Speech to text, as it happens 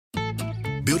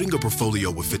Building a portfolio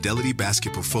with Fidelity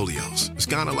Basket Portfolios is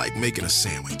kind of like making a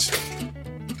sandwich.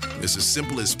 It's as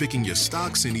simple as picking your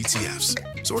stocks and ETFs,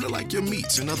 sort of like your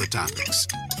meats and other toppings,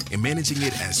 and managing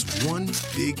it as one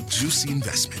big, juicy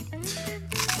investment.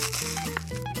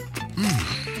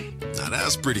 Now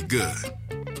that's pretty good.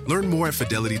 Learn more at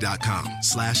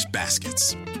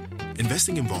fidelity.com/baskets.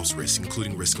 Investing involves risk,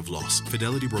 including risk of loss.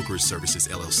 Fidelity Brokerage Services,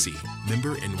 LLC.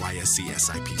 Member NYSE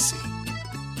SIPC.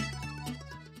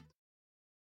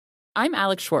 I'm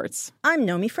Alex Schwartz. I'm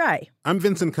Nomi Fry. I'm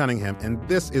Vincent Cunningham, and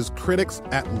this is Critics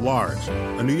at Large,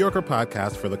 a New Yorker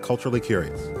podcast for the culturally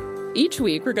curious. Each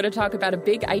week, we're going to talk about a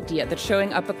big idea that's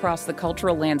showing up across the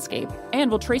cultural landscape,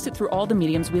 and we'll trace it through all the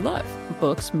mediums we love: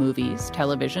 books, movies,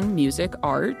 television, music,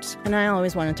 art. And I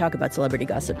always want to talk about celebrity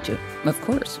gossip, too. Of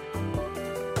course.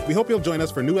 We hope you'll join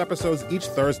us for new episodes each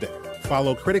Thursday.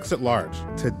 Follow Critics at Large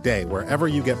today, wherever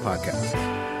you get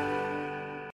podcasts.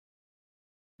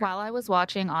 While I was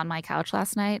watching on my couch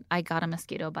last night, I got a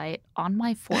mosquito bite on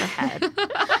my forehead.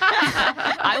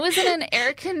 I was in an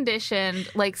air-conditioned,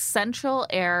 central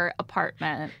air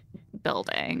apartment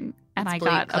building, and I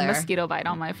got a mosquito bite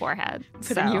on my forehead.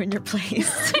 Putting you in your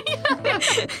place.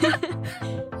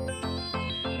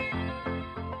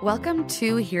 Welcome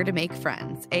to Here to Make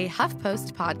Friends, a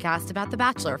HuffPost podcast about the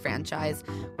Bachelor franchise,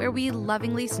 where we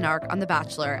lovingly snark on The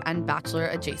Bachelor and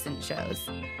Bachelor-adjacent shows.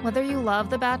 Whether you love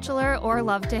The Bachelor or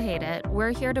love to hate it, we're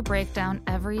here to break down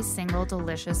every single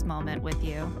delicious moment with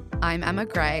you. I'm Emma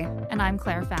Gray. And I'm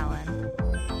Claire Fallon.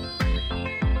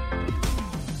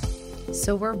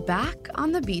 So we're back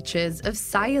on the beaches of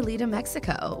Sayulita,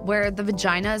 Mexico, where the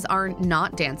vaginas are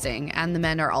not dancing and the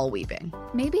men are all weeping.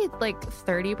 Maybe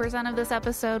 30% of this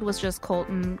episode was just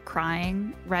Colton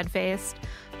crying, red-faced.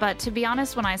 But to be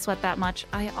honest, when I sweat that much,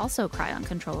 I also cry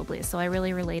uncontrollably, so I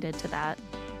really related to that.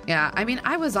 Yeah,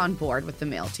 I was on board with the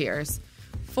male tears.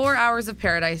 4 hours of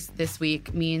paradise this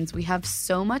week means we have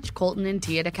so much Colton and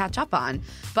Tia to catch up on.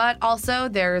 But also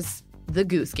there's the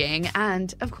Goose Gang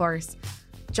and, of course,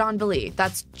 John Balee.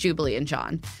 That's Jubilee and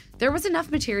John. There was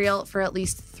enough material for at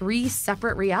least 3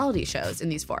 separate reality shows in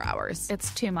these 4 hours.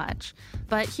 It's too much.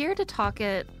 But here to talk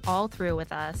it all through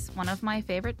with us, one of my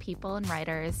favorite people and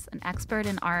writers, an expert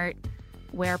in art,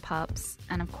 werepups,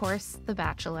 and of course, The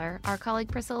Bachelor, our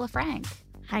colleague Priscilla Frank.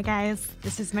 Hi, guys.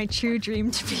 This is my true dream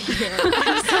to be here.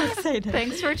 I'm so excited.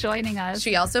 Thanks for joining us.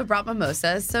 She also brought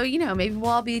mimosas, so, maybe we'll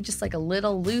all be just a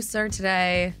little looser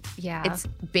today. Yeah. It's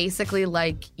basically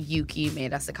like Yuki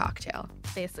made us a cocktail.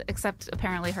 Except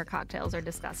apparently her cocktails are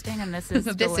disgusting, and this is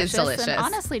This is delicious. And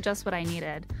honestly, just what I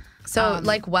needed. So,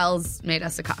 Wells made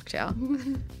us a cocktail.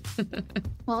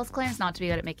 Wells claims not to be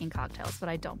good at making cocktails, but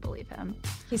I don't believe him.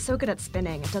 He's so good at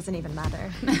spinning, it doesn't even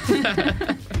matter.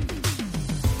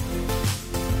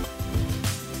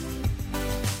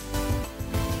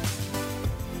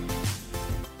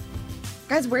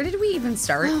 Guys, where did we even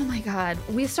start? Oh, my God.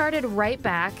 We started right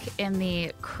back in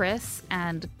the Chris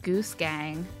and Goose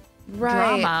Gang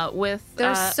drama with...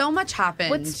 There's so much happened.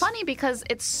 What's funny because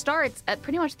it starts at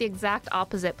pretty much the exact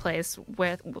opposite place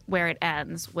where it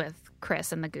ends with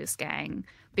Chris and the Goose Gang.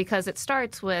 Because it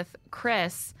starts with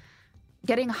Chris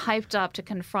getting hyped up to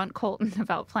confront Colton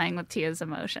about playing with Tia's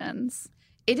emotions.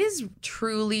 It is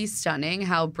truly stunning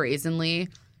how brazenly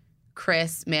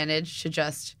Chris managed to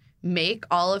just make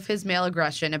all of his male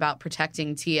aggression about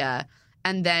protecting Tia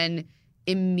and then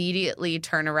immediately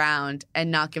turn around and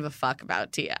not give a fuck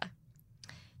about Tia.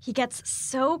 He gets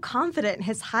so confident.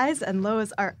 His highs and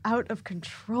lows are out of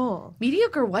control.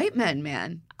 Mediocre white men,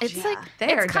 man. It's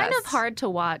it's kind of hard to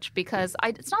watch because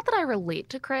it's not that I relate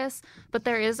to Chris, but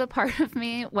there is a part of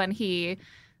me when he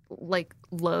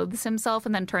loathes himself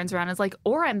and then turns around and is like,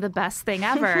 or I'm the best thing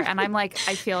ever. And I'm like,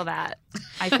 I feel that.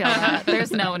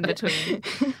 There's no in between.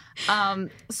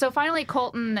 So finally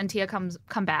Colton and Tia come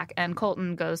back and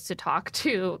Colton goes to talk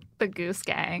to the Goose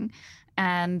Gang.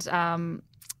 And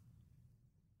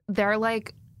they're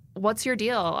like, what's your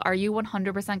deal? Are you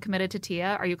 100% committed to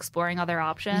Tia? Are you exploring other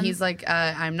options? He's like,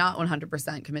 I'm not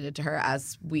 100% committed to her,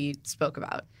 as we spoke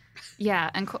about. Yeah.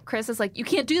 And Chris is like, you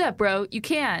can't do that, bro. You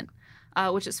can't.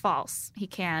 Which is false. He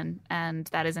can, and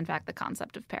that is in fact the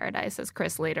concept of paradise, as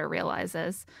Chris later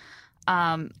realizes.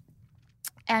 And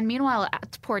meanwhile,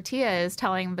 poor Tia is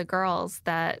telling the girls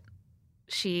that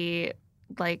they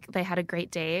had a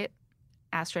great date.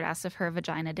 Astrid asked if her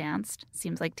vagina danced.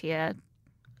 Seems like Tia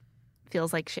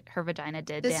feels like her vagina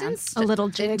did dance. A little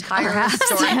jig. Entire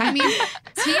story. I mean,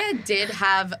 Tia did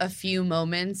have a few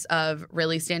moments of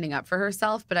really standing up for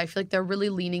herself, but I feel like they're really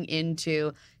leaning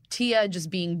into Tia just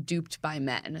being duped by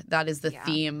men. That is the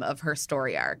theme of her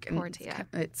story arc. And poor Tia.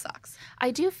 It sucks.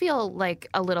 I do feel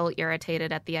a little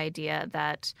irritated at the idea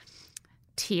that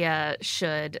Tia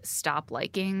should stop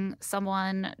liking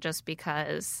someone just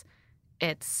because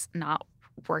it's not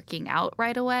working out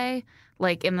right away.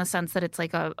 Like, in the sense that it's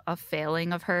like a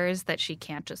failing of hers that she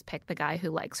can't just pick the guy who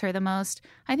likes her the most.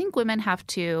 I think women have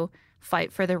to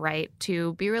fight for the right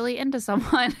to be really into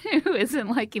someone who isn't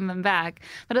liking them back.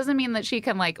 That doesn't mean that she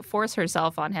can like force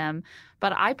herself on him.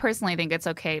 But I personally think it's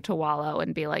okay to wallow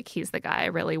and be like, he's the guy I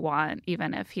really want,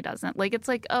 even if he doesn't. Like, it's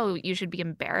like, oh, you should be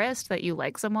embarrassed that you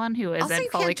like someone who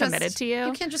isn't fully committed to you.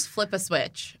 You can't just flip a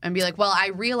switch and be like, well, I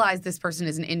realize this person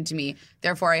isn't into me,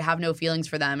 therefore I have no feelings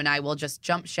for them, and I will just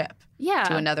jump ship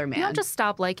to another man. You don't just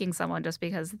stop liking someone just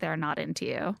because they're not into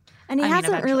you. And he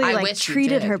hasn't really like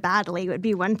treated her badly. It would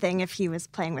be one thing if he was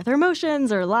playing with her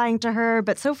emotions or lying to her,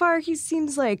 but so far he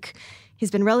seems like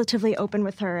he's been relatively open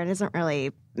with her and isn't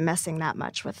really messing that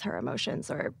much with her emotions,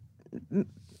 or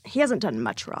he hasn't done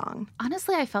much wrong.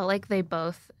 Honestly, I felt like they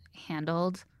both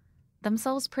handled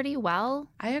themselves pretty well.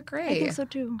 I agree. I think so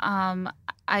too. I'm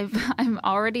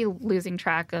already losing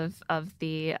track of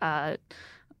the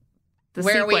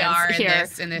where we are here.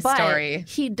 in this but story.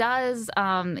 He does.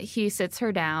 He sits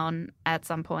her down at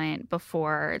some point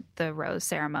before the rose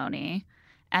ceremony,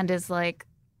 and is like,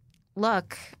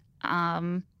 "Look,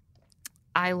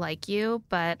 I like you,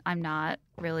 but I'm not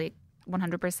really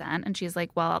 100%." And she's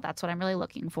like, well, that's what I'm really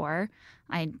looking for.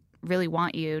 I really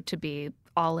want you to be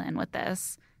all in with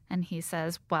this. And he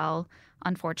says, well,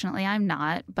 unfortunately, I'm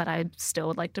not, but I still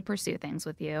would like to pursue things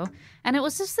with you. And it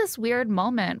was just this weird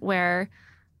moment where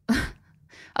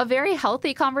a very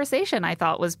healthy conversation, I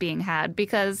thought, was being had,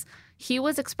 because he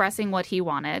was expressing what he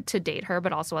wanted to date her,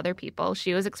 but also other people.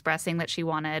 She was expressing that she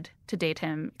wanted to date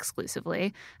him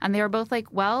exclusively. And they were both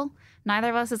like, well, neither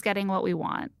of us is getting what we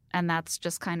want. And that's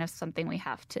just kind of something we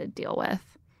have to deal with.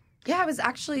 Yeah, I was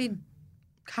actually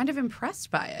kind of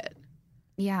impressed by it.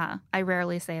 Yeah, I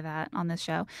rarely say that on this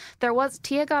show.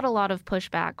 Tia got a lot of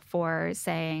pushback for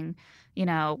saying,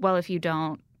 well, if you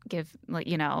don't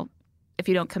if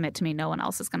you don't commit to me, no one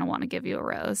else is going to want to give you a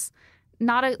rose.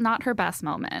 Not her best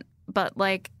moment. But,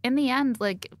 like, in the end,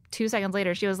 like, 2 seconds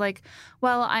later, she was like,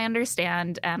 well, I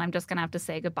understand, and I'm just going to have to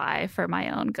say goodbye for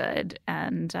my own good,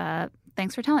 and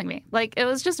thanks for telling me. Like, it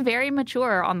was just very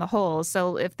mature on the whole.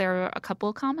 So if there were a couple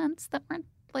of comments that weren't,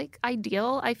 like,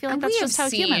 ideal, I feel like that's just how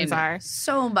humans are.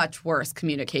 So much worse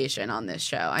communication on this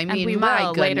show. I mean, we my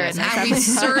will goodness. later in this And we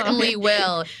episode. certainly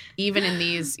will, even in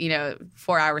these,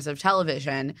 4 hours of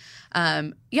television.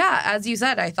 Yeah, as you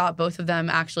said, I thought both of them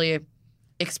actually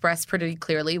expressed pretty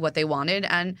clearly what they wanted,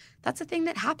 and that's a thing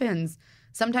that happens.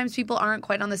 Sometimes people aren't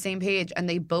quite on the same page, and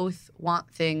they both want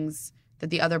things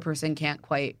that the other person can't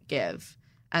quite give,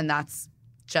 and that's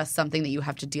just something that you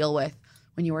have to deal with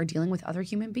when you are dealing with other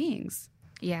human beings.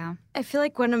 Yeah. I feel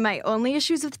like one of my only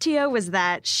issues with Tia was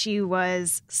that she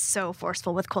was so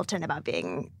forceful with Colton about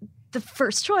being the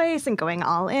first choice and going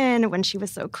all in when she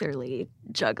was so clearly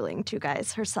juggling two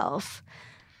guys herself.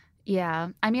 Yeah.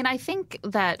 I mean, I think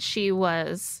that she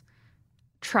was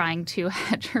trying to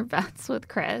hedge her bets with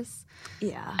Chris.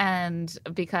 Yeah. And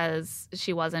because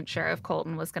she wasn't sure if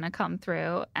Colton was going to come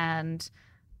through. And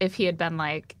if he had been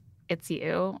like, it's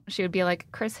you, she would be like,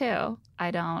 Chris who?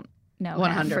 I don't know.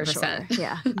 100%. Sure.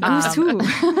 Yeah. Who's who?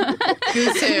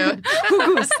 Who's who?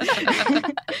 Who goose?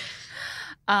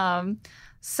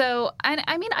 So,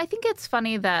 I mean, I think it's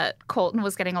funny that Colton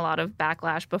was getting a lot of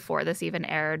backlash before this even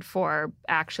aired for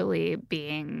actually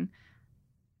being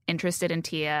interested in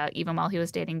Tia, even while he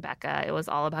was dating Becca. It was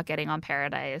all about getting on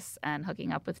Paradise and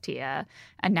hooking up with Tia.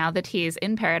 And now that he's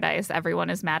in Paradise,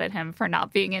 everyone is mad at him for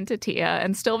not being into Tia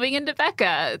and still being into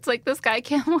Becca. It's like, this guy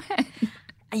can't win.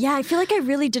 Yeah, I feel like I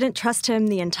really didn't trust him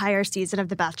the entire season of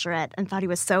The Bachelorette and thought he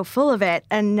was so full of it.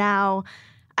 And now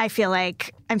I feel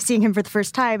like I'm seeing him for the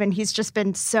first time, and he's just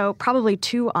been so probably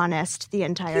too honest the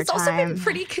entire time. He's also been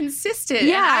pretty consistent.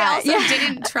 Yeah, and I also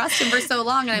didn't trust him for so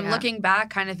long. And I'm looking back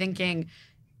kind of thinking,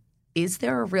 is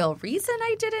there a real reason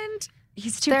I didn't?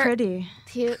 He's too pretty.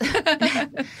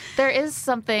 There is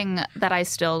something that I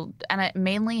still, and it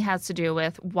mainly has to do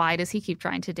with, why does he keep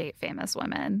trying to date famous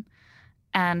women?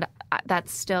 And that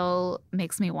still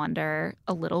makes me wonder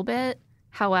a little bit.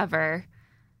 However,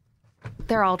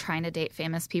 they're all trying to date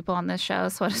famous people on this show,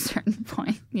 so at a certain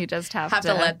point, you just have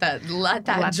to let that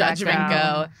judgment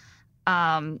go.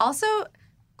 Also,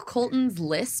 Colton's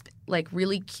lisp, like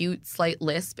really cute, slight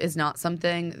lisp, is not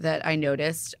something that I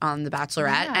noticed on The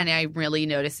Bachelorette, and I'm really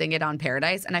noticing it on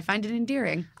Paradise, and I find it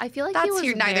endearing. I feel like That's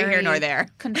he was neither here nor there.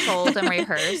 controlled and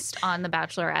rehearsed on The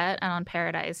Bachelorette, and on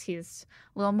Paradise, he's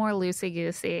a little more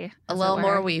loosey-goosey. A little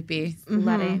more weepy.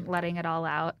 Letting it all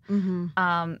out.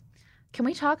 Mm-hmm. Can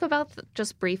we talk about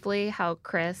just briefly how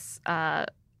Chris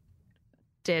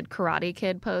did Karate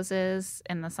Kid poses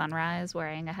in the sunrise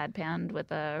wearing a headband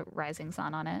with a rising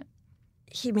sun on it.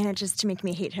 He manages to make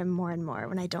me hate him more and more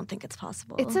when I don't think it's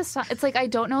possible. It's like I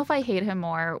don't know if I hate him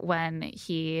more when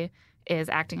he is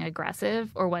acting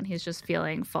aggressive or when he's just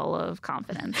feeling full of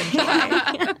confidence and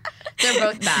joy. They're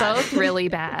both bad. Both really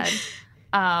bad.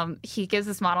 He gives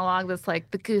this monologue that's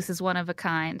like, the goose is one of a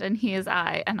kind, and he is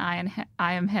I, and I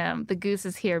am him. The goose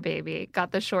is here, baby.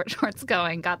 Got the short shorts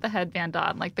going, got the headband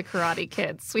on, like the Karate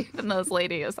Kid, sweeping those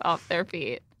ladies off their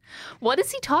feet. What is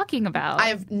he talking about? I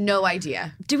have no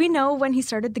idea. Do we know when he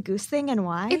started the goose thing and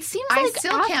why? It seems I like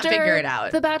still after can't figure it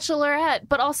out. The Bachelorette,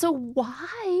 but also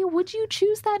why would you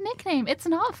choose that nickname? It's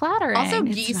not flattering. Also,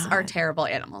 geese are terrible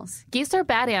animals. Geese are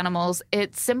bad animals.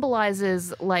 It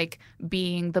symbolizes like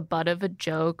being the butt of a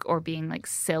joke or being like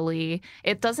silly.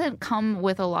 It doesn't come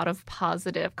with a lot of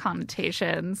positive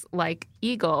connotations like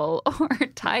eagle or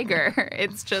tiger.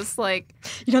 It's just like,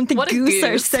 you don't think what goose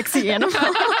are sexy animals?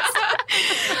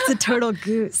 It's a total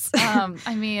goose.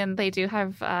 I mean, they do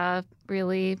have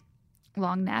really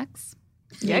long necks.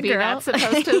 Yeah, Maybe girl. that's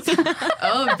supposed to.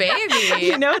 Oh, baby.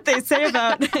 You know what they say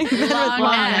about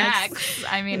long necks.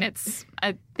 I mean, it's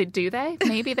do they?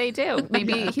 Maybe they do.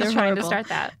 Maybe Yeah, he's they're trying horrible. to start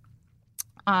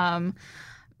that.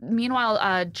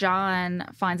 Meanwhile, John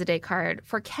finds a date card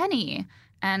for Kenny.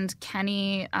 And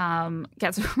Kenny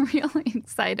gets really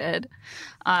excited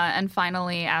and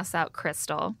finally asks out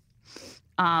Crystal.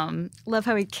 Love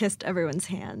how he kissed everyone's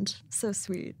hand. So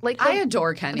sweet. Like I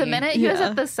adore Kenny. The minute he was Yeah.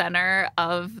 at the center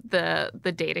of the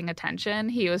dating attention,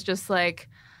 he was just like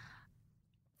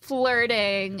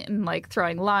flirting and like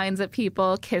throwing lines at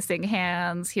people, kissing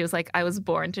hands. He was like, I was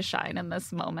born to shine in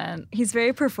this moment. He's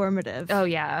very performative. Oh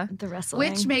yeah. The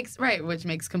wrestling. Which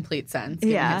makes complete sense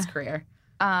given his career.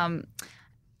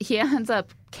 He ends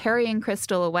up carrying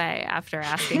Crystal away after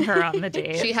asking her on the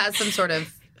date. She has some sort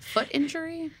of foot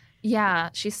injury. Yeah,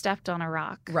 she stepped on a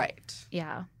rock. Right.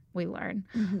 Yeah, we learn.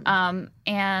 Mhm.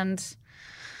 And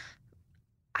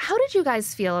how did you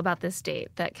guys feel about this date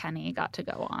that Kenny got to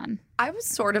go on? I was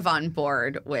sort of on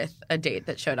board with a date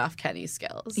that showed off Kenny's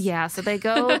skills. Yeah, so they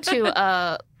go to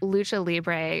a Lucha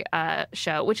Libre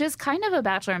show, which is kind of a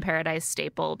Bachelor in Paradise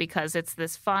staple because it's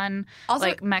this fun, Also,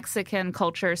 like Mexican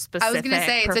culture specific I was going to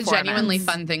say it's a genuinely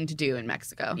performance. fun thing to do in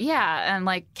Mexico. Yeah, and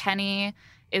like Kenny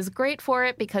is great for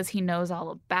it because he knows all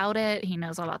about it. He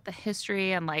knows all about the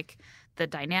history and like the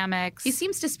dynamics. He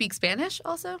seems to speak Spanish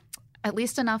also. At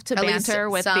least enough to At least banter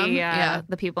with some, yeah.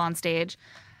 the people on stage.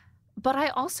 But I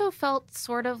also felt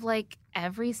sort of like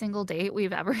every single date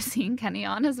we've ever seen Kenny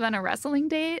on has been a wrestling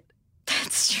date.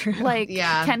 That's true. Like,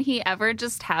 Yeah. can he ever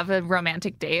just have a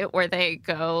romantic date where they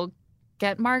go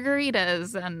get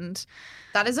margaritas? And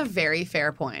That is a very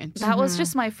fair point. that was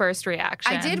just my first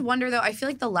reaction. I did wonder, though, I feel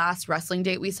like the last wrestling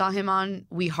date we saw him on,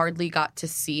 we hardly got to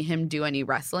see him do any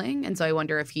wrestling. And so I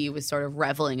wonder if he was sort of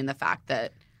reveling in the fact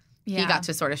that he got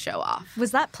to sort of show off.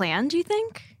 Was that planned, do you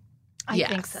think? I Yes.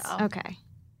 think so. Okay.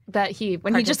 That he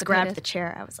When he just grabbed the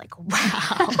chair, I was like,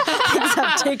 wow, things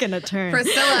have taken a turn.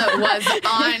 Priscilla was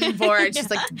on board. She's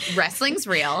like, wrestling's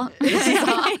real.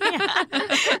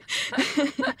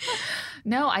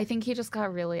 No, I think he just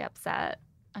got really upset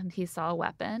and he saw a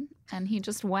weapon and he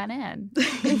just went in.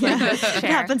 Yeah. It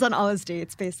happens on all his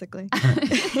dates, basically.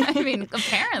 I mean,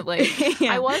 apparently.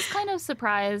 Yeah. I was kind of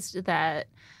surprised that,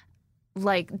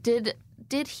 like, did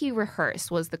he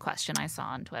rehearse was the question I saw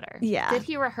on Twitter. Yeah. Did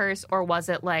he rehearse or was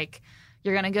it like,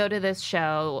 you're going to go to this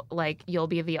show, like, you'll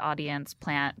be the audience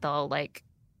plant, they'll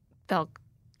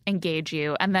engage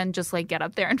you and then just, like, get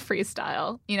up there and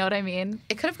freestyle. You know what I mean?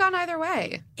 It could have gone either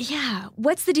way. Yeah.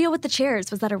 What's the deal with the chairs?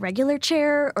 Was that a regular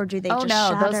chair or do they just those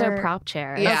shatter? are prop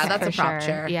chairs. Yeah, Okay. that's a For prop sure.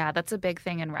 chair. Yeah, that's a big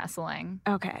thing in wrestling.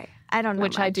 Okay. I don't know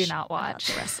Which I do much not about watch.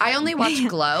 the wrestling. I only watch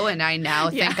Glow, and I now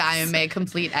think I am a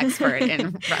complete expert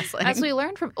in wrestling. As we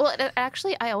learned from,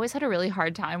 actually, I always had a really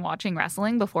hard time watching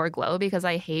wrestling before Glow because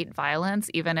I hate violence,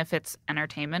 even if it's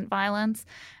entertainment violence.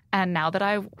 And now that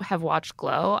I have watched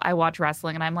Glow, I watch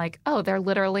wrestling and I'm like, oh, they're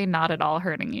literally not at all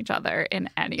hurting each other in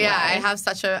any way. Yeah, I have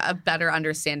such a better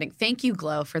understanding. Thank you,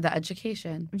 Glow, for the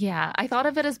education. Yeah, I thought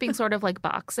of it as being sort of like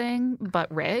boxing, but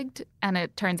rigged. And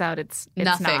it turns out it's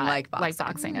Nothing not like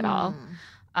boxing. at all.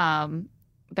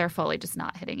 They're fully just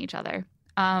not hitting each other.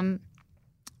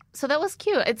 So that was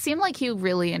cute. It seemed like he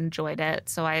really enjoyed it.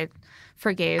 So I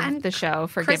forgave And the show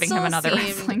for giving him another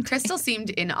wrestling. Crystal seemed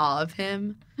in awe of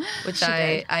him, which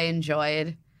I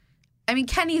enjoyed. I mean,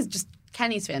 Kenny's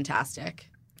fantastic.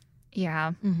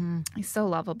 Yeah, Mm-hmm. he's so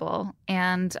lovable.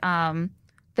 And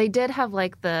They did have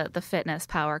like the fitness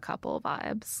power couple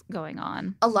vibes going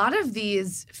on. A lot of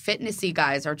these fitnessy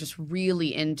guys are just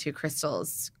really into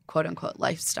Crystal's quote unquote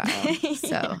lifestyle.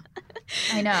 So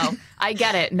I know. I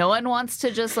get it. No one wants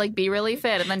to just like be really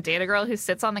fit and then date a girl who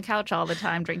sits on the couch all the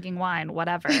time drinking wine,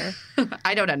 whatever.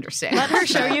 I don't understand. Let her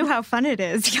show you how fun it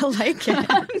is. You'll like it.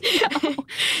 No.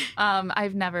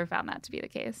 I've never found that to be the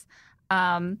case.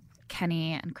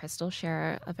 Kenny and Crystal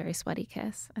share a very sweaty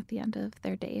kiss at the end of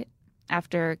their date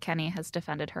after Kenny has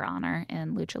defended her honor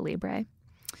in Lucha Libre.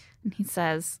 And he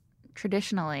says,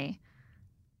 traditionally,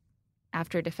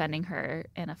 after defending her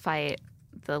in a fight,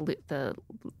 the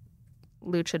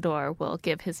luchador will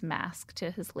give his mask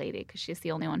to his lady because she's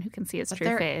the only one who can see his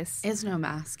true face. There is no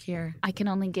mask here. I can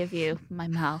only give you my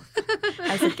mouth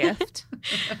as a gift.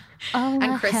 All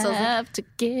And Crystal's I have to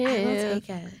give. I will take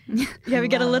it. Yeah, we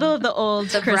get a little of the old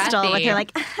Crystal with her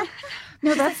like,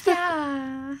 No, that's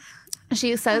the...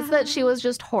 She says that she was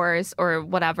just hoarse or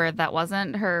whatever. That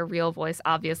wasn't her real voice,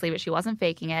 obviously, but she wasn't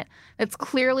faking it. It's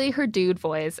clearly her dude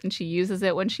voice, and she uses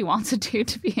it when she wants a dude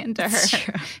to be into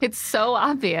her. It's so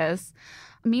obvious.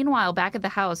 Meanwhile, back at the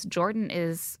house, Jordan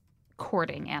is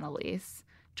courting Annalise.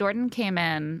 Jordan came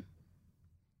in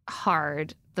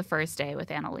hard the first day with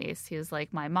Annalise. He was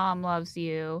like, my mom loves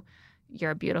you.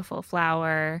 You're a beautiful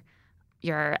flower.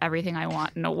 You're everything I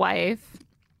want in a wife.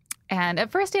 And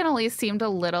at first, Annalise seemed a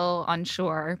little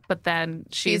unsure, but then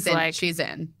she's like... She's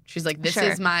in. She's like, this Sure.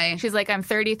 is my... She's like, I'm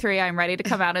 33. I'm ready to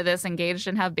come out of this, engaged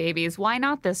and have babies. Why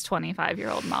not this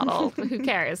 25-year-old model? Who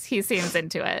cares? He seems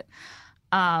into it.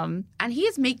 And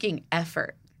he's making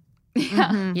effort.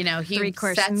 Yeah. You know, he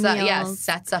 3-course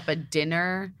sets up a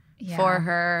dinner for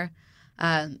her,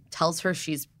 tells her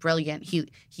she's brilliant.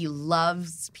 He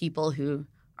loves people who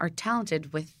are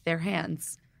talented with their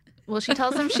hands. Well, she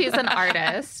tells him she's an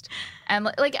artist. And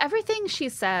like everything she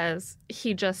says,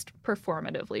 he just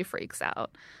performatively freaks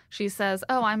out. She says,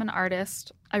 oh, I'm an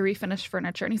artist. I refinish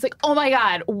furniture. And he's like, oh my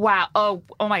God, wow. Oh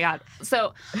my God.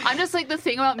 So I'm just like, the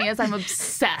thing about me is I'm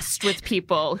obsessed with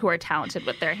people who are talented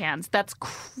with their hands. That's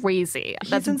crazy.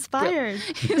 That's inspired.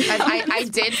 I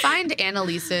did find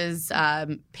Annalise's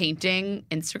painting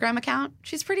Instagram account.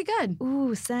 She's pretty good.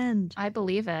 Ooh, send. I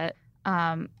believe it.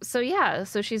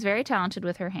 So she's very talented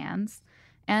with her hands.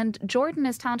 And Jordan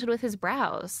is talented with his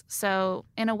brows. So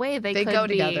in a way, they could go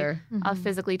be together. a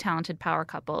physically talented power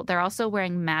couple. They're also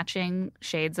wearing matching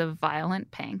shades of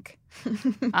violent pink. So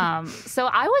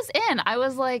I was in. I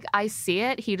was like, I see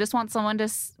it. He just wants someone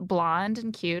blonde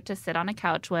and cute to sit on a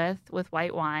couch with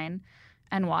white wine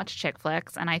and watch chick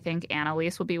flicks. And I think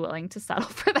Annalise will be willing to settle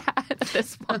for that at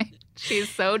this point. She's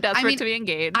so desperate to be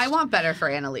engaged. I want better for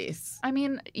Annalise. I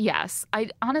mean, yes.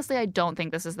 I don't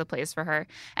think this is the place for her.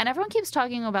 And everyone keeps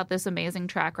talking about this amazing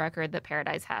track record that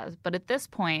Paradise has. But at this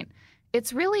point,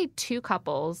 it's really 2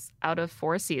 couples out of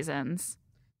 4 seasons.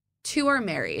 2 are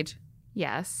married.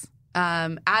 Yes.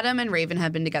 Adam and Raven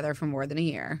have been together for more than a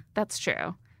year. That's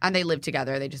true. And they live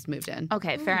together. They just moved in.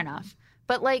 Okay, fair enough.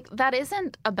 But, like, that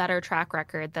isn't a better track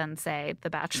record than, say, The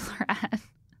Bachelorette,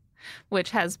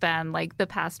 which has been, like, the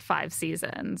past 5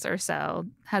 seasons or so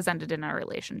has ended in a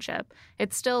relationship.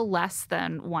 It's still less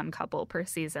than 1 couple per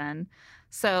season.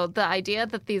 So the idea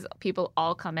that these people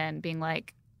all come in being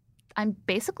like, I'm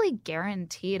basically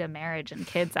guaranteed a marriage and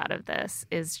kids out of this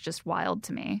is just wild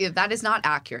to me. Yeah, that is not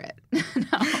accurate. No,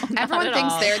 Everyone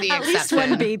thinks they're the At exception. least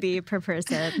 1 baby per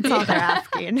person. That's all they're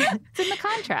asking. It's in the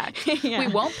contract. Yeah. We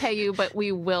won't pay you, but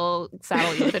we will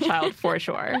saddle you with a child for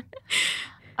sure.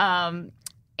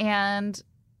 And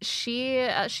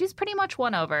she's pretty much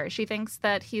won over. She thinks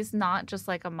that he's not just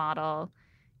like a model.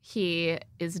 He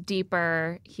is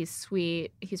deeper. He's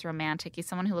sweet. He's romantic. He's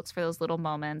someone who looks for those little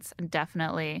moments and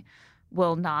definitely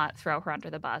will not throw her under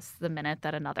the bus the minute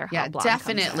that another hot blonde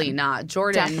definitely comes in. not.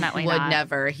 Jordan Definitely would not.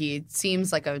 never. He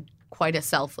seems like quite a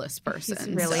selfless person.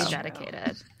 He's really so.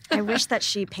 dedicated. I wish that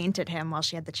she painted him while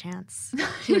she had the chance.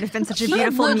 She would have been such a He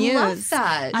beautiful would muse. love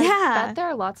that. I Yeah. bet there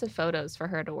are lots of photos for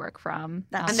her to work from.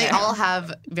 That's And they fair. all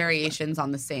have variations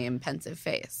on the same pensive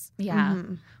face. Yeah.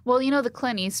 Mhm. Well, you know, the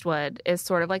Clint Eastwood is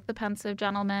sort of like the pensive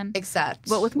gentleman, Except.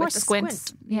 but with more the squints.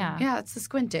 squint. Yeah. Yeah, it's the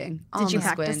squinting. All Did you in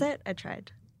the practice squint. it? I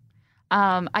tried.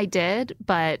 I did,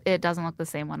 but it doesn't look the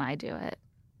same when I do it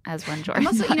as when Jordan I'm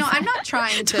also, does I'm it. not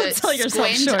trying to Don't sell yourself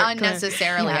squint short, Claire.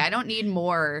 unnecessarily. Yeah. I don't need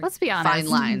more Let's be honest. fine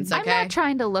lines, okay? I'm not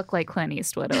trying to look like Clint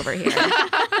Eastwood over here.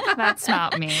 That's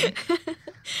not me.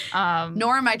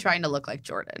 Nor am I trying to look like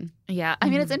Jordan. Yeah. I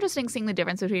mean, it's interesting seeing the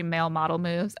difference between male model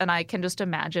moves. And I can just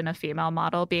imagine a female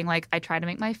model being like, I try to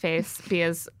make my face be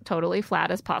as totally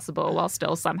flat as possible while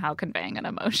still somehow conveying an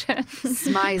emotion.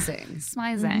 Smizing.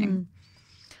 Smizing.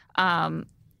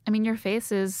 I mean, your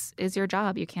face is your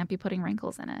job. You can't be putting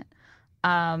wrinkles in it.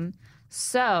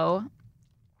 So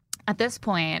at this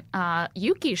point,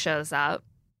 Yuki shows up.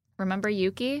 Remember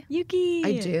Yuki? Yuki.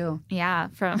 I do. Yeah.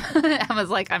 From Emma's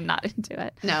like, I'm not into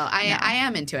it. No, I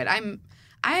am into it.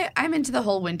 I'm into the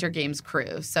whole Winter Games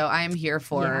crew, so I am here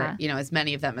for as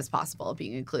many of them as possible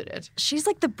being included. She's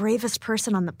like the bravest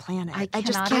person on the planet. I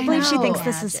just cannot can't believe she thinks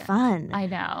imagine. this is fun. I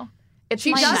know.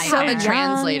 She does have a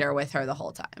translator with her the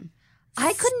whole time.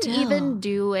 I couldn't even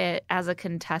do it as a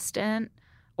contestant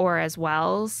or as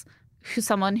Wells,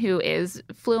 someone who is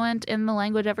fluent in the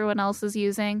language everyone else is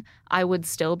using. I would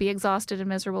still be exhausted and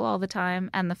miserable all the time.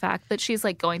 And the fact that she's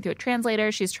like going through a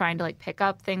translator, she's trying to like pick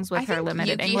up things with her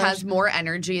limited Yuki English. has more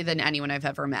energy than anyone I've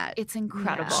ever met. It's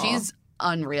incredible. Yeah. She's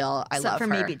unreal. I Except love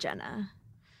for her. maybe Jenna.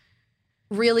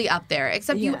 Really up there.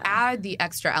 Except you Yeah. add the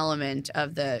extra element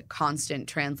of the constant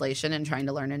translation and trying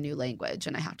to learn a new language,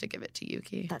 and I have to give it to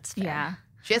Yuki. That's fair. Yeah.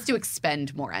 She has to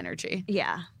expend more energy.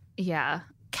 Yeah. Yeah.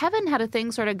 Kevin had a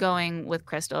thing sort of going with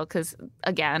Crystal because,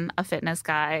 again, a fitness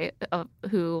guy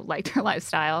who liked her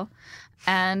lifestyle.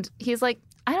 And he's like,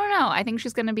 I don't know. I think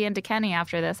she's going to be into Kenny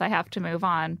after this. I have to move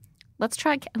on. Let's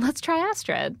try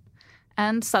Astrid.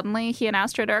 And suddenly he and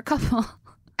Astrid are a couple.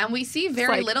 And we see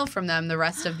very little from them the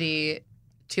rest of the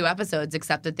 2 episodes,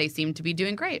 except that they seem to be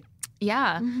doing great.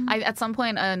 Yeah. Mm-hmm. At some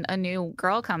point, a new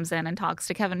girl comes in and talks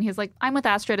to Kevin. He's like, I'm with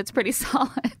Astrid. It's pretty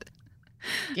solid.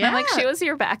 Yeah. I'm like, she was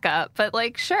your backup, but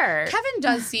like, sure. Kevin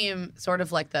does seem sort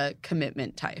of like the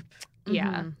commitment type.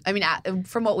 Yeah. I mean,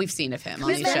 from what we've seen of him on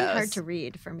He's these very shows. hard to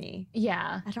read for me.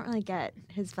 Yeah. I don't really get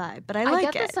his vibe, but I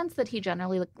like get it. the sense that he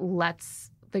generally like, lets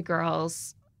the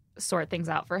girls sort things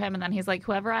out for him. And then he's like,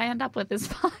 whoever I end up with is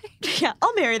fine. Yeah,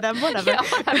 I'll marry them. Whatever. Yeah,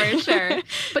 whatever, sure.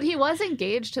 But he was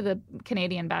engaged to the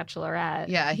Canadian Bachelorette.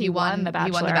 Yeah, he won the Bachelorette.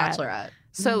 He won the Bachelorette.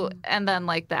 So, and then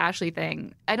like the Ashley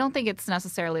thing, I don't think it's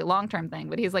necessarily a long-term thing,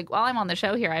 but he's like, well, I'm on the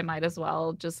show here. I might as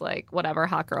well just like whatever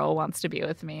hot girl wants to be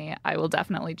with me, I will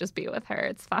definitely just be with her.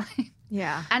 It's fine.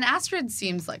 Yeah. And Astrid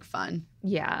seems like fun.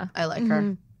 Yeah. I like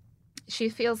her. She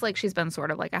feels like she's been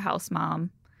sort of like a house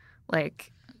mom,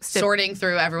 like sorting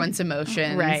through everyone's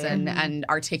emotions Right. and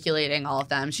articulating all of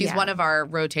them. She's one of our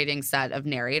rotating set of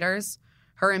narrators.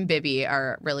 Her and Bibby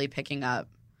are really picking up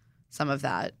some of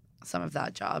that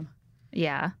job.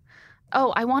 Yeah.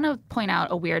 Oh, I want to point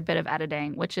out a weird bit of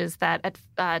editing, which is that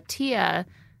at Tia,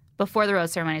 before the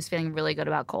rose ceremony, is feeling really good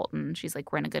about Colton. She's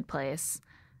like, we're in a good place.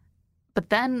 But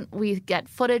then we get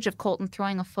footage of Colton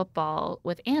throwing a football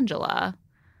with Angela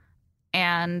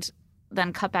and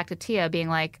then cut back to Tia being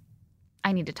like,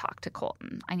 I need to talk to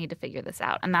Colton. I need to figure this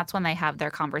out. And that's when they have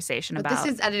their conversation But about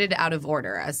this is edited out of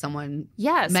order, as someone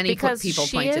Yes, because people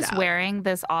she pointed is out. wearing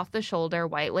this off-the-shoulder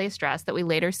white lace dress that we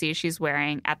later see she's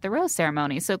wearing at the rose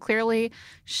ceremony. So clearly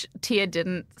Tia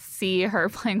didn't see her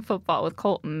playing football with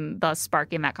Colton, thus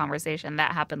sparking that conversation.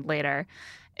 That happened later.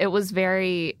 It was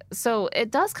very – so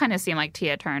it does kind of seem like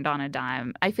Tia turned on a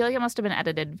dime. I feel like it must have been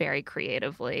edited very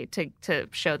creatively to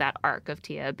show that arc of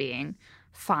Tia being –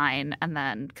 fine and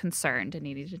then concerned and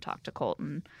needing to talk to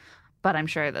Colton. But I'm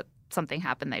sure that something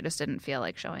happened they just didn't feel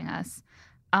like showing us.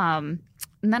 And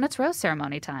then it's rose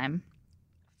ceremony time.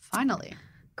 Finally.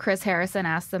 Chris Harrison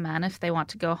asks the men if they want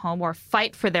to go home or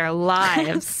fight for their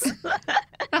lives.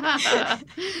 I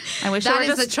wish that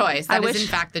is the choice. That is in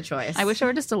fact the choice. I wish it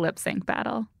were just a lip sync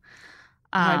battle.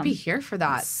 I'd be here for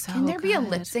that. So Can there be a good.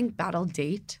 lip sync battle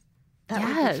date? That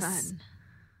would be fun.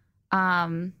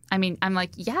 I mean, I'm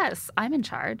like, yes, I'm in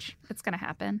charge. It's going to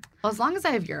happen. Well, as long as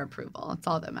I have your approval, that's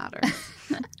all that matters.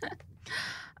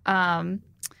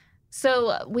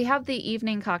 So we have the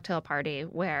evening cocktail party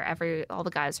where all the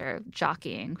guys are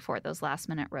jockeying for those last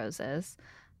minute roses.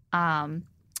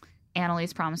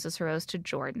 Annalise promises her rose to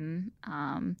Jordan.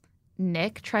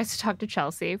 Nick tries to talk to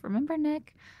Chelsea. Remember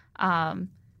Nick?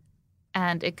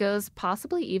 And it goes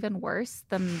possibly even worse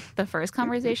than the first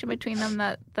conversation between them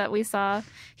that we saw.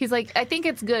 He's like, I think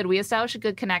it's good. We established a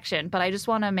good connection, but I just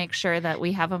want to make sure that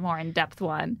we have a more in-depth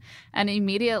one. And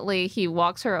immediately he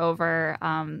walks her over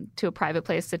to a private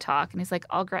place to talk. And he's like,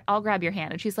 I'll grab your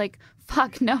hand. And she's like,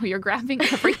 fuck, no, you're grabbing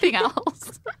everything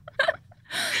else.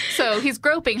 So he's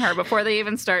groping her before they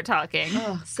even start talking.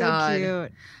 Oh, So God.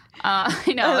 cute.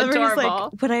 I know, He's adorable.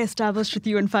 like, what I established with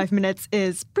you in 5 minutes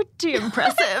is pretty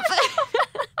impressive.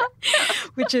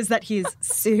 Which is that he's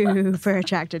super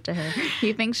attracted to her.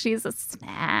 He thinks she's a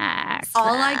snack.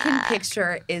 All I can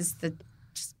picture is the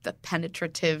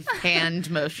penetrative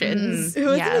hand motions. It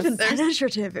wasn't Yes. even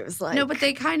penetrative. It was like No, but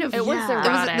they kind of It was Yeah.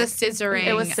 erotic. the scissoring.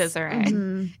 It was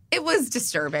scissoring. It was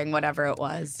disturbing, whatever it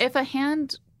was. If a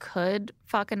hand could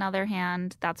fuck another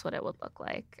hand, that's what it would look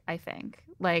like, I think.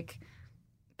 Like,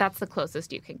 that's the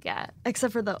closest you can get.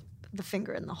 Except for the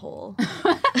finger in the hole.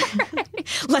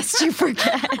 Lest you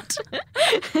forget.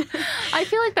 I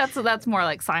feel like that's more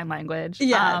like sign language.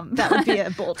 Yeah, that would be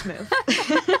a bold move.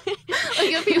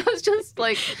 Like if he was just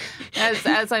like,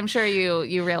 as I'm sure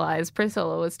you realize,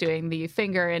 Priscilla was doing the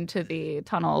finger into the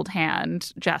tunneled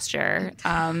hand gesture.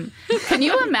 Can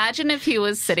you imagine if he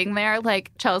was sitting there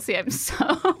like, Chelsea, I'm so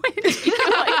into you,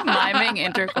 like miming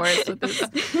intercourse with this.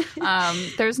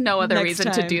 There's no other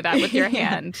reason to do that with your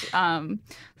hand.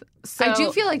 So, I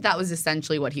do feel like that was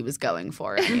essentially what he was going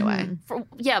for anyway.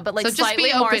 But like so slightly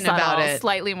just be more open subtle, about it.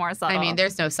 Slightly more subtle. I mean,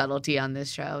 there's no subtlety on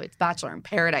this show. It's Bachelor in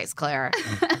Paradise, Claire.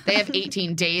 They have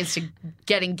 18 days to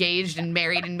get engaged and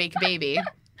married and make a baby.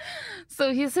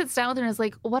 So he sits down with her and is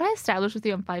like, what I established with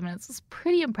you in 5 minutes was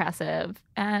pretty impressive.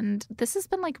 And this has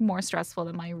been like more stressful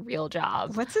than my real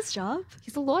job. What's his job?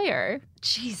 He's a lawyer.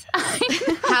 Jesus.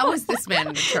 How is this man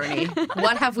an attorney?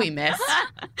 What have we missed?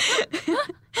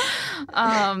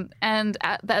 And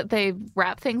that they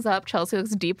wrap things up. Chelsea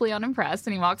looks deeply unimpressed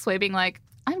and he walks away being like,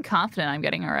 I'm confident I'm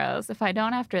getting a rose. If I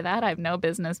don't after that, I have no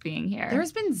business being here.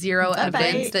 There's been zero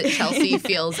evidence that Chelsea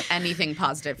feels anything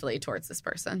positively towards this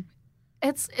person.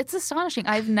 It's astonishing.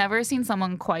 I've never seen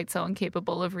someone quite so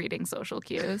incapable of reading social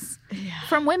cues.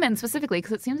 From women specifically,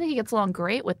 because it seems like he gets along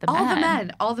great with the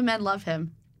men. All the men love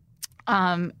him.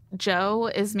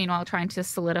 Joe is meanwhile trying to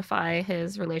solidify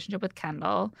his relationship with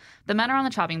Kendall. The men are on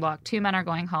the chopping block. 2 men are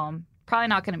going home. Probably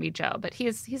not going to be Joe, but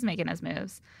he's making his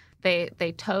moves.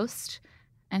 They toast,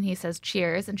 and he says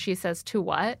cheers, and she says to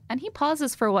what? And he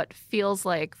pauses for what feels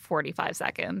like 45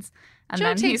 seconds. And Joe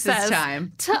then takes he says, his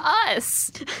time. To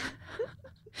us.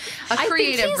 A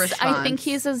creative response. I think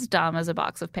he's as dumb as a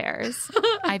box of pears.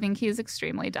 I think he's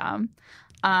extremely dumb.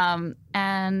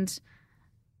 And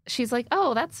she's like,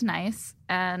 oh, that's nice.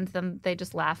 And then they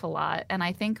just laugh a lot. And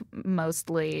I think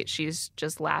mostly she's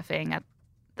just laughing at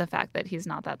the fact that he's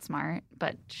not that smart.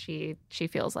 But she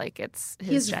feels like it's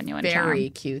his genuine charm. He's very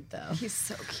cute, though. He's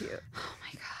so cute. Oh,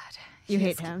 my God. You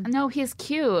hate him? No, he's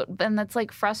cute. And that's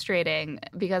like frustrating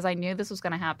because I knew this was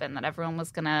going to happen, that everyone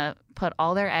was going to put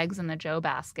all their eggs in the Joe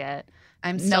basket.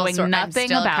 I'm still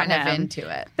nothing about kind him. of into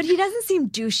it. But he doesn't seem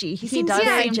douchey. He does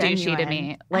very seem genuine. douchey to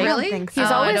me. Like, Really? I don't think He's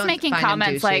so. always I don't making find him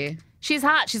comments douchey. like, she's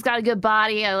hot, she's got a good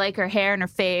body, I like her hair and her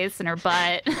face and her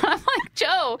butt. I'm like,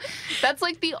 Joe, that's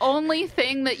like the only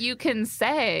thing that you can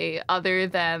say other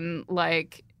than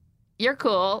like, you're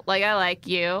cool, like I like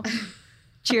you.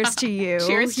 Cheers to you.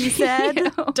 Cheers he to said.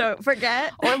 you. Don't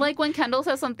forget. Or like when Kendall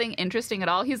says something interesting at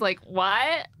all, he's like,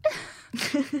 what?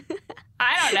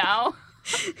 I don't know.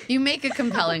 You make a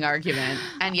compelling argument,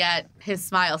 and yet his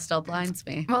smile still blinds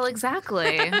me. Well,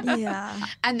 exactly. Yeah.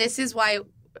 And this is why,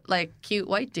 like, cute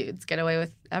white dudes get away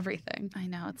with everything. I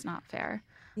know, it's not fair.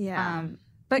 Yeah.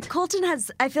 But Colton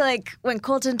I feel like when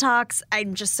Colton talks,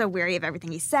 I'm just so weary of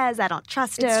everything he says. I don't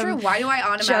trust him. It's true. Why do I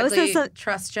automatically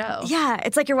trust Joe? Yeah.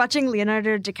 It's like you're watching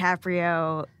Leonardo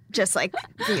DiCaprio just like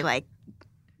be like,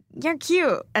 you're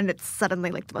cute. And it's suddenly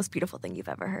like the most beautiful thing you've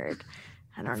ever heard.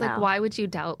 I don't know. Like, why would you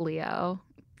doubt Leonardo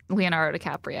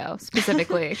DiCaprio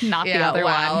specifically, not the other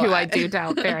wow. one, who I do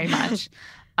doubt very much.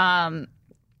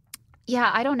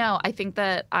 Yeah, I don't know. I think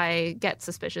that I get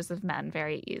suspicious of men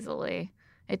very easily.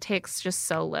 It takes just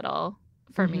so little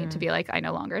for me to be like, I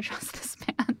no longer trust this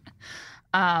man.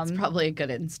 It's probably a good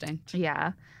instinct.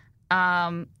 Yeah.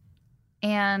 And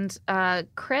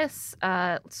Chris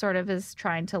sort of is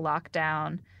trying to lock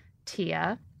down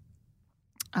Tia.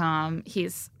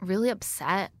 He's really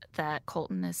upset that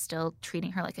Colton is still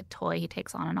treating her like a toy he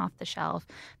takes on and off the shelf.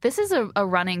 This is a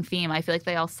running theme. I feel like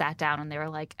they all sat down and they were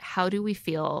like, how do we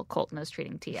feel Colton is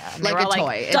treating Tia? And like they a were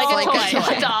toy. It's like like a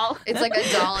toy. A doll. It's like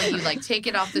a doll, and you like take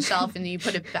it off the shelf, and then you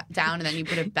put it down, and then you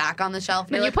put it back on the shelf.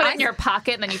 And then you like, put it in your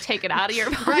pocket, and then you take it out of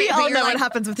your pocket. We all know like, what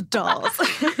happens with dolls.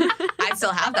 I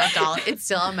still have that doll. It's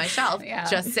still on my shelf, Yeah.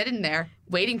 just sitting there,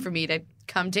 waiting for me to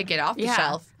come take it off the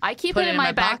shelf. I keep put it in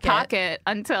my back pocket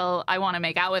until I want to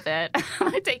make out with it.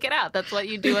 I take it out. That's what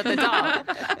you do with the doll.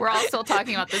 We're all still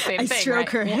talking about the same I thing, stroke right?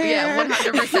 her hair. Yeah,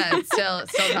 100%. Still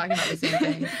talking about the same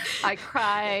thing. I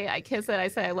cry. I kiss it. I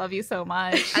say, I love you so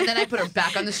much. And then I put her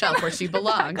back on the shelf where she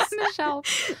belongs. On the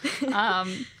shelf.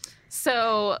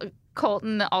 So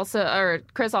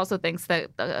Chris also thinks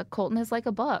that Colton is like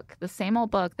a book, the same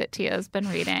old book that Tia's been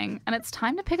reading, and it's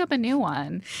time to pick up a new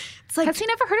one. It's like, has he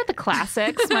never heard of the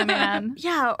classics, my man?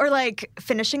 Yeah, or like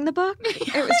finishing the book.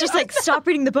 It was just like, stop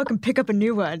reading the book and pick up a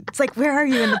new one. It's like, where are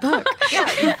you in the book? Yeah,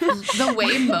 the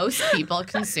way most people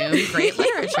consume great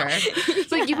literature.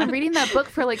 It's like, you've been reading that book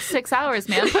for like 6 hours,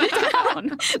 man. Put it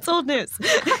down. It's old news.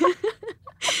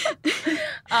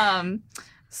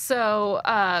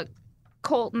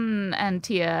 Colton and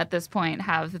Tia at this point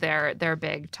have their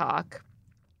big talk,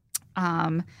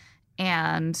 and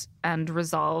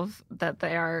resolve that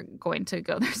they are going to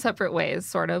go their separate ways,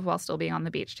 sort of, while still being on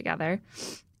the beach together.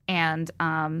 And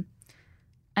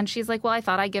she's like, well, I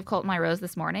thought I'd give Colton my rose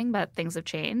this morning, but things have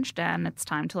changed and it's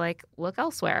time to like look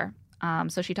elsewhere.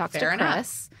 So she talks to Chris.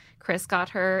 Enough. Chris got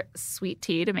her sweet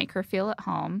tea to make her feel at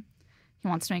home. He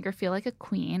wants to make her feel like a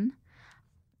queen.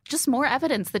 Just more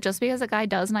evidence that just because a guy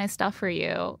does nice stuff for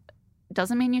you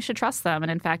doesn't mean you should trust them.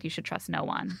 And in fact, you should trust no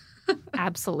one.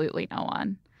 Absolutely no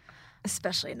one.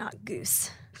 Especially not Goose.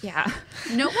 Yeah.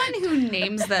 No one who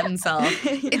names themselves.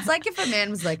 It's like if a man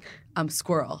was like, I'm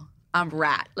squirrel, I'm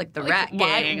rat, like the rat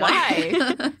gang.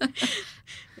 Why?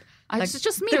 It's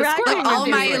just me. The rat gang all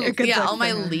would be a good my look all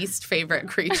my for her. least favorite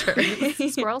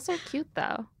creatures. Squirrels are cute,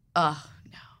 though. Oh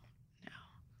no.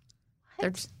 They're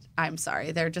just, I'm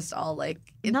sorry. They're just all like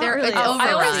Not they're really. it's Oh,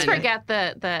 I always overrun. forget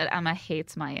that Emma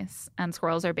hates mice, and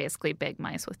squirrels are basically big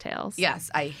mice with tails.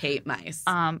 Yes, I hate mice.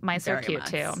 Mice are Very cute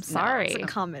much. too. I'm No, sorry. It's a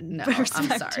common No, I'm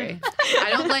perspective. sorry.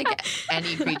 I don't like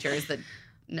any creatures that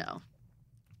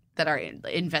are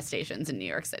infestations in New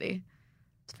York City.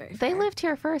 It's very They fair. lived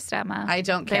here first, Emma. I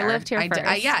don't They care. lived here first.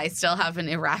 I still have an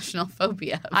irrational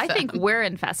phobia of I them. think we're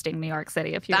infesting New York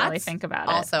City if you really That's think about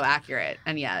it. also accurate,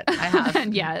 and yet I have.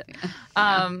 And yet.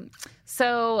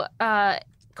 So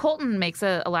Colton makes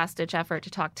a last-ditch effort to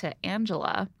talk to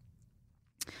Angela,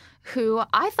 who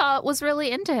I thought was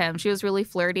really into him. She was really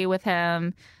flirty with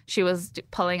him. She was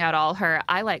pulling out all her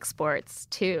I like sports,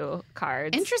 too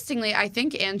cards. Interestingly, I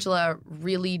think Angela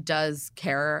really does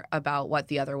care about what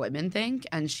the other women think,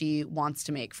 and she wants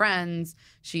to make friends.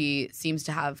 She seems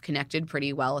to have connected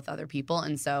pretty well with other people,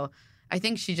 and so I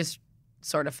think she just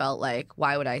sort of felt like,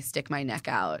 why would I stick my neck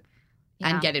out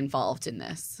and get involved in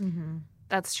this? Mm-hmm.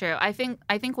 That's true. I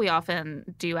think we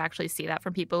often do actually see that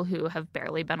from people who have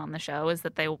barely been on the show, is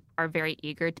that they are very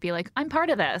eager to be like, I'm part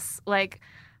of this. Like,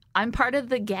 I'm part of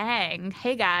the gang.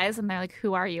 Hey, guys. And they're like,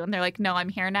 who are you? And they're like, no, I'm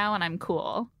here now and I'm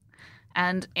cool.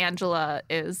 And Angela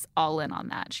is all in on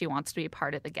that. She wants to be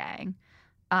part of the gang.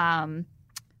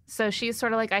 So she's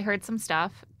sort of like, I heard some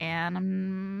stuff and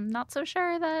I'm not so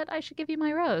sure that I should give you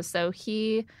my rose. So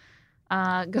he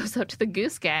goes up to the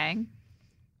Goose Gang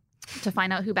to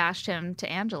find out who bashed him to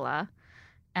Angela,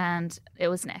 and it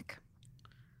was Nick,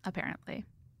 apparently,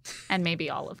 and maybe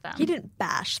all of them. He didn't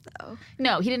bash, though.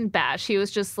 No, he didn't bash. He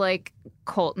was just like,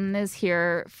 Colton is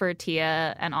here for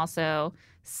Tia and also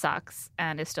sucks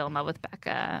and is still in love with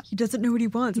Becca. He doesn't know what he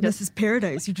wants, and this is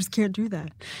paradise. You just can't do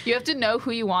that. You have to know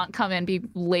who you want, come in, be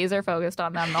laser focused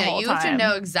on them the whole You time. have to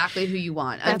know exactly who you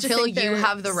want have to until think you they're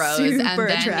have the rose, and super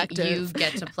then attractive. you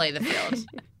get to play the field.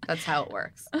 That's how it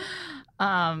works.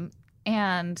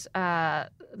 And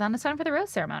then it's time for the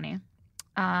rose ceremony.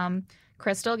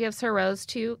 Crystal gives her rose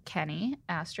to Kenny,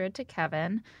 Astrid to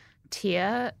Kevin,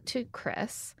 Tia to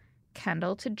Chris,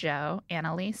 Kendall to Joe,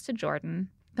 Annalise to Jordan.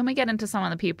 Then we get into some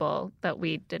of the people that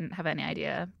we didn't have any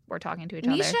idea were talking to each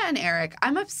other. Nisha and Eric.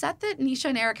 I'm upset that Nisha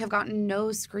and Eric have gotten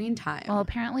no screen time. Well,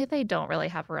 apparently they don't really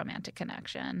have a romantic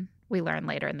connection. We learn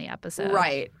later in the episode.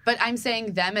 Right. But I'm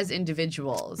saying them as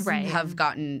individuals Right. have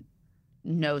gotten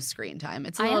no screen time.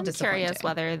 It's a I little am disappointing. curious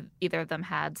whether either of them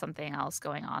had something else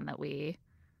going on that we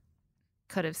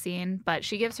could have seen. But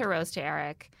she gives her rose to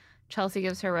Eric. Chelsea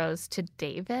gives her rose to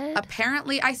David.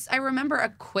 Apparently, I remember a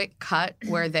quick cut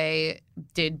where they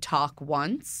did talk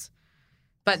once.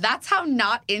 But that's how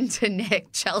not into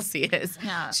Nick Chelsea is.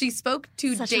 Yeah. She spoke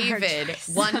to Such a hard David choice.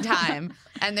 one time,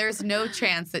 and there's no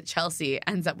chance that Chelsea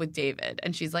ends up with David.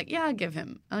 And she's like, "Yeah, I'll give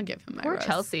him my Poor rose."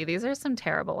 Chelsea. These are some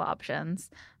terrible options.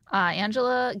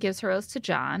 Angela gives her rose to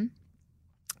John.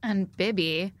 And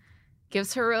Bibby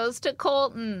gives her rose to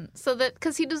Colton, so that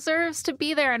because he deserves to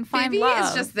be there and find Phoebe love.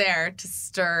 is just there to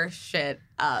stir shit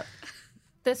up.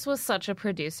 This was such a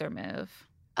producer move.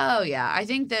 Oh yeah, I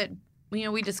think that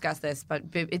we discussed this, but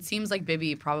it seems like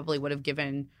Bibby probably would have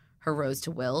given her rose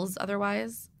to Wills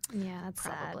otherwise. Yeah, that's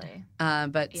Probably.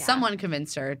 But Yeah. someone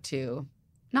convinced her to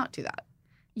not do that.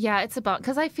 Yeah, it's about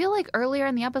because I feel like earlier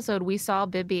in the episode we saw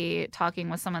Bibby talking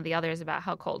with some of the others about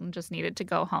how Colton just needed to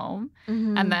go home,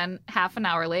 and then half an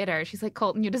hour later she's like,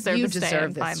 "Colton, you deserve You to stay deserve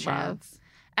and this find love." chance.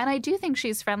 And I do think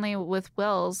she's friendly with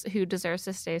Wills, who deserves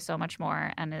to stay so much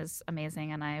more and is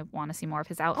amazing. And I want to see more of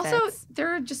his outfits. Also, there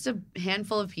are just a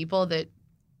handful of people that,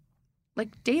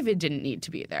 like, David didn't need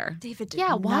to be there. David did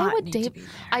Yeah, why not would need Dave? to be there.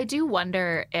 I do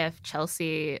wonder if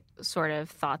Chelsea sort of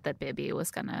thought that Bibby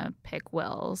was gonna pick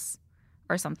Wills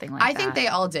or something like that. I think they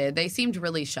all did. They seemed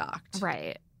really shocked.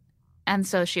 right. And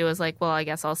so she was like, well, I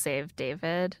guess I'll save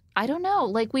David. I don't know.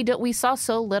 Like, we saw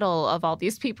so little of all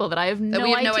these people that I have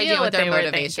no idea what their they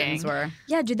motivations were.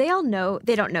 Yeah, do they all know?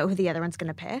 They don't know who the other one's going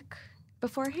to pick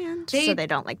beforehand? So they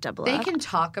don't, like, double up? They can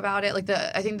talk about it. Like,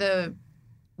 I think the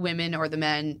women or the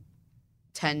men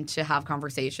tend to have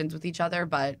conversations with each other,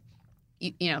 but,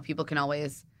 you know, people can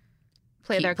always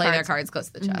play their cards close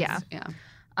to the chest.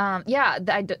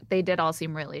 They did all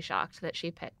seem really shocked that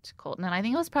she picked Colton. And I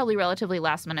think it was probably relatively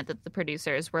last minute that the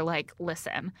producers were like,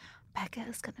 listen, Becca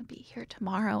is going to be here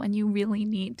tomorrow and you really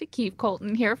need to keep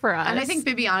Colton here for us. And I think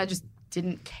Bibiana just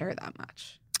didn't care that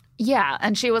much. Yeah.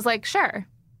 And she was like, sure.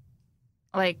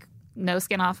 Like, no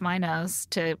skin off my nose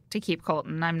to keep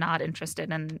Colton. I'm not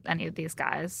interested in any of these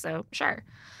guys. So sure.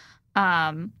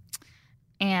 And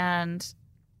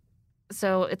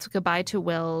so it's goodbye to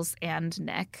Wills and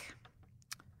Nick,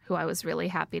 who I was really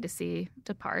happy to see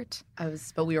depart.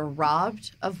 But we were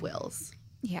robbed of Wills.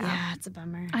 Yeah, it's a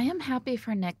bummer. I am happy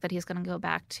for Nick that he's going to go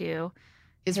back to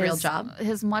his real job,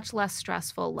 his much less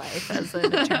stressful life as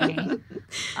an attorney.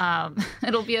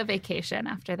 It'll be a vacation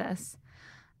after this.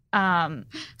 And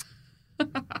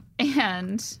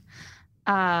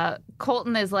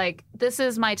Colton is like, this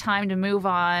is my time to move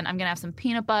on. I'm going to have some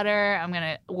peanut butter. I'm going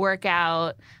to work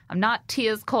out. I'm not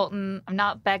Tia's Colton. I'm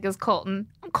not Becca's Colton.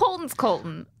 I'm Colton's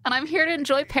Colton. And I'm here to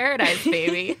enjoy paradise,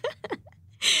 baby.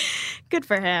 Good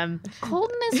for him.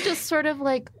 Colton is just sort of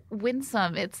like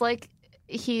winsome. It's like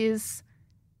he's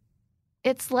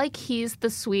the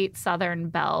sweet Southern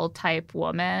belle type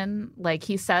woman. Like,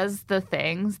 he says the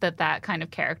things that kind of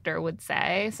character would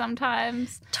say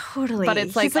sometimes. Totally. But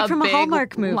it's like, from big, a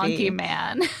Hallmark movie. Lunky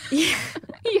man. Yeah.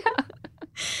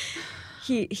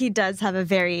 Yeah. He does have a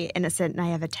very innocent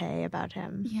naivete about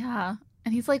him. Yeah.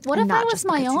 And he's like, what if I was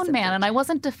my own man and I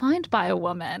wasn't defined by a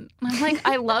woman? And I'm like,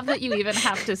 I love that you even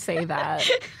have to say that.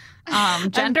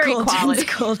 Gender equality.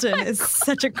 Colton is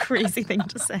such a crazy thing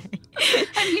to say.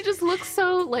 And he just looks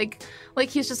so like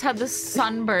he's just had this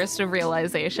sunburst of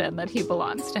realization that he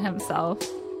belongs to himself.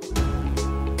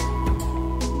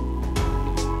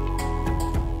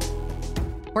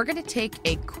 We're going to take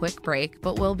a quick break,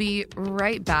 but we'll be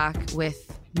right back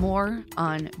with more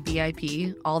on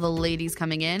BIP, all the ladies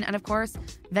coming in, and of course,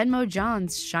 Venmo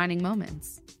John's shining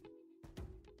moments.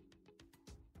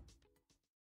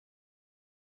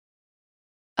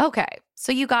 Okay,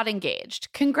 so you got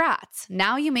engaged. Congrats.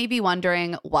 Now you may be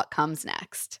wondering what comes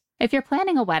next. If you're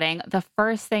planning a wedding, the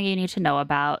first thing you need to know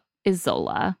about is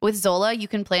Zola. With Zola, you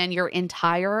can plan your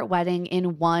entire wedding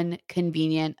in one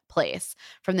convenient place.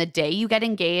 From the day you get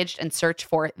engaged and search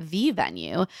for the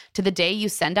venue to the day you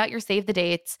send out your save the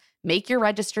dates, make your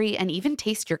registry, and even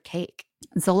taste your cake.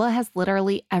 Zola has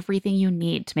literally everything you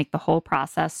need to make the whole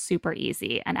process super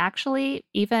easy and actually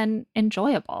even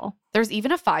enjoyable. There's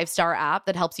even a 5-star app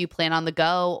that helps you plan on the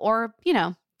go or,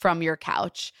 from your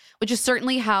couch, which is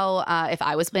certainly how, if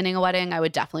I was planning a wedding, I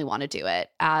would definitely want to do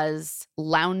it as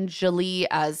loungily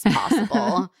as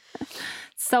possible.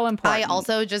 So important. I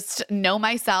also just know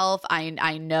myself.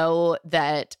 I know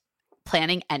that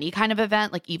planning any kind of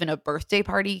event, like even a birthday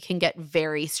party, can get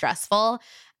very stressful.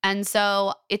 And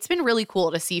so it's been really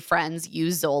cool to see friends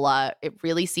use Zola. It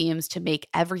really seems to make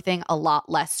everything a lot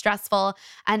less stressful.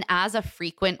 And as a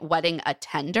frequent wedding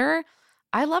attender,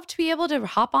 I love to be able to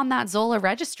hop on that Zola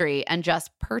registry and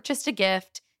just purchase a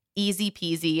gift. Easy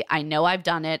peasy. I know I've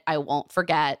done it. I won't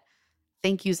forget.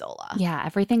 Thank you, Zola. Yeah,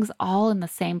 everything's all in the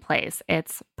same place.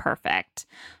 It's perfect.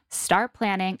 Start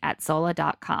planning at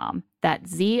Zola.com.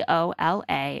 That's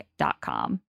ZOLA.com.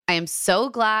 I am so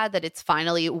glad that it's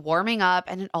finally warming up,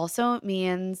 and it also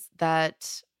means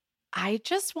that I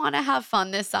just want to have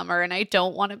fun this summer and I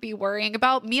don't want to be worrying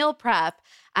about meal prep.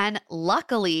 And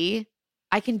luckily,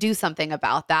 I can do something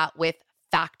about that with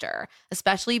Factor,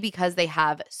 especially because they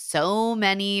have so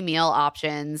many meal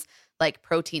options like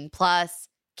Protein Plus,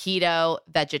 keto,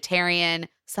 vegetarian,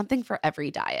 something for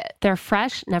every diet. Their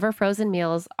fresh, never frozen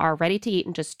meals are ready to eat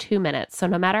in just 2 minutes. So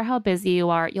no matter how busy you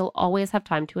are, you'll always have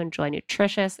time to enjoy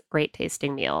nutritious, great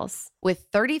tasting meals. With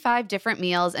 35 different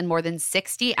meals and more than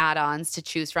 60 add-ons to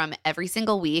choose from every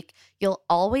single week, you'll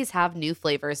always have new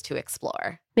flavors to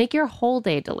explore. Make your whole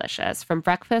day delicious. From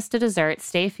breakfast to dessert,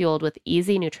 stay fueled with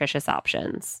easy, nutritious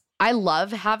options. I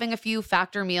love having a few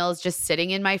Factor meals just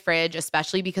sitting in my fridge,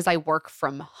 especially because I work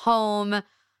from home.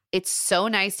 It's so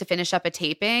nice to finish up a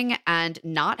taping and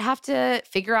not have to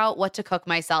figure out what to cook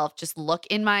myself. Just look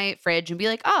in my fridge and be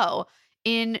like, oh,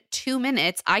 in 2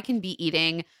 minutes, I can be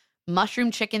eating mushroom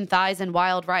chicken thighs and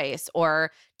wild rice,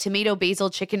 or tomato basil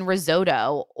chicken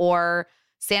risotto, or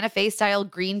Santa Fe style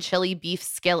green chili beef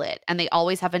skillet. And they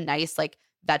always have a nice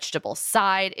vegetable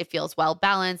side. It feels well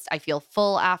balanced. I feel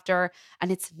full after,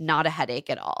 and it's not a headache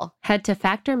at all. Head to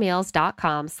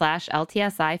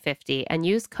factormeals.com/LTSI50 and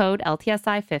use code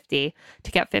LTSI50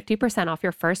 to get 50% off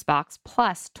your first box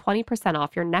plus 20%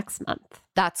 off your next month.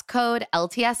 That's code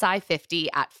LTSI50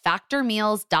 at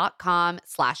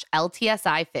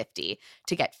factormeals.com/LTSI50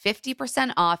 to get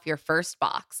 50% off your first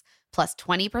box plus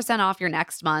 20% off your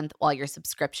next month while your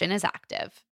subscription is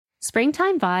active.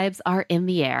 Springtime vibes are in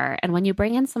the air, and when you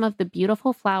bring in some of the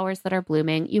beautiful flowers that are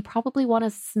blooming, you probably want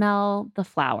to smell the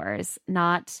flowers,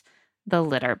 not the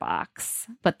litter box.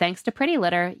 But thanks to Pretty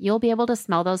Litter, you'll be able to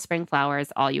smell those spring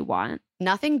flowers all you want.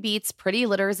 Nothing beats Pretty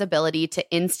Litter's ability to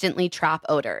instantly trap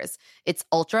odors. It's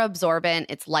ultra absorbent,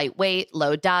 it's lightweight,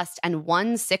 low dust, and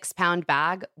one 6-pound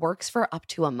bag works for up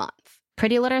to a month.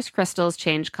 Pretty Litter's crystals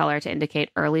change color to indicate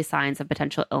early signs of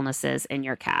potential illnesses in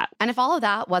your cat. And if all of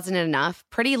that wasn't enough,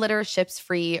 Pretty Litter ships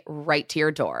free right to your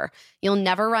door. You'll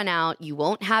never run out. You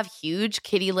won't have huge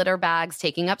kitty litter bags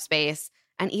taking up space.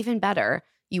 And even better,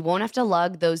 you won't have to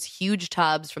lug those huge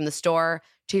tubs from the store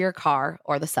to your car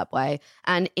or the subway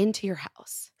and into your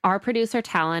house. Our producer,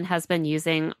 Talon, has been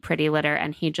using Pretty Litter,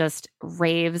 and he just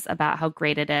raves about how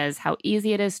great it is, how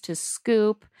easy it is to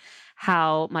scoop,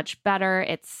 how much better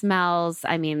it smells.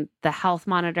 I mean, the health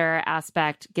monitor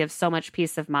aspect gives so much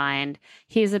peace of mind.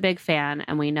 He's a big fan,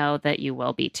 and we know that you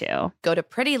will be too. Go to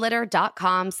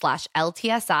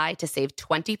prettylitter.com/LTSI to save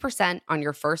 20% on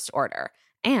your first order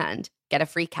and get a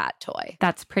free cat toy.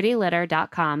 That's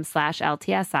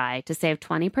prettylitter.com/LTSI to save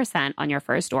 20% on your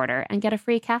first order and get a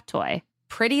free cat toy.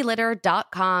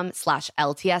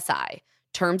 prettylitter.com/LTSI.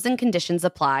 Terms and conditions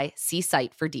apply. See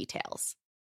site for details.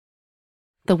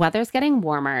 The weather's getting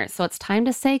warmer, so it's time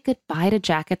to say goodbye to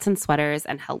jackets and sweaters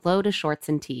and hello to shorts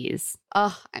and tees.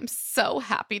 Oh, I'm so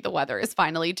happy the weather is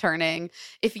finally turning.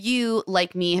 If you,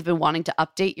 like me, have been wanting to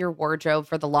update your wardrobe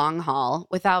for the long haul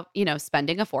without,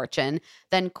 spending a fortune,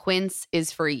 then Quince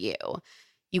is for you.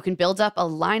 You can build up a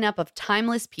lineup of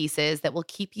timeless pieces that will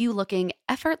keep you looking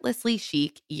effortlessly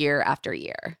chic year after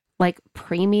year. Like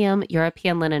premium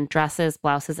European linen dresses,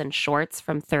 blouses, and shorts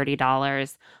from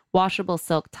 $30, washable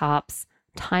silk tops,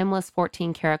 timeless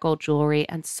 14-karat gold jewelry,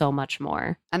 and so much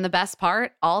more. And the best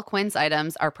part, all Quince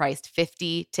items are priced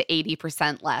 50 to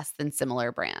 80% less than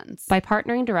similar brands. By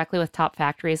partnering directly with top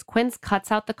factories, Quince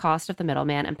cuts out the cost of the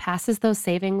middleman and passes those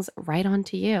savings right on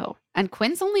to you. And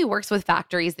Quince only works with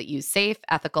factories that use safe,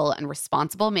 ethical, and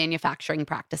responsible manufacturing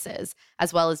practices,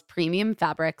 as well as premium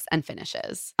fabrics and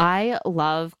finishes. I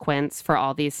love Quince for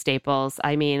all these staples.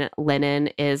 I mean, linen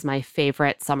is my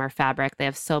favorite summer fabric. They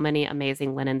have so many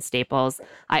amazing linen staples.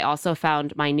 I also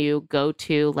found my new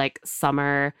go-to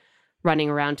summer running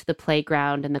around to the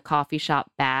playground and the coffee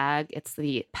shop bag. It's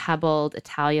the pebbled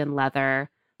Italian leather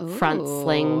front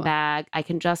sling bag. I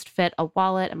can just fit a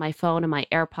wallet and my phone and my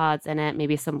AirPods in it,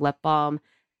 maybe some lip balm.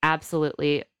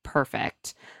 Absolutely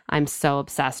perfect. I'm so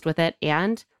obsessed with it.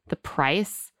 And the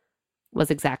price was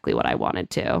exactly what I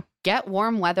wanted to. Get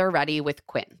warm weather ready with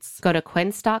Quince. Go to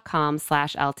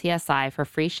quince.com/LTSI for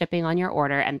free shipping on your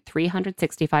order and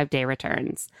 365-day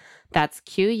returns. That's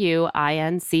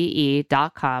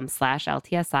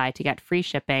QUINCE.com/LTSI to get free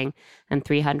shipping and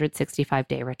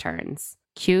 365-day returns.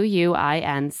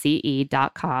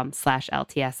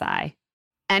 QUINCE.com/LTSI.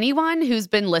 Anyone who's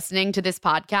been listening to this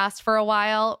podcast for a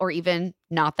while, or even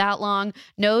not that long,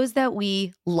 knows that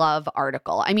we love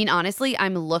Article. I mean, honestly,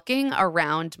 I'm looking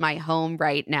around my home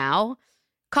right now.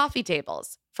 Coffee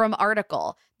tables from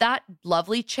Article. That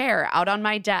lovely chair out on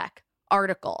my deck.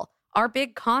 Article. Our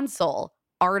big console.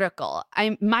 Article.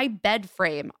 My bed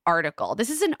frame. Article. This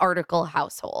is an Article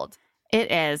household.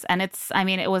 It is. And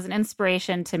it was an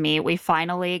inspiration to me. We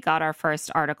finally got our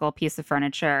first Article piece of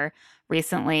furniture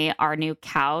recently, our new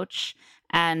couch.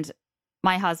 And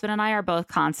my husband and I are both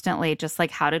constantly just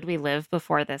like, how did we live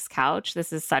before this couch?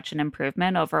 This is such an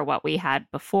improvement over what we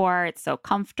had before. It's so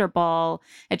comfortable.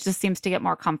 It just seems to get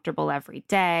more comfortable every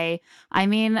day. I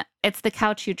mean, it's the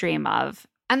couch you dream of.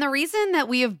 And the reason that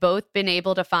we have both been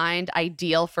able to find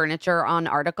ideal furniture on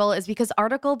Article is because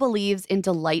Article believes in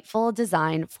delightful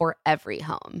design for every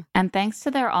home. And thanks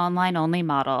to their online-only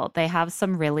model, they have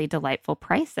some really delightful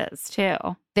prices, too.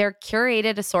 Their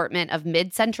curated assortment of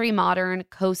mid-century modern,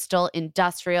 coastal,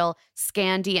 industrial,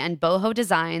 Scandi, and boho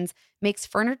designs makes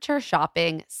furniture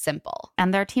shopping simple.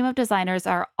 And their team of designers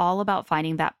are all about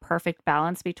finding that perfect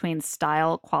balance between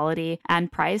style, quality,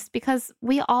 and price, because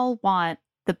we all want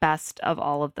the best of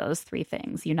all of those three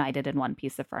things united in one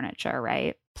piece of furniture,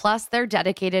 right? Plus, they're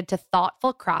dedicated to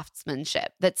thoughtful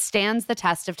craftsmanship that stands the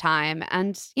test of time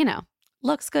and,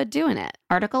 looks good doing it.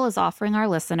 Article is offering our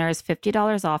listeners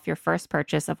 $50 off your first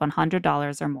purchase of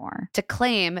 $100 or more. To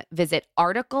claim, visit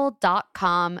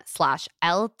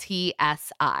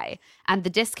article.com/LTSI, and the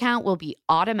discount will be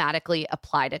automatically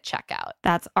applied at checkout.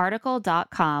 That's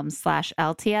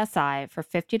article.com/LTSI for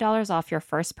 $50 off your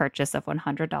first purchase of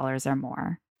 $100 or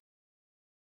more.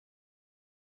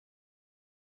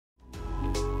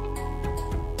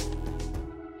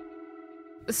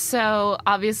 So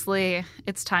obviously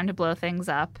it's time to blow things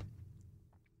up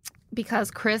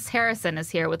because Chris Harrison is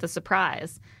here with a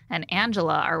surprise. And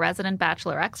Angela, our resident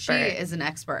Bachelor expert. She is an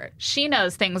expert. She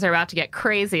knows things are about to get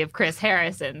crazy if Chris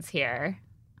Harrison's here,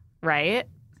 right?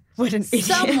 What an idiot.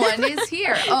 Someone is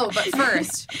here. Oh, but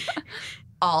first,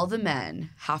 all the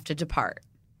men have to depart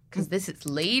because this is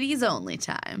ladies only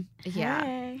time. Yeah.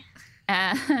 Hey.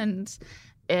 And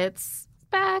it's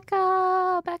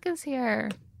Becca. Becca's here.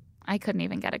 I couldn't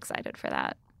even get excited for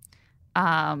that.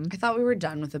 I thought we were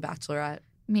done with The Bachelorette.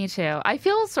 Me too. I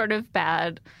feel sort of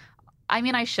bad. I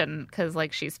mean, I shouldn't because,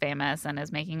 like, she's famous and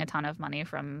is making a ton of money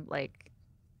from, like,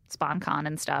 SpawnCon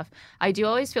and stuff. I do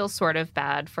always feel sort of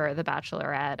bad for The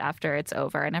Bachelorette after it's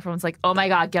over and everyone's like, oh, my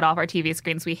God, get off our TV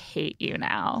screens. We hate you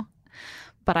now.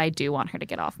 But I do want her to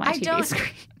get off my TV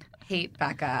screen. Hate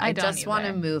Becca. I just want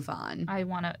to move on. I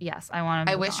want to move on.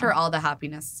 I wish her all the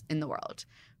happiness in the world.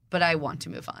 But I want to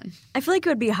move on. I feel like it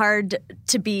would be hard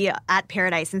to be at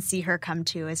Paradise and see her come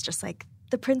to as just like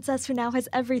the princess who now has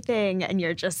everything, and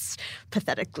you're just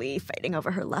pathetically fighting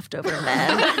over her leftover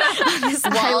men on this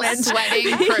island,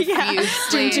 sweating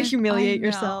profusely to humiliate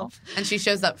yourself. And she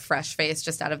shows up fresh-faced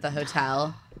just out of the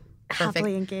hotel,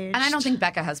 happily engaged. And I don't think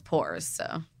Becca has pores,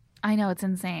 so I know, it's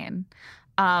insane.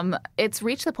 It's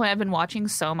reached the point I've been watching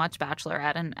so much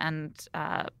Bachelorette and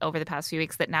over the past few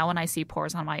weeks that now when I see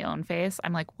pores on my own face,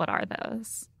 I'm like, what are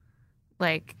those?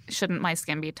 Like, shouldn't my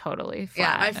skin be totally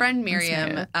flat? Yeah, my friend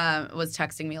Miriam was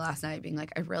texting me last night being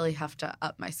like, I really have to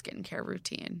up my skincare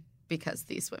routine because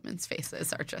these women's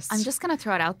faces are just... I'm just going to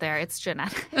throw it out there. It's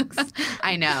genetics.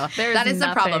 I know. That is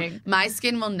the problem. My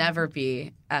skin will never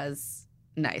be as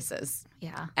nice as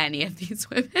any of these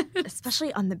women.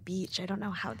 Especially on the beach. I don't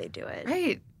know how they do it.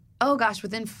 Right. Oh, gosh.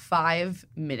 Within 5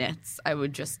 minutes, I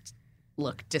would just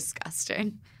look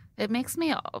disgusting. It makes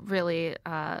me really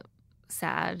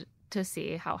sad to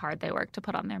see how hard they work to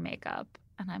put on their makeup.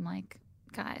 And I'm like,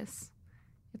 guys,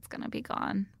 it's going to be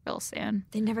gone real soon.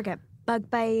 They never get bug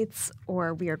bites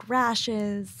or weird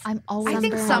rashes. I'm always I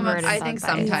think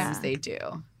sometimes they do.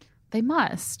 They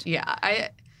must. Yeah. I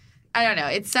don't know.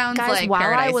 It sounds guys, like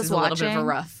Paradise is a little bit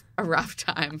of a rough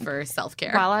time for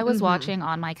self-care. While I was watching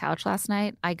on my couch last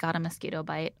night, I got a mosquito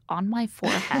bite on my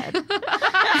forehead.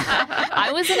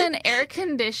 I was in an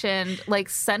air-conditioned, like,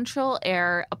 central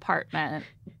air apartment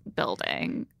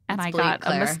building, and I got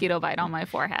a mosquito bite on my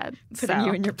forehead. Putting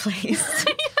you in your place.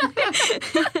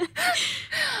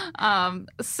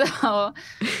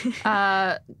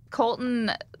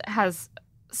 Colton has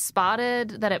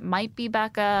spotted that it might be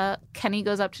Becca. Kenny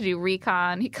goes up to do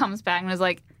recon. He comes back and is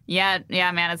like, yeah,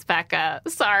 man, it's Becca.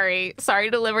 Sorry to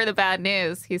deliver the bad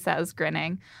news, he says,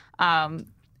 grinning.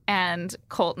 And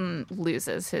Colton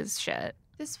loses his shit.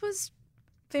 This was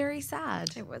very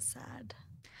sad. It was sad.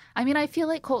 I mean, I feel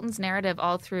like Colton's narrative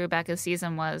all through Becca's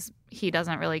season was he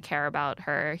doesn't really care about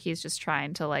her. He's just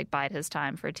trying to, like, bide his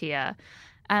time for Tia.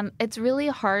 And it's really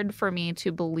hard for me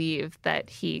to believe that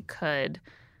he could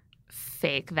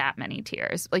fake that many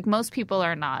tears. Like, most people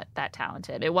are not that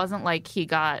talented. It wasn't like he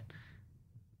got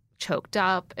choked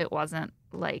up. It wasn't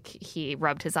like he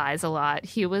rubbed his eyes a lot.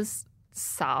 He was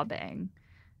sobbing.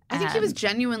 I think he was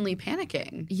genuinely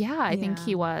panicking. Yeah, I think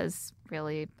he was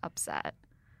really upset.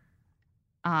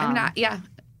 I mean,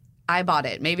 I bought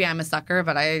it. Maybe I'm a sucker,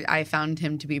 but I found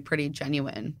him to be pretty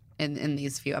genuine in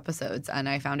these few episodes, and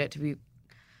I found it to be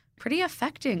pretty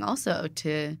affecting also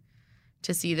to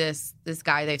see this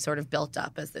guy they've sort of built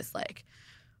up as this, like,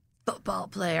 football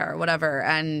player or whatever,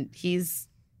 and he's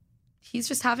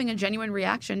just having a genuine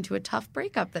reaction to a tough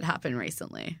breakup that happened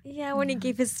recently. Yeah, when he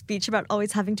gave his speech about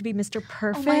always having to be Mr.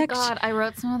 Perfect. Oh my God, I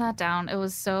wrote some of that down. It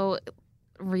was so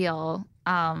real.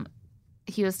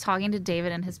 He was talking to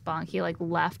David in his bunk. He, like,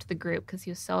 left the group because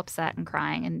he was so upset and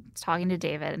crying and talking to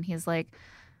David. And he's like,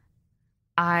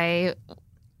 I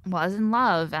was in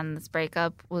love and this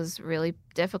breakup was really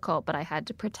difficult, but I had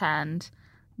to pretend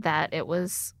that it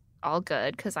was all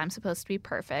good because I'm supposed to be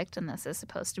perfect and this is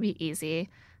supposed to be easy.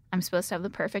 I'm supposed to have the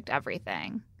perfect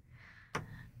everything.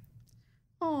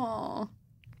 Aww.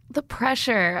 The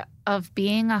pressure of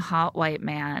being a hot white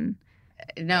man.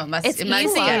 No, it must get to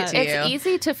you. It's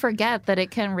easy to forget that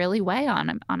it can really weigh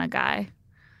on a guy.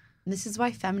 This is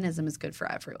why feminism is good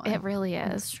for everyone. It really is.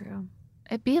 That's true.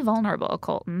 Be vulnerable,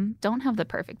 Colton. Don't have the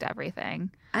perfect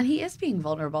everything. And he is being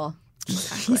vulnerable.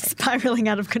 Exactly. He's spiraling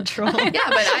out of control. Yeah,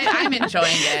 but I'm enjoying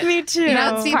it. Me too.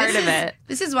 Part of it.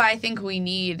 This is why I think we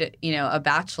need, a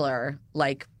bachelor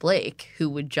like Blake who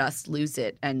would just lose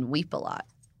it and weep a lot.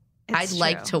 I'd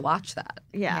like to watch that.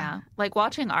 Yeah. Like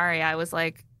watching Ari, I was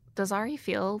like, does Ari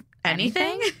feel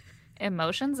anything?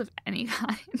 Emotions of any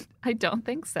kind? I don't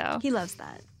think so. He loves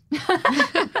that.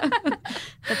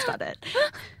 That's about it.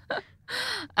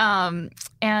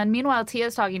 And meanwhile,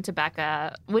 Tia's talking to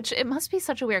Becca, which it must be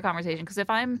such a weird conversation because if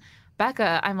I'm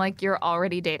Becca, I'm like, you're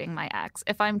already dating my ex.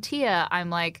 If I'm Tia, I'm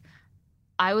like,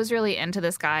 I was really into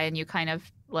this guy and you kind of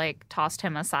like tossed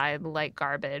him aside like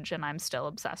garbage and I'm still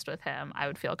obsessed with him. I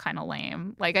would feel kind of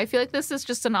lame. Like, I feel like this is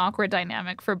just an awkward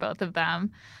dynamic for both of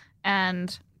them.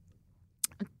 And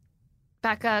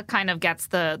Becca kind of gets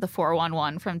the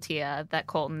 411 from Tia that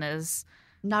Colton is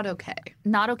not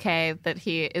okay, that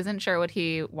he isn't sure what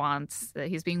he wants, that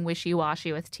he's being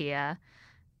wishy-washy with Tia.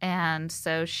 And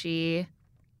so she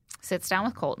sits down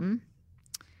with Colton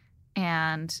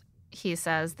and he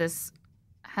says, this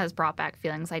has brought back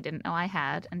feelings I didn't know I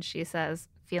had. And she says,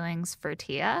 feelings for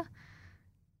Tia?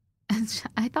 And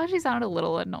I thought she sounded a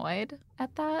little annoyed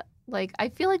at that. Like, I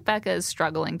feel like Becca is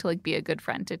struggling to like be a good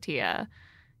friend to Tia,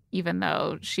 even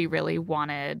though she really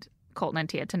wanted Colton and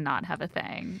Tia to not have a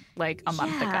thing like a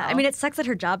month ago. I mean, it sucks that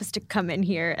her job is to come in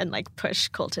here and like push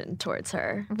Colton towards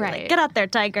her. Right. Like, get out there,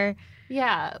 Tiger.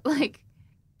 Yeah. Like,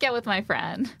 get with my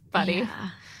friend, buddy.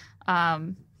 Yeah.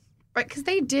 Right. Because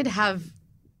they did have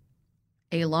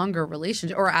a longer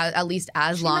relationship, or at least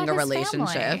as long a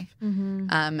relationship. Mm-hmm.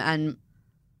 And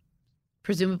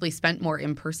presumably spent more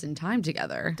in-person time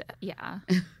together. Yeah.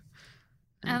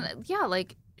 And yeah,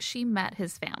 like she met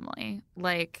his family.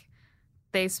 Like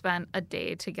they spent a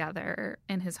day together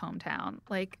in his hometown.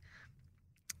 Like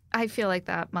I feel like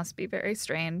that must be very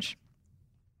strange.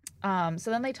 So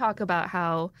then they talk about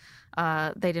how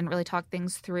they didn't really talk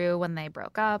things through when they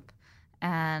broke up.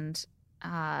 And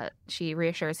she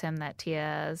reassures him that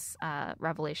Tia's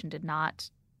revelation did not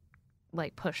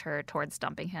like push her towards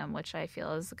dumping him, which I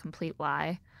feel is a complete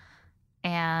lie.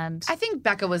 And I think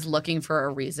Becca was looking for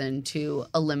a reason to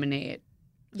eliminate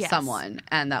someone,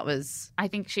 and that was... I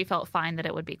think she felt fine that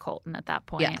it would be Colton at that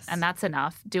point, yes. And that's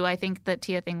enough. Do I think that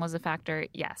Tia thing was a factor?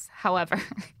 Yes. However,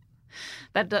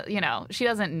 that she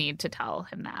doesn't need to tell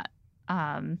him that.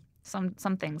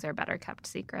 Some things are better kept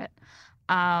secret.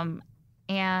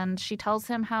 And she tells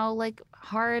him how like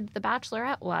hard The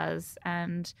Bachelorette was,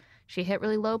 and she hit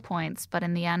really low points, but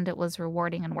in the end it was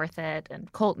rewarding and worth it. And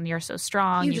Colton, you're so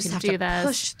strong. You just can have do to this.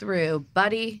 Push through,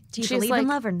 buddy. Do you believe in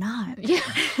love or not? Yeah,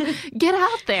 get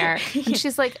out there. And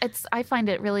she's like, I find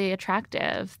it really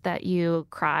attractive that you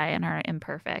cry and are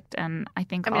imperfect, and I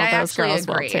think all those girls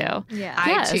agree. will too. Yeah,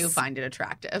 I too find it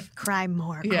attractive. Cry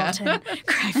more, Yeah. Colton.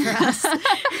 Cry for us.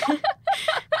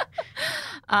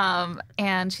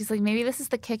 And she's like, maybe this is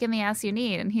the kick in the ass you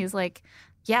need. And he's like,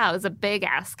 yeah, it was a big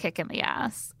ass kick in the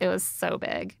ass. It was so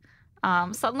big.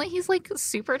 Suddenly he's like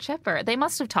super chipper. They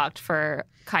must have talked for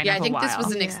kind of a while. Yeah, I think this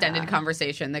was an extended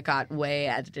conversation that got way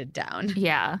edited down.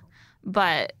 Yeah.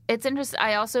 But it's interesting.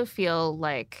 I also feel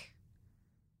like,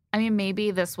 I mean,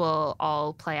 maybe this will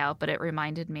all play out, but it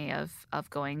reminded me of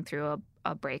going through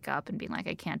a breakup and being like,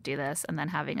 I can't do this. And then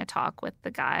having a talk with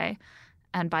the guy.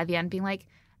 And by the end being like,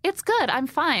 it's good, I'm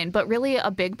fine. But really a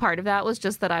big part of that was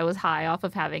just that I was high off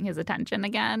of having his attention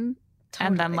again. Totally.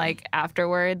 And then like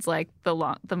afterwards, like the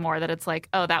more that it's like,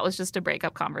 oh, that was just a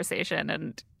breakup conversation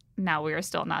and now we are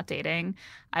still not dating,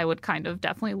 I would kind of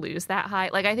definitely lose that high.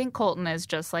 Like I think Colton is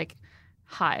just like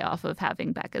high off of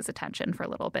having Becca's attention for a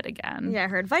little bit again. Yeah,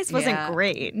 her advice wasn't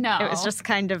great. No. It was just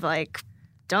kind of like,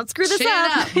 don't screw this Chin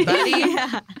up, buddy.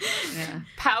 Yeah.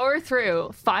 Power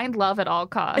through. Find love at all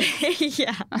costs.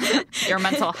 Yeah. Your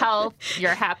mental health,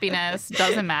 your happiness,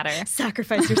 doesn't matter.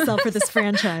 Sacrifice yourself for this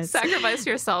franchise. Sacrifice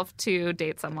yourself to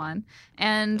date someone.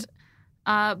 And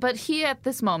but he at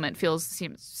this moment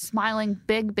seems smiling,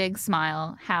 big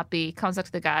smile, happy, comes up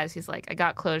to the guys. He's like, I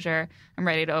got closure. I'm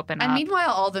ready to open up. And meanwhile,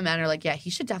 all the men are like, yeah, he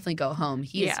should definitely go home.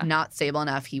 He is not stable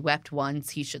enough. He wept once.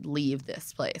 He should leave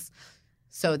this place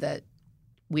so that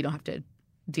we don't have to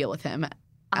deal with him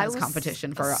as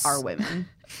competition for our women.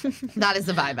 That is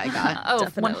the vibe I got. Oh,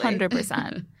 Definitely.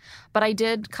 100%. But I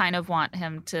did kind of want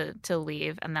him to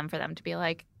leave and then for them to be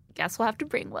like, guess we'll have to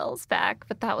bring Wills back.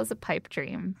 But that was a pipe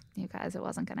dream, you guys. It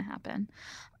wasn't going to happen.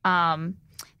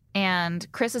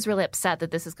 And Chris is really upset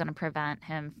that this is going to prevent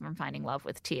him from finding love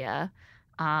with Tia,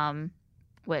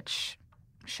 which,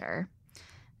 sure.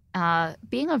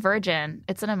 Being a virgin,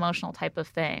 it's an emotional type of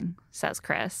thing, says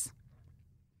Chris.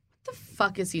 the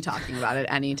fuck is he talking about at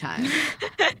any time?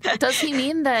 Does he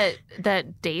mean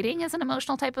that dating is an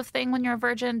emotional type of thing when you're a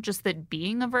virgin? Just that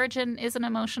being a virgin is an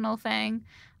emotional thing?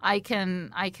 I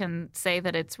can say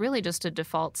that it's really just a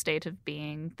default state of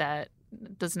being that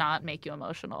does not make you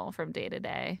emotional from day to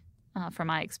day, from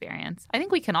my experience. I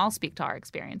think we can all speak to our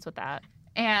experience with that.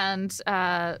 And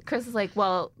Chris is like,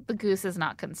 well, the goose is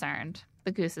not concerned.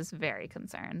 The goose is very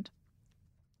concerned.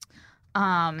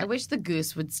 I wish the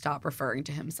goose would stop referring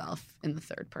to himself in the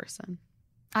third person.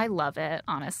 I love it,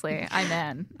 honestly. I'm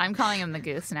in. I'm calling him the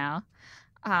goose now.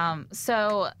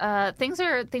 So things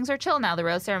are chill now. The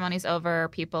rose ceremony's over.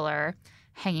 People are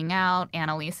hanging out.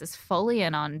 Annalise is fully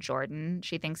in on Jordan.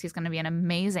 She thinks he's going to be an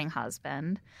amazing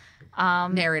husband.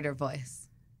 Narrator voice.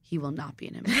 He will not be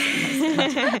an amazing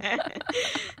husband.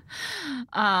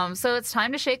 So it's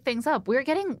time to shake things up. We're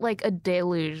getting like a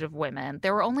deluge of women.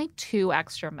 There were only 2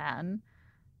 extra men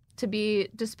to be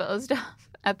disposed of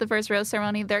at the first rose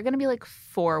ceremony. There are going to be like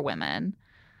 4 women,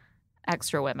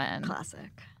 extra women. Classic.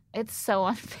 It's so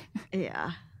unfair.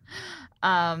 Yeah.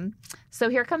 So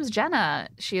here comes Jenna.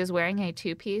 She is wearing a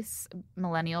 2-piece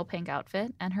millennial pink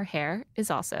outfit, and her hair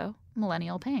is also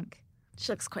millennial pink.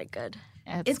 She looks quite good.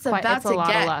 It's about to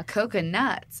get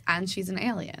coconuts, and she's an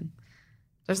alien.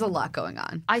 There's a lot going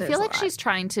on. I feel like she's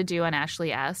trying to do an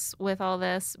Ashley S. with all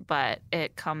this, but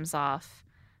it comes off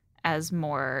as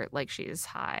more like she's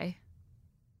high.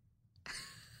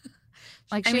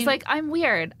 Like she's like, I'm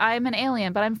weird. I'm an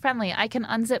alien, but I'm friendly. I can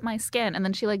unzip my skin. And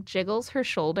then she like jiggles her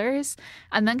shoulders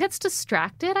and then gets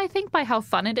distracted, I think, by how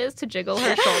fun it is to jiggle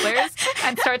her shoulders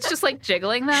and starts just like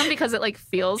jiggling them because it like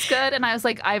feels good. And I was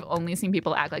like, I've only seen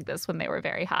people act like this when they were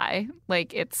very high.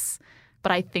 Like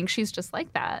but I think she's just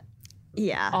like that.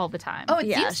 Yeah. All the time. Oh,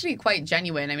 it seems to be quite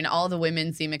genuine. I mean, all the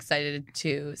women seem excited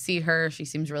to see her. She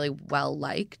seems really well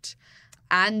liked.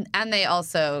 And they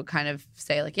also kind of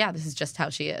say, like, yeah, this is just how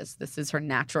she is. This is her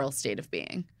natural state of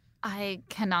being. I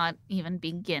cannot even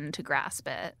begin to grasp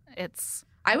it.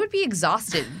 I would be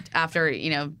exhausted after,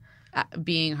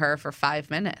 being her for 5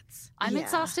 minutes. I'm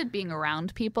exhausted being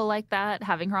around people like that.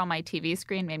 Having her on my TV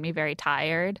screen made me very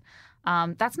tired.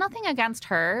 That's nothing against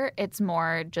her. It's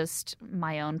more just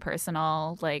my own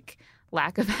personal,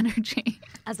 lack of energy.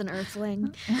 As an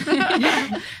earthling.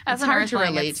 It's hard to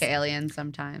relate to aliens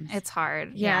sometimes. It's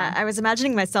hard. Yeah, I was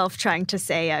imagining myself trying to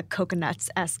say a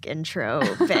Coconuts-esque intro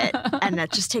bit, and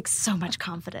that just takes so much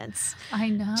confidence. I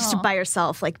know. Just to by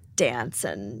yourself, dance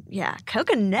and,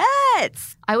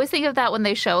 coconuts! I always think of that when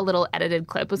they show a little edited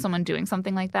clip of someone doing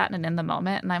something like that and in the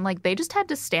moment, and I'm like, they just had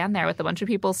to stand there with a bunch of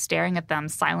people staring at them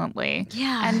silently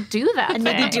and do that and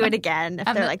maybe do it again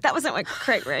if they're like, that wasn't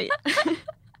quite right.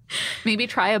 Maybe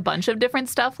try a bunch of different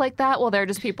stuff like that while there are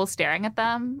just people staring at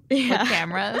them with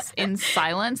cameras in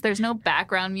silence. There's no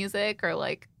background music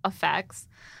or effects.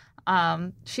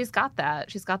 She's got that.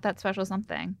 She's got that special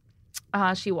something.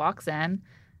 She walks in.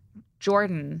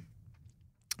 Jordan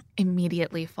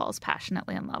immediately falls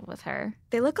passionately in love with her.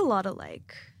 They look a lot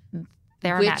alike.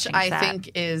 Which I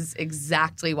think is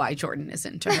exactly why Jordan is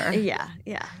into her. Yeah.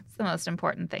 It's the most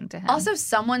important thing to him. Also,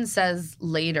 someone says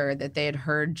later that they had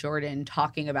heard Jordan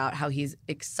talking about how he's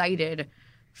excited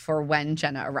for when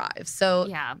Jenna arrives. So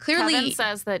clearly Kevin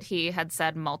says that he had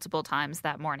said multiple times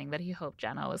that morning that he hoped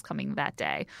Jenna was coming that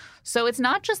day. So it's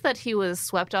not just that he was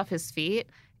swept off his feet.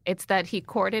 It's that he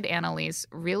courted Annalise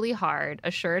really hard,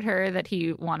 assured her that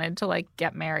he wanted to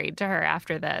get married to her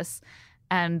after this,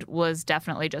 and was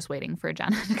definitely just waiting for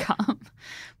Jenna to come,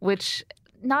 which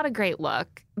not a great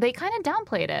look. They kind of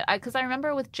downplayed it because I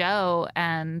remember with Joe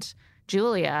and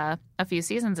Julia a few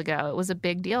seasons ago, it was a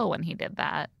big deal when he did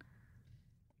that.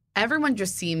 Everyone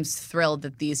just seems thrilled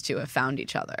that these two have found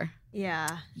each other.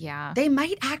 Yeah. They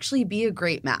might actually be a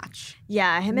great match.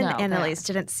 Yeah, him and Annalise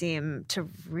didn't seem to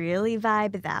really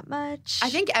vibe that much. I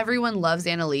think everyone loves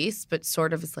Annalise, but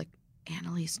sort of is like,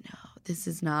 Annalise, no, this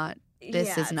is not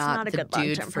the good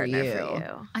dude for you.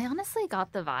 I honestly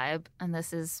got the vibe, and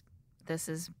this is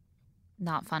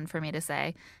not fun for me to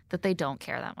say, that they don't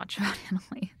care that much about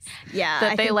Annalise. Yeah,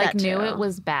 that they knew it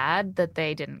was bad, that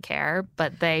they didn't care,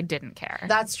 but they didn't care.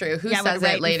 That's true. Who says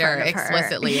it later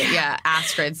explicitly? Yeah,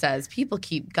 Astrid says people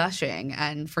keep gushing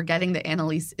and forgetting that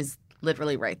Annalise is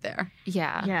literally right there.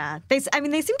 Yeah. They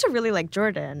seem to really like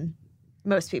Jordan.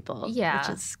 Most people. Yeah,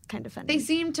 which is kind of funny. They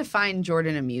seem to find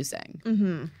Jordan amusing.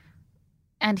 Mm-hmm.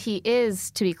 And he is,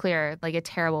 to be clear, a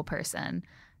terrible person.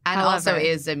 And also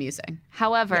is amusing.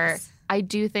 However, I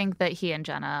do think that he and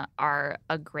Jenna are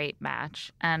a great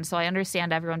match. And so I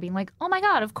understand everyone being like, oh my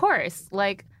God, of course.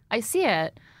 I see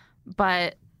it.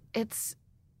 But it's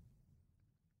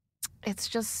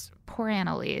just poor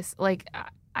Annalise.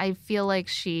 I feel like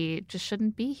she just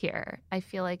shouldn't be here. I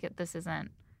feel like this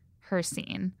isn't her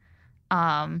scene.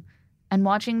 And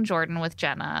watching Jordan with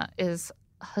Jenna is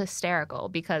hysterical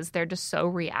because they're just so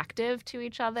reactive to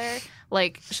each other.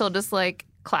 Like, she'll just like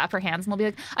clap her hands and we'll be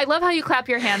like, I love how you clap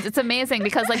your hands. It's amazing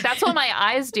because like that's what my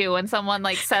eyes do when someone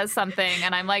like says something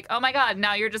and I'm like, oh my God,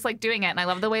 now you're just like doing it. And I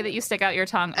love the way that you stick out your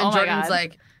tongue. And oh my Jordan's God.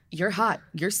 like, you're hot.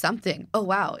 You're something. Oh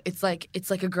wow. It's like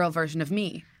a girl version of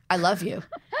me. I love you.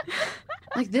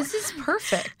 Like, this is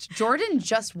perfect. Jordan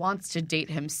just wants to date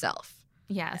himself.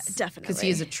 Yes, definitely. Because he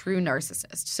is a true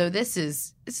narcissist. So this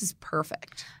is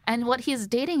perfect. And what he's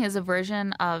dating is a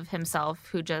version of himself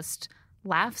who just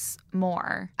laughs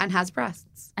more And has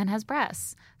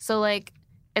breasts. So like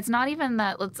it's not even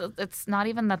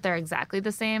that they're exactly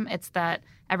the same. It's that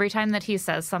every time that he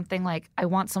says something like, I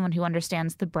want someone who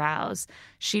understands the brows,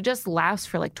 she just laughs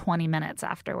for like 20 minutes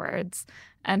afterwards.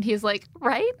 And he's like,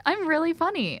 right? I'm really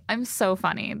funny. I'm so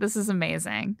funny. This is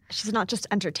amazing. She's not just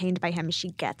entertained by him.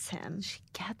 She gets him. She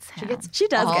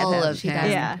does All get him. of She him.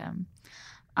 does Yeah. get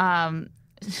him.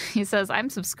 He says, I'm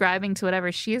subscribing to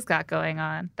whatever she's got going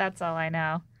on. That's all I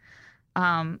know.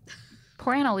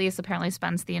 Poor Annalise apparently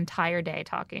spends the entire day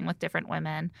talking with different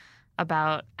women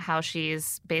about how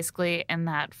she's basically in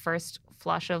that first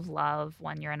flush of love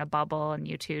when you're in a bubble and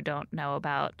you two don't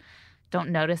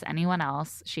notice anyone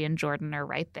else. She and Jordan are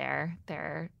right there.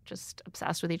 They're just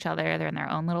obsessed with each other. They're in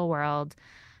their own little world.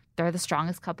 They're the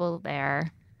strongest couple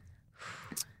there.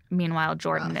 Meanwhile,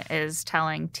 Jordan is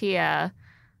telling Tia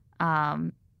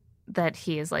that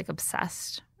he is like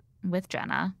obsessed with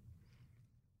Jenna.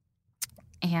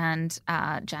 And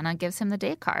Jenna gives him the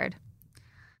date card.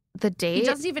 The date. He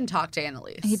doesn't even talk to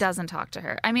Annalise. He doesn't talk to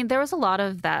her. I mean, there was a lot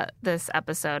of this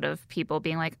episode of people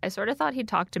being like, I sort of thought he'd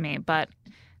talk to me, but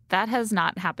that has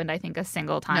not happened, I think, a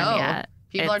single time yet.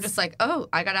 People are just like, oh,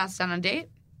 I got asked on a date?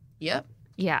 Yep.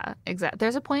 Yeah, exactly.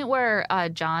 There's a point where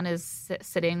John is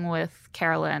sitting with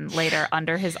Carolyn later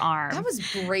under his arm. That was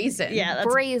brazen. Yeah,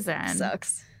 that's brazen.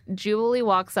 Sucks. Julie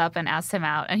walks up and asks him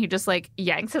out, and he just like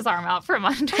yanks his arm out from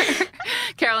under.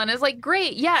 Carolyn is like,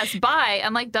 "Great, yes, bye,"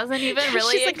 and like doesn't even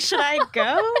really. She's like, "Should I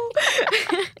go?"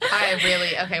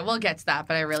 Okay, we'll get to that,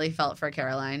 but I really felt for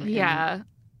Caroline. In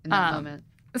that moment.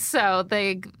 So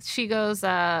she goes.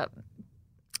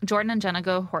 Jordan and Jenna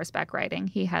go horseback riding.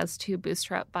 He has to boost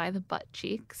her up by the butt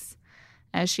cheeks,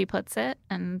 as she puts it,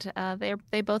 and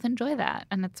they both enjoy that,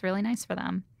 and it's really nice for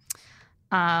them.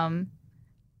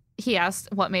 He asked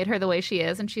what made her the way she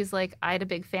is, and she's like, I had a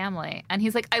big family. And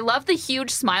he's like, I love the huge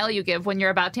smile you give when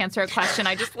you're about to answer a question.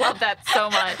 I just love that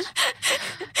so much.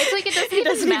 It's like He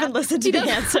doesn't even listen to the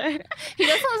answer. He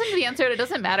doesn't listen to the answer, and it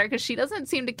doesn't matter because she doesn't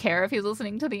seem to care if he's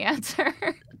listening to the answer.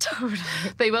 Totally.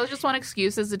 They both just want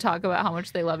excuses to talk about how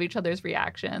much they love each other's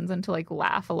reactions and to like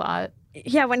laugh a lot.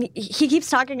 Yeah, when he keeps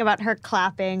talking about her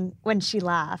clapping when she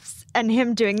laughs and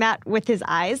him doing that with his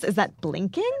eyes. Is that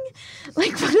blinking?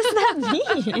 Like, what does that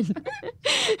mean?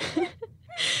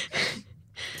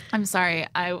 I'm sorry.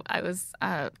 I was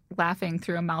laughing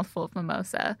through a mouthful of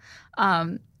mimosa.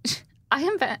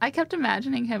 I kept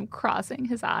imagining him crossing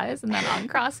his eyes and then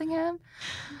uncrossing him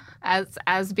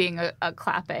as being a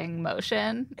clapping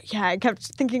motion. Yeah, I kept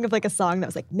thinking of like a song that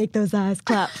was like, make those eyes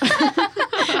clap.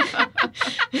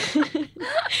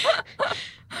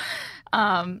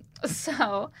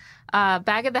 So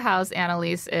back at the house,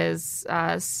 Annalise is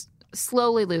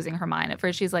slowly losing her mind. At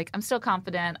first, she's like, I'm still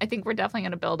confident. I think we're definitely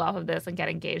going to build off of this and get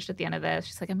engaged at the end of this.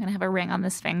 She's like, I'm going to have a ring on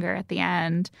this finger at the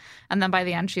end. And then by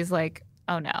the end, she's like,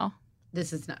 oh no.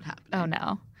 This is not happening. Oh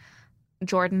no.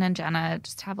 Jordan and Jenna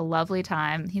just have a lovely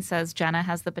time. He says Jenna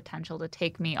has the potential to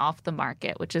take me off the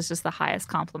market, which is just the highest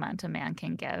compliment a man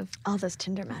can give. All those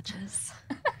Tinder matches.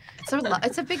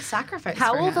 It's a big sacrifice.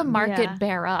 How for will him. the market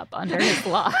bear up under his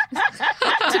law?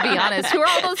 To be honest, who are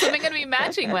all those women going to be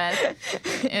matching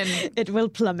with? It will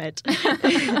plummet.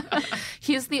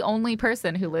 He's the only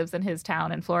person who lives in his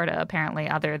town in Florida, apparently,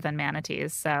 other than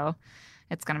manatees. So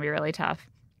it's going to be really tough.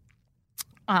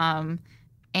 And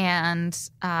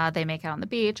they make out on the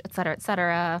beach, et cetera, et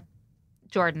cetera.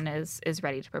 Jordan is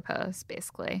ready to propose,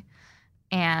 basically.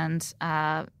 And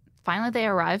finally they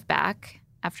arrive back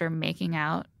after making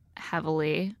out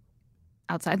heavily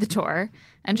outside the door.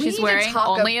 And she's wearing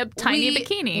only a tiny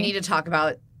bikini. We need to talk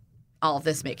about all of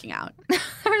this making out.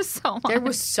 There's so much. There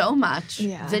was so much.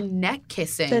 Yeah. The neck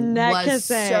kissing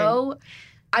so...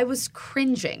 I was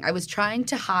cringing. I was trying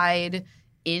to hide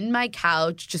in my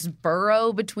couch, just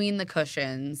burrow between the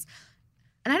cushions.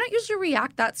 And I don't usually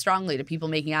react that strongly to people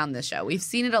making out on this show. We've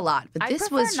seen it a lot, but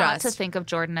this was just not to think of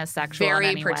Jordan as sexual very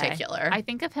in any particular. way. I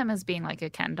think of him as being like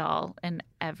a Ken doll in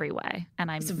every way,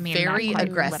 and I He's a mean very that quite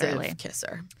aggressive literally.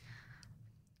 kisser.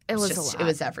 It was a lot. It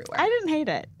was everywhere. I didn't hate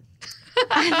it.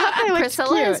 I thought they looked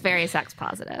Priscilla cute. is very sex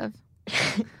positive.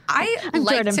 I I'm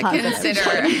like Jordan to positive.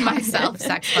 consider myself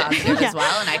sex positive as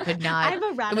well, and I could not. I'm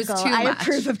a radical. It was too I much.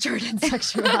 approve of Jordan's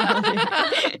sexuality.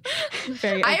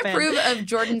 Very I open. approve of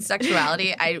Jordan's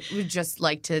sexuality. I would just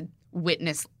like to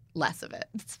witness less of it.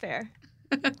 It's fair.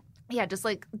 Yeah, just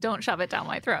like don't shove it down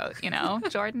my throat,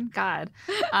 Jordan, God.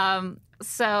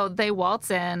 So they waltz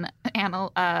in.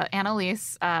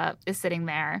 Annalise is sitting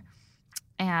there,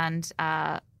 and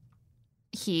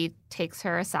he takes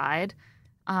her aside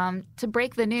to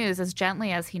break the news as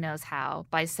gently as he knows how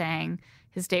by saying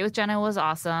his date with Jenna was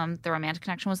awesome. The romantic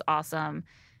connection was awesome.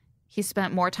 He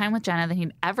spent more time with Jenna than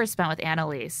he'd ever spent with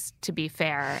Annalise, to be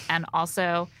fair. And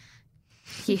also,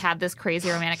 he had this crazy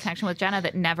romantic connection with Jenna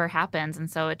that never happens. And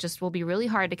so it just will be really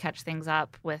hard to catch things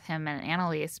up with him and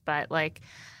Annalise. But,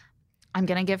 I'm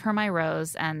going to give her my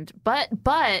rose. But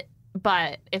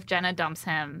if Jenna dumps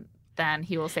him, then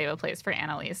he will save a place for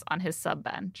Annalise on his sub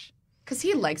bench. Because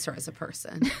he likes her as a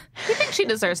person. He thinks she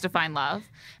deserves to find love.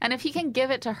 And if he can give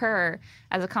it to her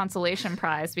as a consolation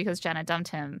prize because Jenna dumped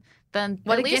him, then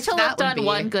What at a least gift he'll that have would done be.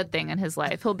 one good thing in his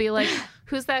life. He'll be like,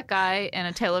 who's that guy in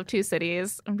A Tale of Two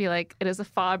Cities? And be like, it is a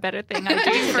far better thing I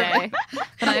do today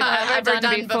than I've ever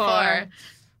done before.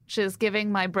 Which is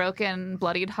giving my broken,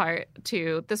 bloodied heart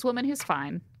to this woman who's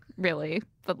fine, really,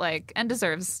 but and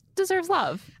deserves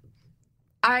love.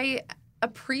 I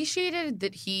appreciated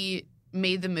that he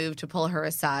made the move to pull her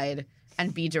aside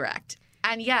and be direct.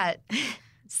 And yet,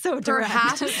 So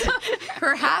direct.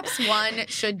 perhaps one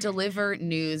should deliver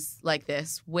news like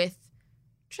this with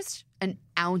just an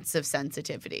ounce of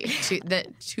sensitivity to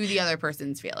the other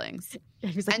person's feelings. Yeah,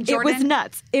 he was like, And it was Jordan-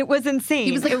 nuts. It was insane.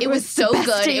 He was like, it was the so best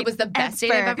good. date It was the best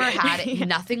date I've ever had. Yeah.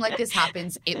 Nothing like this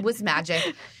happens. It was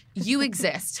magic. You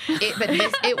exist.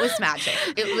 It was magic.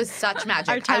 It was such magic.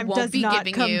 Our time I won't does be not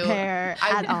giving compare you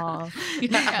at all.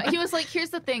 Yeah, he was like,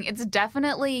 here's the thing. It's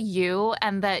definitely you,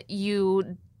 and that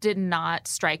you did not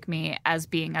strike me as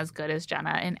being as good as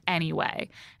Jenna in any way.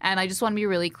 And I just want to be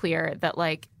really clear that,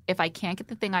 if I can't get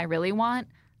the thing I really want,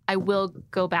 I will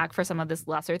go back for some of this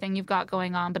lesser thing you've got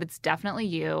going on, but it's definitely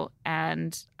you.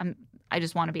 And I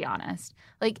just want to be honest.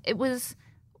 It was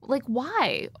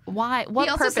why? What He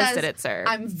also purpose says, did it serve?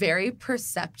 I'm very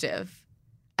perceptive,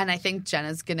 and I think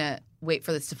Jenna's gonna wait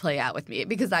for this to play out with me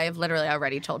because I have literally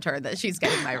already told her that she's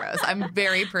getting my rose. I'm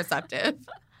very perceptive.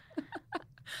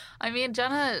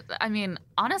 Jenna,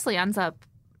 honestly ends up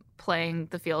playing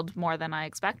the field more than I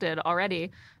expected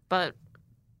already, but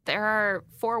there are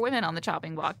 4 women on the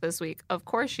chopping block this week. Of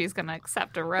course she's going to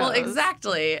accept a rose. Well,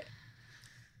 exactly. It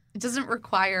doesn't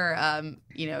require,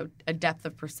 a depth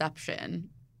of perception.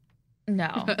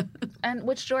 No. And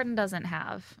which Jordan doesn't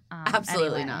have.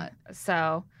 Absolutely anyway. not.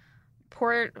 So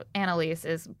poor Annalise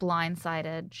is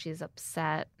blindsided. She's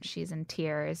upset. She's in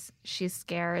tears. She's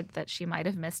scared that she might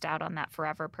have missed out on that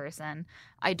forever person.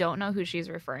 I don't know who she's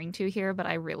referring to here, but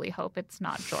I really hope it's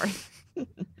not Jordan.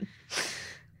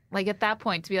 At that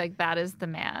point, to be like, that is the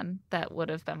man that would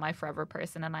have been my forever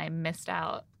person, and I missed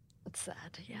out. It's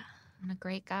sad, yeah. I'm a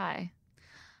great guy.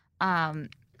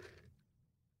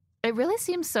 It really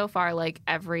seems so far like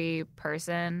every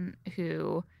person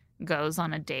who goes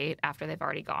on a date after they've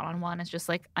already gone on one is just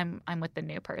like, I'm with the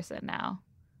new person now.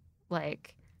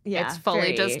 It's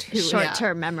fully just who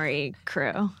short-term memory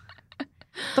crew.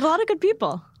 But a lot of good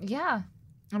people. Yeah.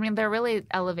 They're really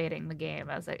elevating the game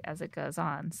as it goes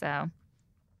on. So,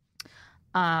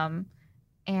 and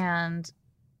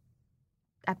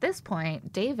at this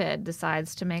point, David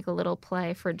decides to make a little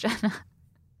play for Jenna.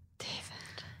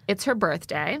 David. It's her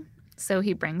birthday, so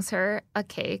he brings her a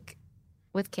cake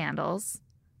with candles.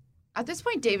 At this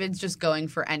point, David's just going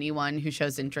for anyone who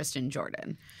shows interest in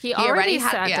Jordan. He already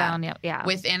sat yeah, down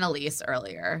with Annalise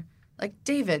earlier.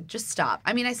 David, just stop.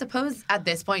 I suppose at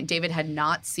this point, David had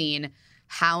not seen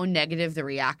how negative the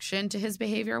reaction to his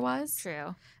behavior was.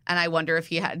 True. And I wonder if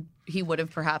he would have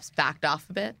perhaps backed off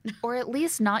a bit. Or at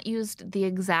least not used the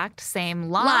exact same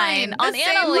line on the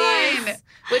same Annalise, line.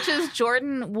 which is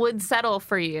Jordan would settle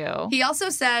for you. He also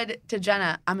said to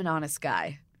Jenna, I'm an honest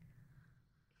guy.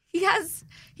 He just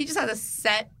has a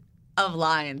set of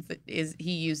lines that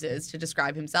he uses to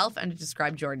describe himself and to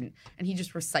describe Jordan, and he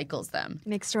just recycles them.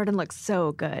 Makes Jordan look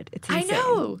so good. It's insane. I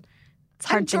know. It's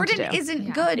hard And thing to Jordan do.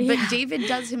 isn't good, but David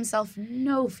does himself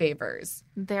no favors.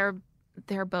 They're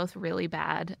both really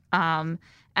bad.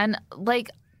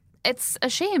 It's a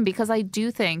shame because I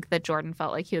do think that Jordan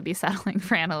felt like he would be settling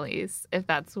for Annalise if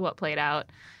that's what played out.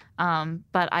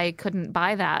 But I couldn't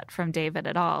buy that from David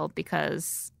at all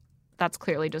because that's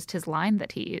clearly just his line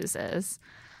that he uses.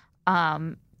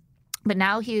 But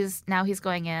now he's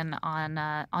going in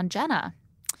on Jenna.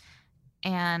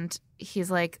 And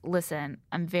he's like, listen,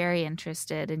 I'm very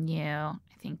interested in you. I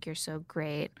think you're so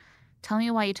great. Tell me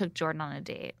why you took Jordan on a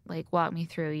date. Like, walk me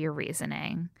through your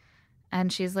reasoning.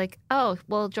 And she's like, oh,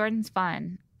 well, Jordan's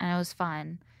fun. And it was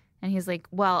fun. And he's like,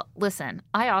 well, listen,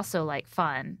 I also like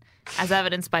fun, as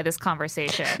evidenced by this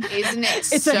conversation. Isn't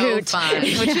it It's so a hoot. fun?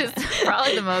 Which is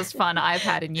probably the most fun I've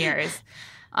had in years.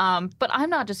 But I'm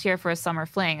not just here for a summer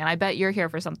fling, and I bet you're here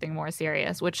for something more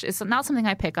serious, which is not something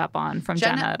I pick up on from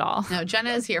Jenna at all. No,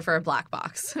 Jenna is here for a black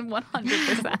box.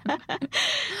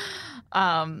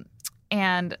 100%.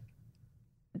 And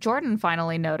Jordan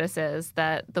finally notices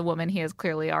that the woman he has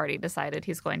clearly already decided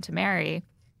he's going to marry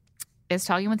is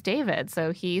talking with David.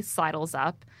 So he sidles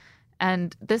up,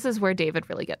 and this is where David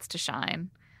really gets to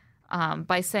shine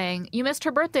by saying, you missed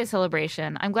her birthday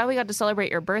celebration. I'm glad we got to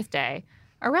celebrate your birthday.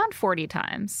 Around 40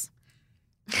 times.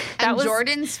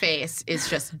 Jordan's face is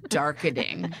just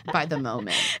darkening by the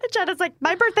moment. Jenna's like,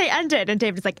 my birthday ended. And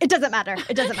David's like, it doesn't matter.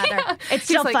 It doesn't matter. It's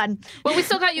still like, fun. Well, we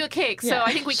still got you a cake, so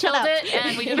I think we Shut killed up. it,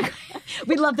 and we did a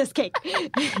We love this cake.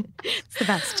 It's the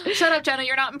best. Shut up, Jenna.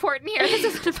 You're not important here. This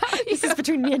isn't about you. This is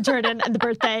between me and Jordan and the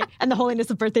birthday and the holiness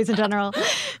of birthdays in general.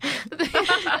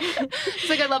 It's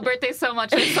like, I love birthdays so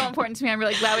much. It's so important to me. I'm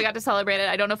really glad we got to celebrate it.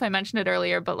 I don't know if I mentioned it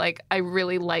earlier, but like, I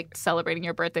really liked celebrating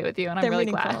your birthday with you, and I'm They're really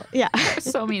meaningful. glad. Yeah. They're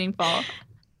so meaningful.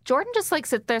 Jordan just like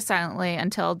sits there silently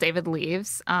until David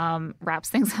leaves, wraps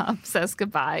things up, says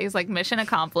goodbye. He's like, mission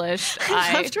accomplished.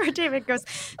 I loved where David goes,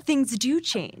 things do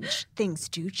change. Things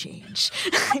do change.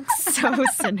 Like, so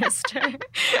sinister.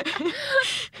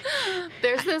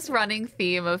 There's this running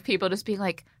theme of people just being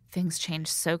like, things change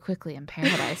so quickly in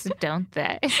paradise, don't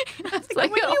they? It's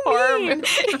like a horror movie.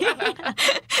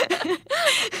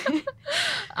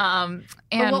 And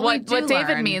what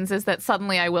David means is that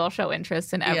suddenly I will show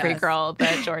interest in every girl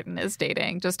that Jordan is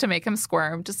dating, just to make him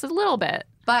squirm just a little bit.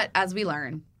 But as we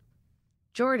learn,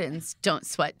 Jordans don't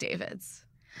sweat David's.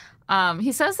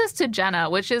 He says this to Jenna,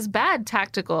 which is bad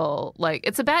tactical. Like,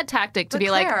 it's a bad tactic to be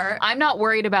Claire, like, I'm not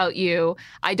worried about you.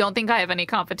 I don't think I have any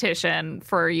competition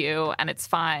for you, and it's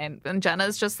fine. And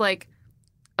Jenna's just like,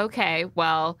 okay,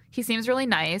 well, he seems really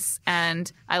nice,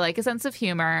 and I like his sense of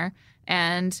humor,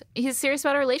 and he's serious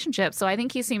about our relationship, so I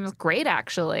think he seems great,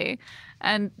 actually.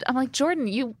 And I'm like, Jordan,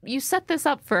 you set this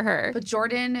up for her. But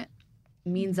Jordan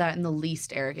means that in the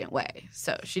least arrogant way.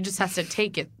 So she just has to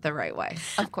take it the right way.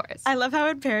 Of course. I love how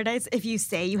in Paradise, if you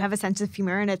say you have a sense of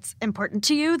humor and it's important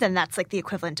to you, then that's like the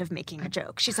equivalent of making a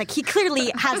joke. She's like, he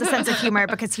clearly has a sense of humor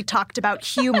because he talked about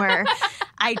humor.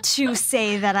 I too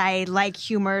say that I like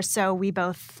humor, so we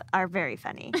both are very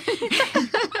funny.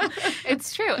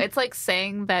 It's true. It's like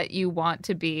saying that you want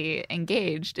to be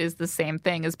engaged is the same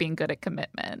thing as being good at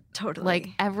commitment. Totally. Like,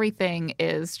 everything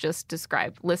is just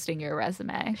listing your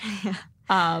resume. Yeah.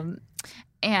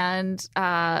 And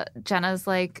Jenna's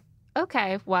like,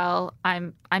 okay, well,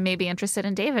 I may be interested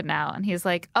in David now. And he's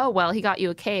like, oh, well, he got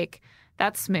you a cake.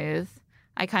 That's smooth.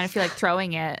 I kind of feel like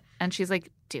throwing it. And she's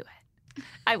like, do it.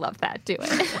 I love that. Do it.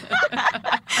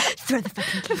 Throw the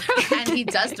fucking cake. And he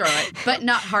does throw it, but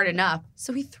not hard enough.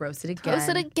 So he throws it again. Throws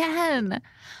it again.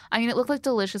 I mean, it looked like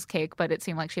delicious cake, but it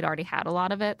seemed like she'd already had a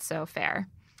lot of it. So fair.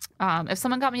 If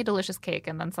someone got me a delicious cake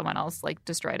and then someone else like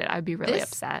destroyed it, I'd be really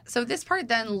upset. So this part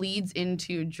then leads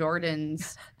into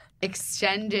Jordan's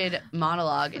extended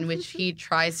monologue in which he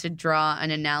tries to draw an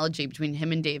analogy between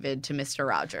him and David to Mr.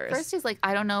 Rogers. First, he's like,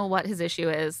 I don't know what his issue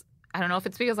is. I don't know if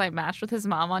it's because I matched with his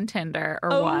mom on Tinder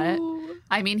or what.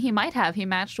 I mean, he might have. He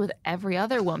matched with every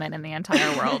other woman in the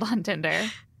entire world on Tinder.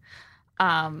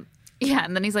 Yeah,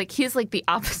 and then he's like the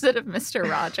opposite of Mr.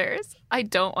 Rogers. I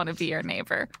don't want to be your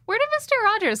neighbor. Where did Mr.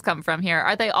 Rogers come from here?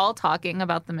 Are they all talking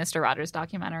about the Mr. Rogers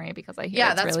documentary? Because I hear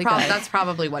it's really good. That's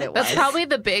probably what it was. That's probably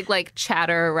the big like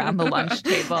chatter around the lunch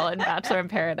table in Bachelor in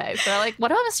Paradise. They're like,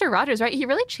 what about Mr. Rogers, right? He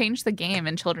really changed the game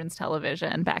in children's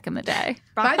television back in the day.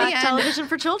 Brought back television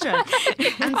for children.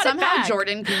 And somehow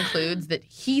Jordan concludes that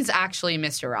he's actually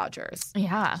Mr. Rogers.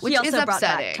 Yeah. Which he also is brought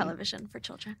upsetting. back television for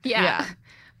children. Yeah.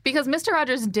 Because Mr.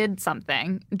 Rogers did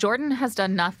something. Jordan has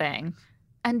done nothing.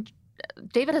 And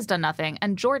David has done nothing.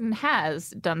 And Jordan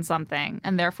has done something.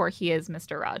 And therefore he is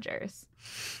Mr. Rogers.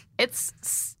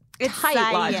 It's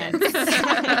tight logic.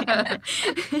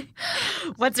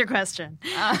 What's your question?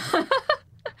 I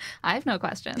have no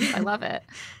questions. I love it.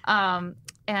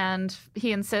 And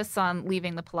he insists on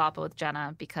leaving the palapa with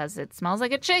Jenna because it smells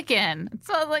like a chicken. It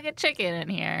smells like a chicken in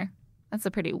here. That's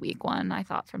a pretty weak one, I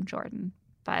thought, from Jordan.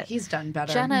 But he's done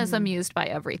better. Jenna is amused by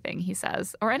everything he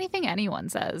says, or anything anyone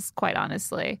says, quite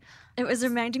honestly. It was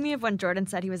reminding me of when Jordan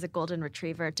said he was a golden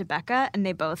retriever to Becca, and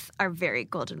they both are very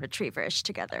golden retrieverish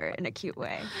together in a cute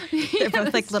way. They're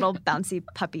both like little bouncy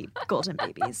puppy golden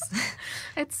babies.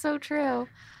 It's so true.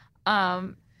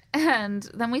 And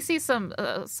then we see some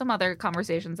other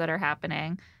conversations that are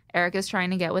happening. Eric is trying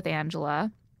to get with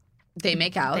Angela. They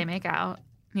make out.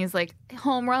 He's like,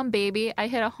 home run, baby. I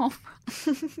hit a home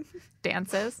run.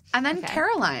 Dances. And then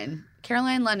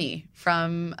Caroline Lunny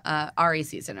from Ari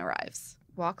season arrives.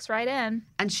 Walks right in.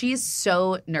 And she's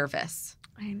so nervous.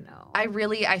 I know.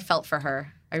 I felt for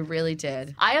her. I really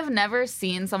did. I have never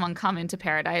seen someone come into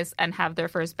Paradise and have their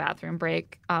first bathroom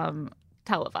break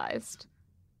televised.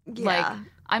 Yeah. Like,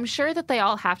 I'm sure that they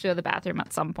all have to go to the bathroom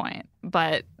at some point,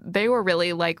 but they were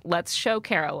really like, let's show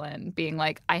Carolyn being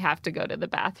like, I have to go to the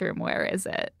bathroom. Where is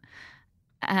it?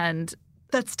 And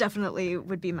that's definitely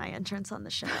would be my entrance on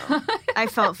the show. I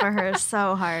felt for her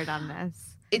so hard on this.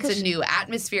 It's a new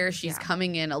atmosphere. She's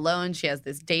coming in alone. She has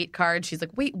this date card. She's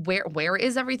like, wait, where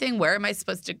is everything? Where am I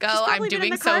supposed to go? I'm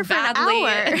doing so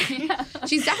badly.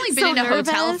 She's definitely been in a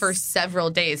hotel for several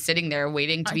days, sitting there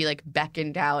waiting to be like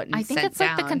beckoned out and I think sent it's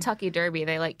down. like the Kentucky Derby.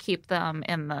 They like keep them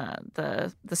in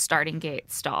the starting gate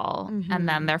stall, and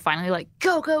then they're finally like,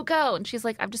 go, go, go. And she's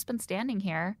like, I've just been standing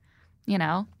here, you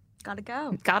know. Gotta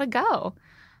go.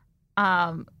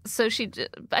 So she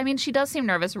does seem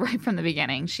nervous right from the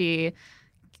beginning. She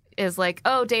is like,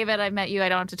 oh, David, I've met you. I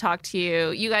don't have to talk to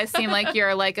you. You guys seem like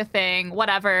you're like a thing.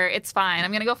 Whatever. It's fine.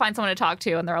 I'm going to go find someone to talk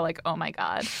to. And they're like, oh, my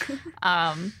God.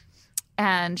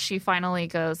 And she finally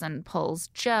goes and pulls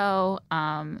Joe.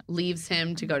 Leaves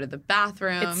him to go to the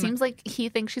bathroom. It seems like he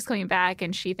thinks she's coming back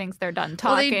and she thinks they're done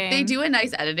talking. Well, they do a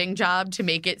nice editing job to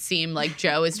make it seem like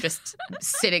Joe is just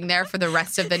sitting there for the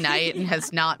rest of the night and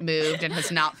has not moved and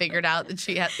has not figured out that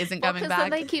she isn't coming back. Then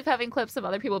they keep having clips of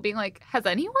other people being like, has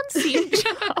anyone seen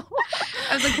Joe?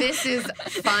 I was like, this is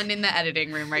fun in the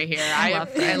editing room right here.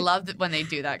 I love that when they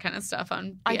do that kind of stuff on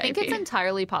VIP. I think it's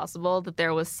entirely possible that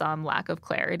there was some lack of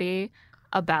clarity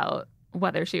about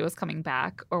whether she was coming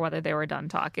back or whether they were done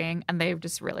talking, and they've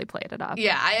just really played it up.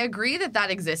 Yeah, I agree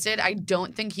that existed. I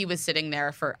don't think he was sitting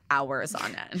there for hours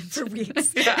on end. For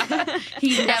weeks. Yeah.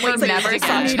 He never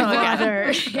saw Joe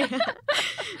again.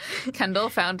 Kendall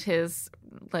found his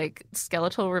like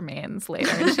skeletal remains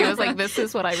later, and she was like, this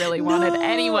is what I really wanted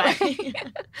anyway.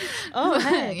 Oh,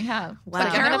 hey. Yeah. Wow.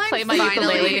 Like, I'm going to play my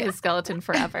ukulele to his skeleton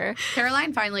forever.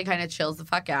 Caroline finally kind of chills the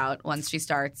fuck out once she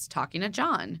starts talking to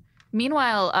John.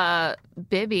 Meanwhile,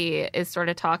 Bibby is sort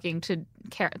of talking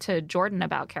to Jordan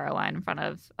about Caroline in front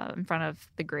of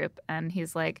the group, and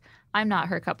he's like, "I'm not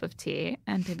her cup of tea,"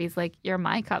 and Bibby's like, "You're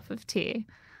my cup of tea."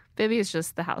 Bibby's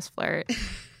just the house flirt,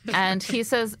 and he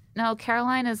says, "No,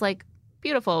 Caroline is like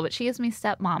beautiful, but she gives me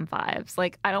stepmom vibes.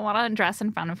 Like, I don't want to undress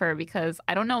in front of her because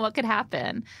I don't know what could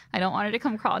happen. I don't want her to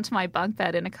come crawl into my bunk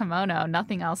bed in a kimono,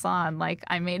 nothing else on. Like,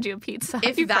 I made you a pizza.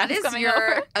 If that is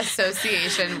your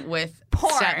association with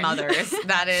porn. Stepmothers,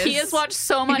 that is... He has watched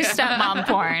so much stepmom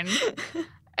porn.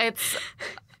 It's...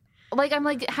 Like, I'm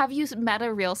like, have you met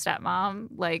a real stepmom,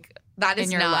 like, that is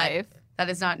in your life? That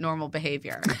is not normal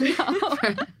behavior. No.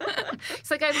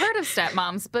 It's like, I've heard of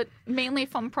stepmoms, but mainly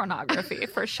from pornography,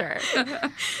 for sure.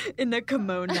 In a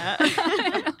kimono.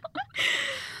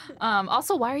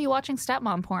 Also, why are you watching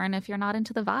stepmom porn if you're not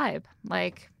into the vibe?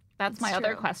 Like, that's my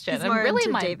other question. He's more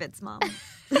into David's mom.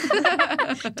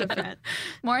 Different.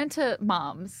 More into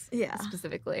moms,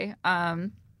 specifically.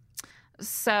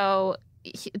 So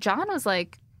John was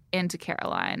like into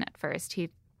Caroline at first.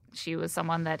 She was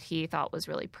someone that he thought was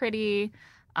really pretty.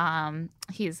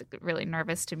 He's really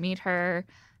nervous to meet her.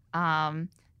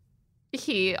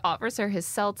 He offers her his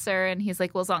seltzer, and he's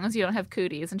like, well, as long as you don't have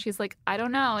cooties. And she's like, I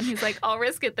don't know. And he's like, I'll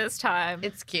risk it this time.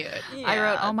 It's cute. Yeah, I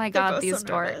wrote, oh, my God, these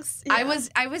dorks. Yeah.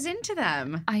 I was into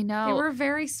them. I know. They were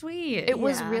very sweet. It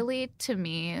was really, to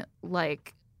me,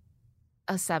 like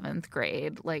a 7th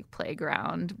grade, like,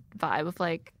 playground vibe of,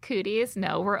 like, cooties.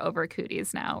 No, we're over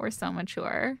cooties now. We're so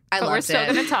mature. But we're still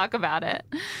going to talk about it.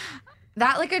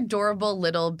 That, like, adorable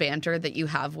little banter that you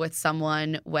have with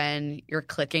someone when you're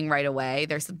clicking right away.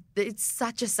 It's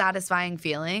such a satisfying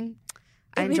feeling.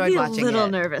 I enjoyed watching it. It made me a little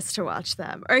nervous to watch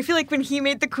them. Or I feel like when he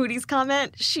made the cooties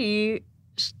comment, she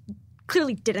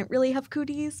clearly didn't really have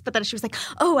cooties. But then she was like,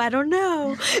 oh, I don't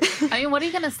know. I mean, what are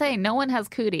you going to say? No one has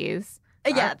cooties.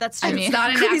 Yeah, that's true. I mean, it's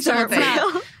not an actual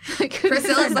thing.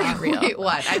 Priscilla's like, wait,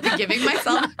 what? I've been giving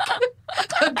myself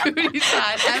a cootie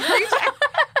shot every time.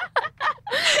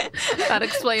 That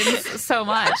explains so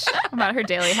much about her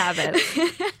daily habits.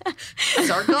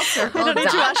 Circle, I don't need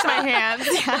to wash my hands.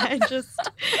 Yeah, I just...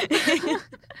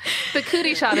 The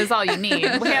cootie shot is all you need.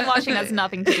 Hand washing has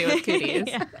nothing to do with cooties.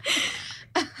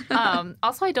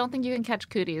 Also, I don't think you can catch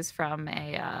cooties from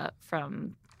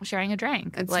sharing a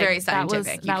drink. It's very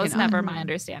scientific. That was never my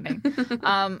understanding.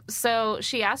 So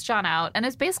she asked John out, and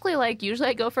it's basically like, usually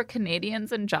I go for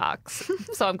Canadians and jocks.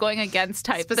 So I'm going against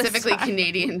type. Specifically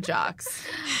Canadian jocks.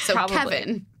 So probably.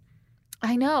 Kevin.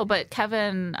 I know, but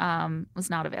Kevin was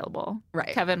not available.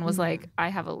 Right. Kevin was like, I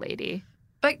have a lady.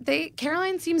 But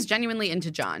Caroline seems genuinely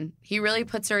into John. He really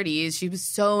puts her at ease. She was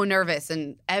so nervous,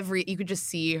 and you could just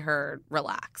see her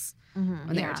relax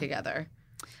when they were together.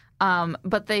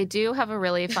 But they do have a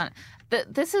really fun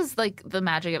this is like the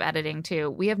magic of editing too.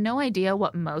 We have no idea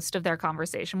what most of their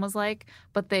conversation was like,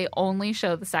 but they only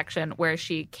show the section where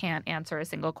she can't answer a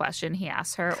single question he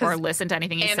asks her or listen to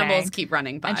anything he's saying. Animals keep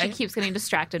running by. And she keeps getting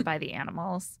distracted by the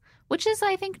animals, which is,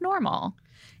 I think, normal.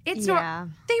 It's they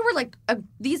were like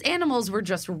these animals were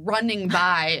just running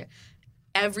by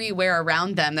everywhere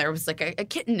around them. There was like a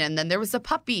kitten, and then there was a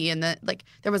puppy, and then like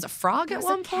there was a frog at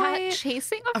one point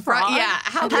chasing a frog. Yeah,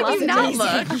 how could you not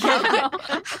look?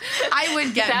 I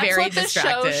would get very distracted. That's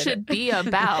what the show should be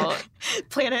about.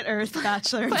 Planet Earth,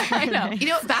 Bachelor in Paradise. You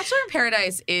know, Bachelor in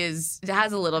Paradise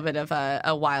has a little bit of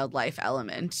a wildlife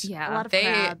element. Yeah, a lot of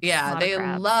crabs. Yeah, they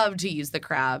love to use the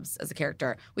crabs as a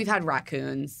character. We've had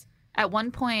raccoons. At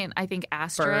one point, I think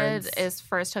Astrid is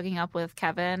first hooking up with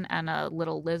Kevin, and a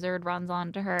little lizard runs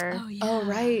onto her. Oh, yeah. Oh,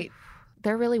 right.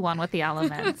 They're really one with the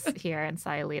elements here in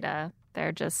Sayulita.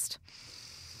 They're just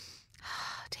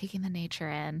taking the nature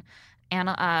in.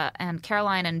 And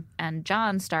Caroline and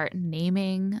John start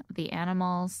naming the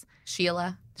animals.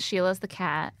 Sheila's the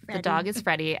cat. Freddie. The dog is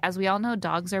Freddie. As we all know,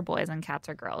 dogs are boys and cats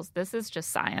are girls. This is just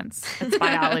science. It's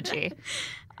biology.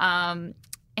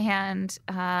 And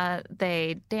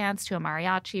they dance to a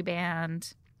mariachi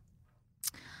band.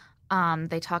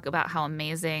 They talk about how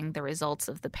amazing the results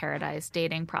of the Paradise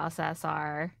dating process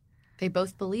are. They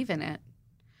both believe in it.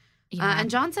 Yeah. And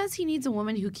John says he needs a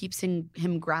woman who keeps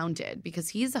him grounded because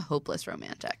he's a hopeless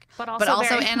romantic, but also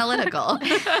very analytical.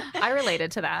 I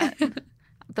related to that.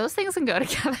 Those things can go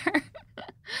together.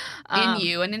 In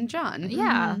you and in John.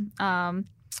 Yeah.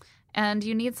 And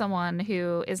you need someone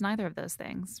who is neither of those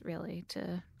things, really,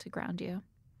 to ground you.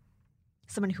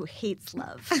 Someone who hates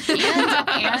love.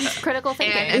 and critical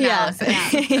thinking. And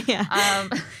analysis. Yeah.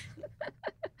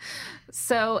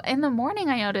 So in the morning,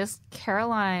 I noticed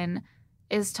Caroline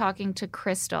is talking to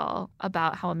Crystal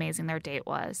about how amazing their date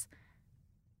was.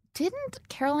 Didn't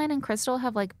Caroline and Crystal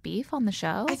have, like, beef on the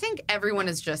show? I think everyone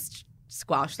has just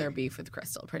squashed their beef with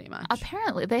Crystal, pretty much.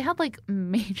 Apparently. They had, like,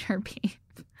 major beef.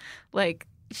 Like,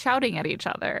 shouting at each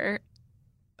other.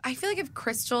 I feel like if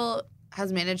Crystal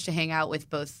has managed to hang out with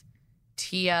both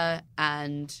Tia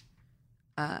and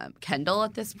Kendall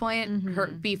at this point, her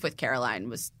beef with Caroline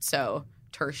was so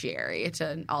tertiary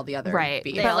to all the other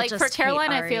beef. But like for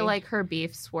Caroline, I feel like her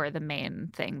beefs were the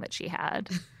main thing that she had.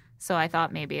 So I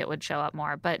thought maybe it would show up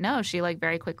more. But no, she like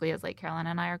very quickly is like, Caroline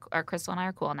and I are Crystal and I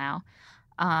are cool now.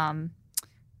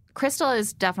 Crystal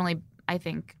is definitely, I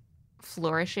think,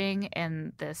 flourishing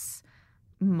in this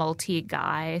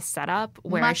multi-guy setup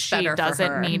where Much she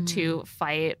doesn't need to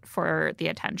fight for the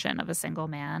attention of a single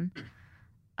man.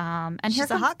 And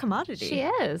she's a hot commodity. She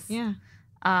is. Yeah.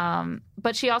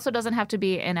 But she also doesn't have to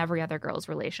be in every other girl's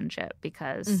relationship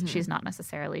because she's not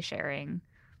necessarily sharing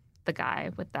the guy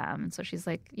with them. And so she's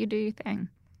like, you do your thing.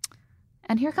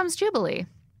 And here comes Jubilee.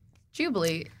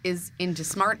 Jubilee is into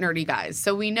smart, nerdy guys.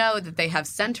 So we know that they have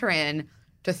sent her in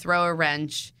to throw a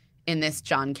wrench in this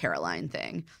John Caroline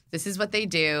thing. This is what they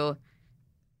do.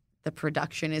 The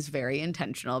production is very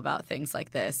intentional about things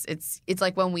like this. It's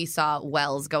like when we saw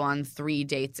Wells go on 3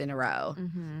 dates in a row.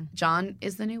 John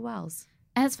is the new Wells.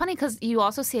 And it's funny because you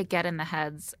also see it get in the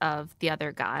heads of the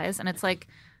other guys. And it's like,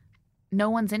 no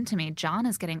one's into me. John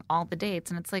is getting all the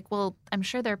dates. And it's like, well, I'm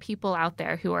sure there are people out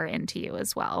there who are into you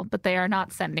as well. But they are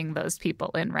not sending those people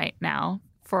in right now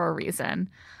for a reason.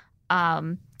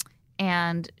 And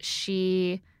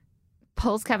she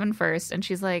pulls Kevin first. And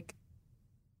she's like,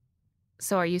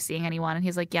 so are you seeing anyone? And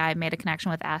he's like, yeah, I made a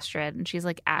connection with Astrid. And she's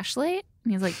like, Ashley?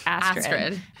 And he's like,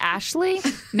 Astrid. Ashley?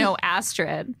 No,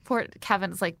 Astrid. Poor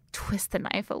Kevin's like, twist the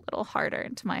knife a little harder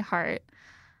into my heart.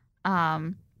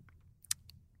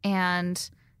 And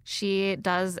she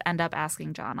does end up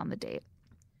asking John on the date.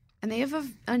 And they have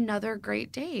another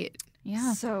great date.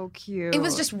 Yeah. So cute. It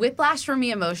was just whiplash for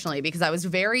me emotionally because I was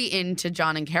very into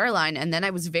John and Caroline, and then I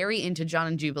was very into John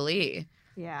and Jubilee.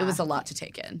 Yeah. It was a lot to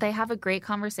take in. They have a great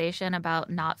conversation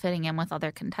about not fitting in with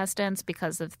other contestants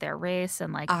because of their race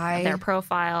and like their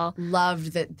profile.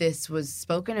 Loved that this was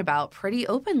spoken about pretty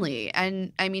openly.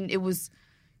 And I mean, it was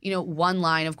one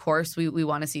line, of course, we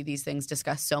want to see these things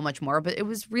discussed so much more, but it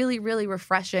was really, really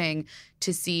refreshing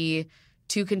to see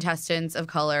two contestants of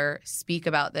color speak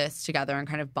about this together and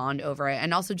kind of bond over it.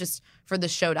 And also just for the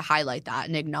show to highlight that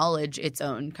and acknowledge its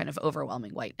own kind of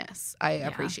overwhelming whiteness. I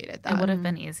appreciated that. It would have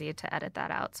been easy to edit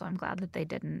that out, so I'm glad that they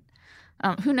didn't.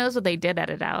 Who knows what they did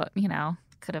edit out,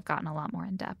 could have gotten a lot more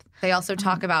in depth. They also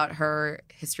talk about her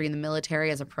history in the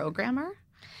military as a programmer.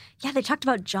 Yeah, they talked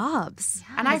about jobs.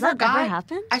 And Has that ever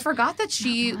happened? I forgot that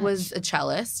she was a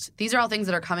cellist. These are all things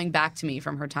that are coming back to me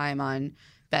from her time on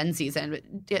Ben's season. But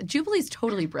yeah, Jubilee's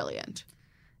totally brilliant.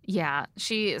 Yeah,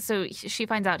 she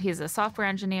finds out he's a software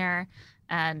engineer,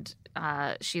 and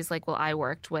she's like, well, I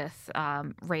worked with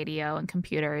radio and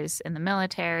computers in the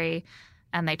military,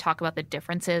 and they talk about the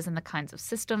differences in the kinds of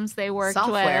systems they worked with.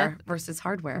 Software versus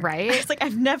hardware. Right? It's like,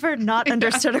 I've never not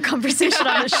understood a conversation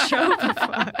on a show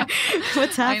before.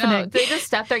 What's happening? I know. They just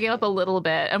step their game up a little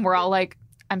bit, and we're all like,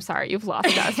 I'm sorry, you've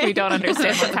lost us. We don't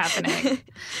understand what's happening.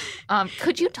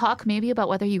 Could you talk maybe about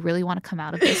whether you really want to come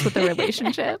out of this with the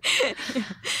relationship?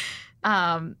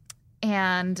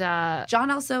 And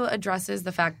John also addresses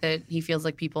the fact that he feels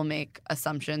like people make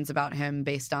assumptions about him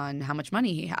based on how much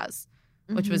money he has,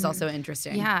 which was also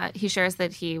interesting. Yeah, he shares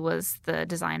that he was the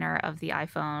designer of the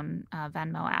iPhone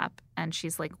Venmo app, and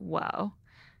she's like, whoa.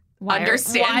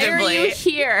 Understandably. Why are you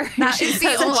here? That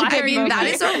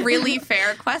is a really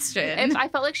fair question. I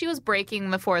felt like she was breaking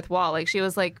the fourth wall. Like, she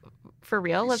was like, for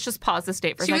real? Let's just pause this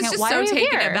date for a second. She was just so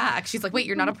taken aback. She's like, wait,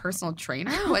 you're not a personal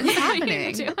trainer? What's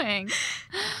happening? What are you doing?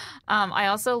 I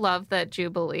also love that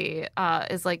Jubilee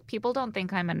is like, people don't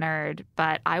think I'm a nerd,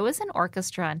 but I was in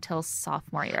orchestra until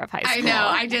sophomore year of high school. I know.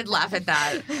 I did laugh at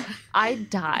that. I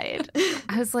died.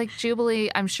 I was like, Jubilee,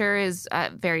 I'm sure is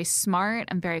very smart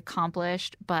and very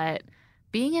accomplished, but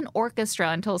being in orchestra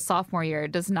until sophomore year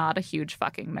does not a huge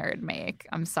fucking nerd make.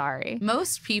 I'm sorry.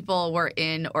 Most people were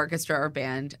in orchestra or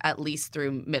band at least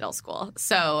through middle school.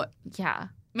 So yeah,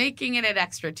 making it an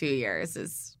extra 2 years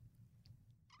is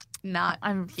not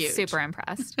I'm huge. Super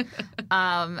impressed.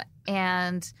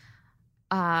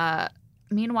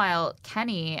 Meanwhile,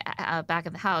 Kenny back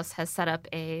at the house has set up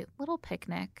a little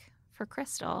picnic for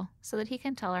Crystal so that he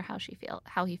can tell her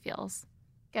how he feels.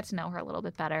 Get to know her a little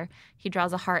bit better. He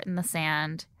draws a heart in the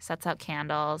sand, sets out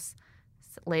candles,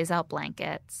 lays out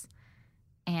blankets,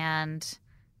 and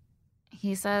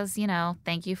he says,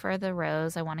 thank you for the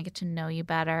rose. I want to get to know you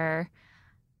better.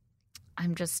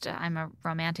 I'm a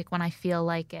romantic when I feel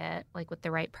like it, like with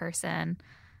the right person.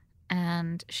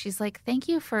 And she's like, thank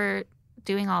you for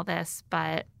doing all this,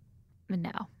 but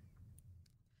no.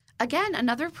 Again,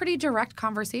 another pretty direct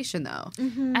conversation, though.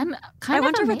 Mm-hmm. And I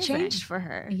wonder what changed for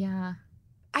her. Yeah.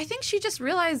 I think she just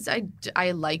realized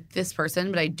I like this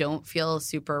person, but I don't feel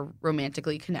super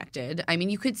romantically connected. I mean,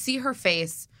 you could see her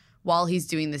face while he's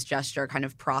doing this gesture kind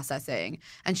of processing.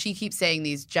 And she keeps saying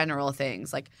these general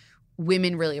things like,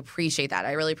 women really appreciate that.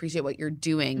 I really appreciate what you're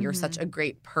doing. Mm-hmm. You're such a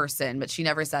great person. But she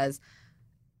never says,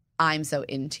 I'm so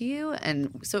into you.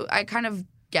 And so I kind of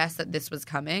guessed that this was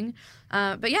coming.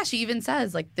 But yeah, she even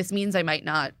says, like, this means I might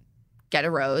not get a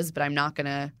rose, but I'm not going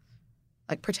to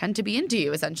pretend to be into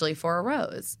you, essentially, for a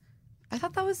rose. I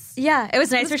thought that was it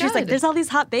was nice where she's like, there's all these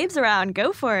hot babes around,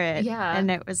 go for it. Yeah. And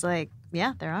it was like,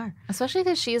 yeah, there are. Especially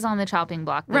because she's on the chopping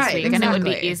block this week. Exactly. And it would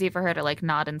be easy for her to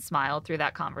nod and smile through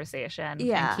that conversation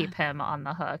and keep him on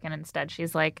the hook. And instead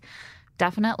she's like,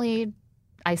 definitely,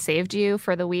 I saved you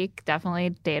for the week. Definitely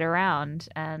date around.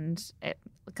 And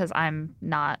because I'm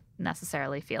not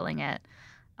necessarily feeling it.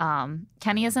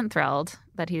 Kenny isn't thrilled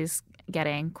that he's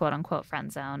getting quote unquote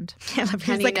friend zoned. He's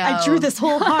like, I drew this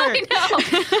whole heart.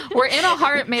 I know. We're in a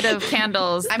heart made of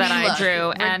candles I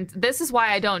drew. And this is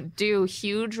why I don't do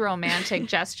huge romantic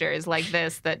gestures like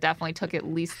this that definitely took at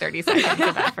least 30 seconds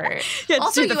of effort.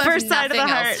 Also, the first side of the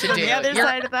heart, the other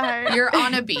side of the heart. You're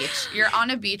on a beach. You're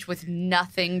on a beach with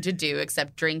nothing to do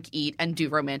except drink, eat, and do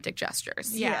romantic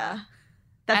gestures. Yeah.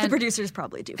 That the producers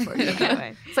probably do for you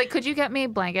anyway. It's like, could you get me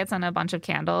blankets and a bunch of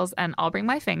candles, and I'll bring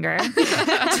my finger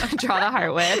to draw the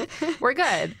heart with. We're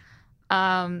good.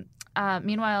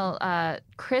 Meanwhile,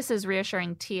 Chris is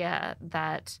reassuring Tia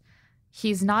that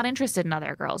he's not interested in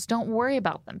other girls. Don't worry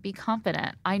about them. Be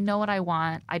confident. I know what I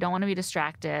want. I don't want to be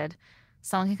distracted.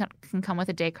 Someone can come with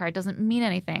a date card. Doesn't mean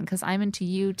anything because I'm into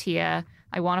you, Tia.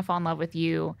 I want to fall in love with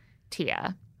you,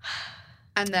 Tia.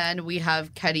 And then we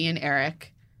have Kenny and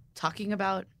Eric talking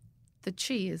about the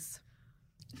cheese.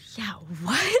 Yeah,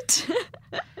 what?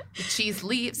 The cheese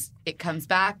leaves. It comes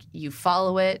back. You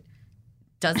follow it.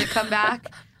 Does it come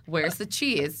back? Where's the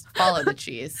cheese? Follow the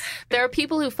cheese. There are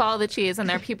people who follow the cheese, and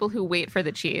there are people who wait for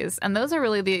the cheese. And those are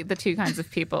really the two kinds of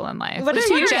people in life. What the are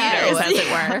two you genders, guys? as it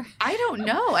were. I don't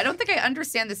know. I don't think I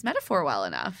understand this metaphor well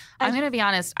enough. I'm going to be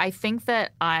honest. I think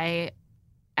that I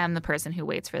am the person who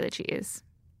waits for the cheese.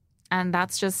 And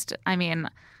that's just, I mean,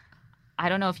 I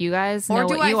don't know if you guys know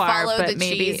what you are, follow but the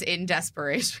maybe cheese in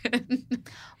desperation?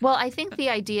 Well, I think the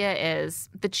idea is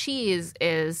the cheese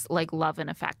is like love and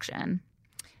affection.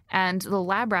 And the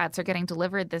lab rats are getting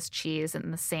delivered this cheese in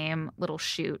the same little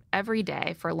chute every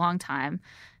day for a long time.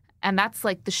 And that's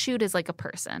like the chute is like a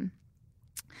person.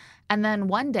 And then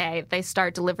one day they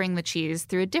start delivering the cheese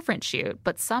through a different chute.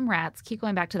 But some rats keep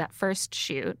going back to that first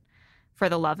chute for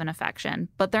the love and affection.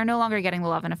 But they're no longer getting the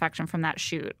love and affection from that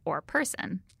chute or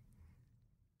person.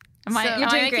 You're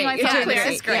doing great. This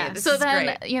is great. Yeah. This So is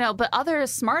then, great. you know, but other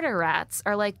smarter rats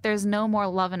are like, there's no more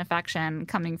love and affection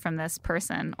coming from this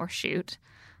person or chute.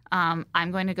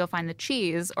 I'm going to go find the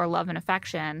cheese or love and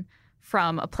affection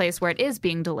from a place where it is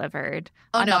being delivered.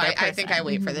 Oh, no, another I think I person.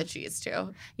 wait for the cheese,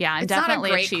 too. Yeah, I'm It's definitely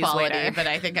not a great cheese quality, waiter. but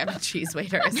I think I'm a cheese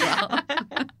waiter as well.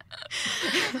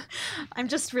 I'm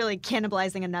just really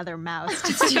cannibalizing another mouse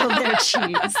to steal their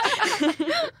cheese.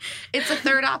 It's a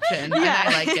third option, and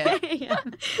I like it.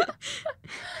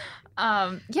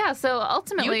 Yeah. So You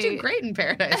ultimately, would do great in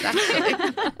Paradise,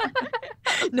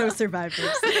 actually. No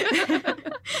survivors.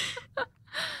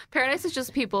 Paradise is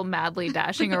just people madly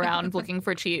dashing around looking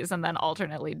for cheese and then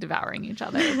alternately devouring each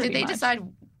other. Did pretty they much. decide,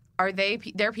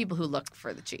 they're people who look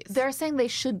for the cheese? They're saying they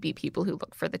should be people who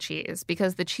look for the cheese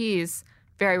because the cheese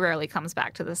very rarely comes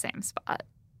back to the same spot.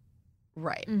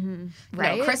 Right. Mm-hmm.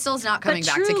 Right? No, Crystal's not coming But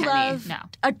back to true Kenny. love- No.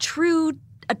 A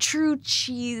true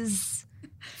cheese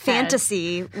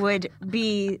fantasy would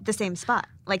be the same spot.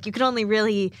 Like you could only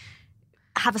really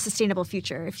have a sustainable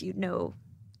future if you know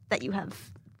that you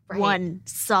have one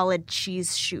solid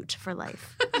cheese chute for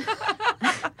life.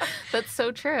 That's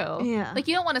so true. Yeah. Like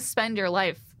you don't want to spend your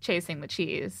life chasing the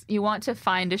cheese. You want to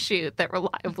find a chute that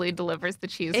reliably delivers the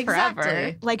cheese Exactly.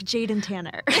 forever. Like Jade and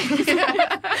Tanner.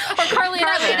 Or Carly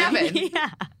and Evan. Yeah.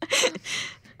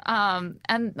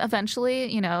 And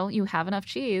eventually, you know, you have enough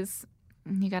cheese,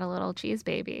 and you got a little cheese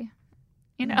baby.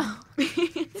 You know.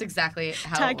 It's exactly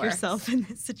how it Tag works. yourself in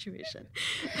this situation.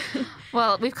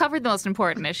 Well, we've covered the most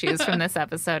important issues from this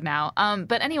episode now.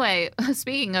 But anyway,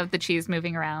 speaking of the cheese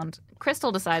moving around,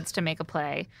 Crystal decides to make a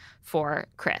play for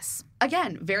Chris.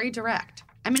 Again, very direct.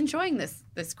 I'm enjoying this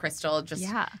Crystal. Just,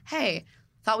 hey,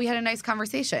 thought we had a nice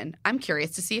conversation. I'm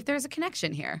curious to see if there's a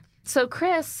connection here. So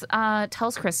Chris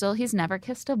tells Crystal he's never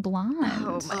kissed a blonde.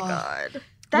 Oh my God.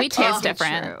 We taste can't be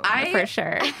different, true. for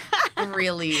sure.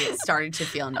 Really started to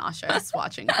feel nauseous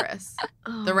watching Chris.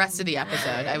 The rest of the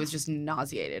episode, I was just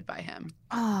nauseated by him.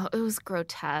 Oh, it was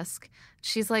grotesque.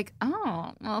 She's like,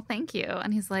 oh, well, thank you.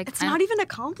 And he's like, It's not even a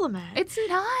compliment. It's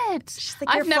not. She's like,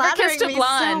 I've "You're never flattering kissed a me so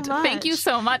blonde. Thank you much."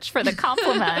 so much for the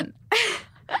compliment.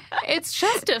 It's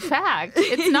just a fact.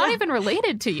 It's not even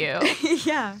related to you.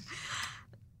 Yeah.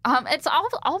 It's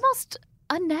almost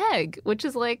a neg, which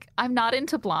is like, I'm not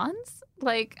into blondes.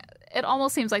 Like, it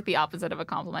almost seems like the opposite of a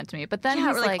compliment to me. But then Yeah,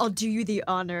 he's we're like, I'll do you the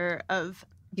honor of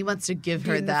He wants to give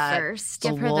her being the that first.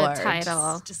 give her award. the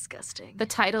title. It's disgusting. The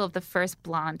title of the first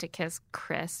blonde to kiss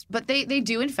Chris. But they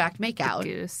do, in fact, make The out.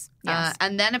 goose. Yes.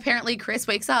 And then apparently Chris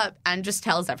wakes up and just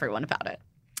tells everyone about it,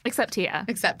 Except Tia.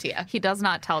 except Tia. He does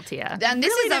not tell Tia. And this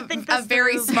Really is didn't think a this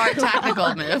very through. smart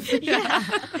tactical move. Yeah.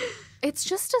 It's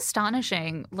just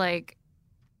astonishing, like,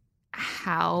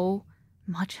 how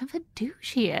much of a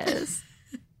douche he is.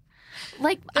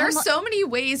 Like, There are so many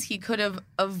ways he could have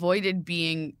avoided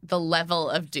being the level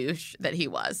of douche that he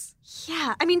was.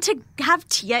 Yeah. I mean, to have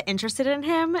Tia interested in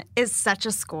him is such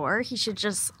a score. He should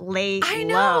just lay I low.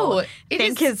 know. It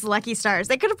Thank is- his lucky stars.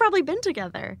 They could have probably been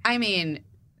together. I mean,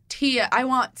 Tia, I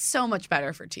want so much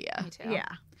better for Tia. Me too. Yeah.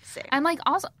 Same. And like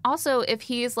also if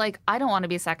he's like, I don't want to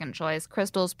be second choice,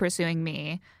 Crystal's pursuing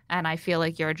me, and I feel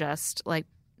like you're just like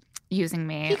using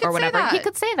me He could or say whatever. that. He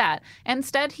could say that.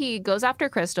 Instead, he goes after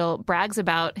Crystal, brags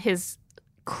about his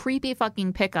creepy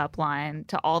fucking pickup line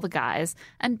to all the guys,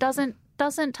 and doesn't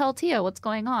tell Tia what's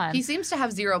going on. He seems to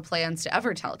have zero plans to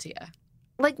ever tell Tia.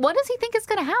 Like, what does he think is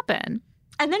going to happen?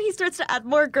 And then he starts to add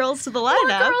more girls to the More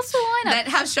lineup. girls to the lineup. That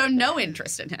have shown no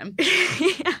interest in him.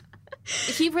 Yeah.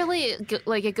 He really,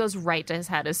 like, it goes right to his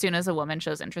head as soon as a woman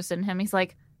shows interest in him. He's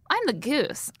like, I'm the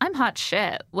goose. I'm hot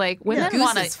shit. Like, women Goose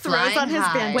want to is flying throws on his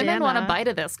high. bandana. women want a bite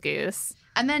of this goose.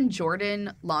 And then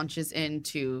Jordan launches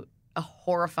into a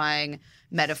horrifying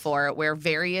metaphor where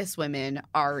various women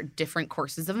are different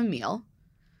courses of a meal.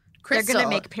 They're Crystal going to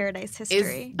make Paradise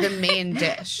history. is the main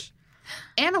dish.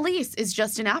 Annalise is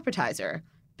just an appetizer.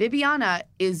 Bibiana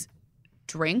is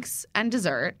drinks and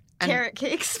dessert. And carrot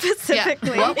cake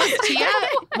specifically. Yeah.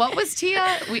 What was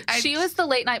Tia? She was the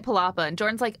late night palapa, and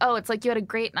Jordan's like, oh, it's like you had a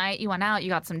great night. You went out, you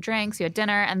got some drinks, you had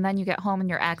dinner, and then you get home and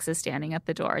your ex is standing at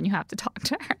the door and you have to talk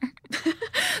to her.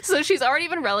 So she's already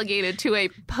been relegated to a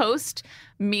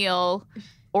post-meal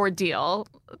ordeal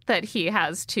that he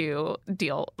has to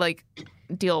deal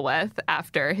with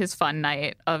after his fun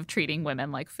night of treating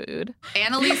women like food.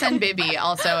 Annalise and Bibi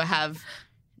also have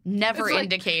never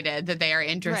indicated that they are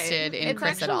interested in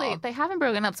Chris at all. They haven't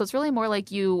broken up, so it's really more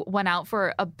like you went out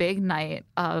for a big night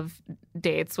of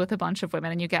dates with a bunch of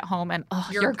women and you get home and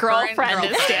your girlfriend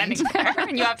is standing there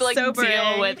and you have to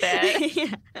deal with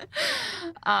it.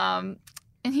 Yeah.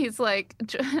 And he's like,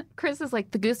 Chris is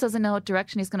like, the goose doesn't know what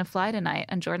direction he's going to fly tonight.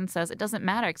 And Jordan says, it doesn't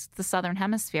matter because it's the southern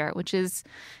hemisphere, which is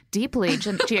deeply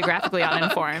geographically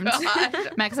uninformed.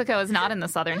 Mexico is not in the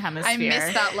southern hemisphere. I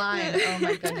missed that line. Oh,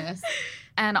 my goodness.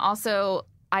 And also,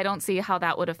 I don't see how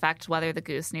that would affect whether the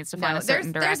goose needs to fly in a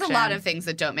certain direction. There's a lot of things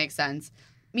that don't make sense.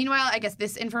 Meanwhile, I guess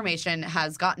this information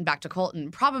has gotten back to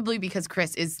Colton, probably because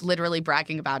Chris is literally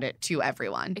bragging about it to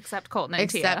everyone. Except Colton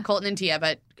and Tia.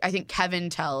 But I think Kevin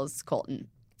tells Colton.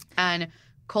 And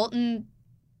Colton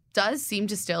does seem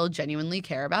to still genuinely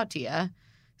care about Tia.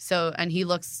 And he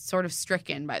looks sort of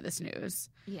stricken by this news.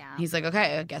 Yeah. He's like,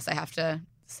 okay, I guess I have to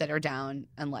sit her down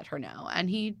and let her know. And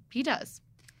he does.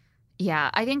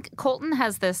 Yeah, I think Colton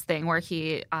has this thing where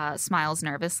he smiles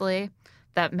nervously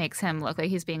that makes him look like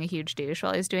he's being a huge douche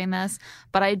while he's doing this.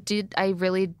 But I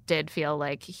really did feel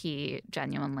like he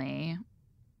genuinely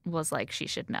was like, she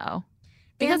should know.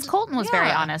 Because Colton was very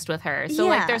honest with her. So,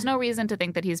 there's no reason to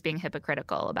think that he's being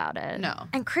hypocritical about it. No.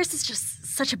 And Chris is just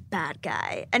such a bad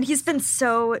guy. And he's been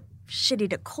so shitty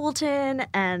to Colton.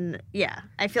 And,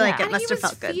 I feel like it must have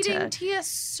felt good to... he was feeding Tia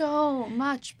so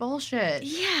much bullshit.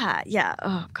 Yeah.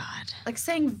 Oh, God. Like,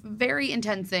 saying very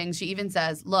intense things. She even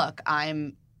says, look,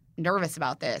 I'm nervous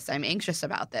about this. I'm anxious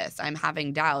about this. I'm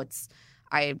having doubts.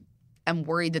 I am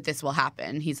worried that this will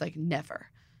happen. He's like, never.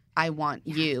 I want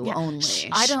you only.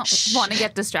 I don't want to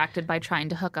get distracted by trying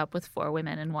to hook up with 4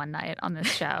 women in one night on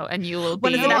this show, and you will be.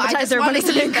 One is an appetizer, one is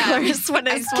an course, one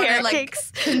is carrot to,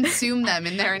 cakes. Consume them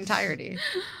in their entirety.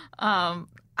 I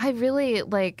really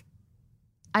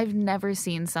I've never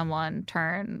seen someone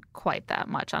turn quite that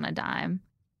much on a dime,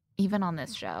 even on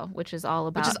this show, which is all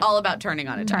about turning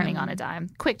on a dime. Turning on a dime.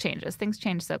 Quick changes. Things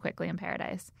change so quickly in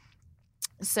Paradise.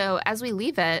 So as we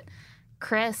leave it,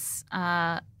 Chris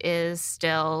is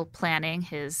still planning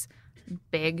his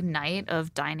big night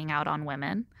of dining out on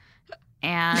women.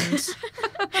 And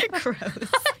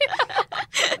gross.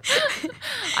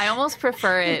 I almost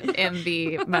prefer it in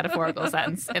the metaphorical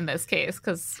sense in this case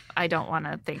because I don't want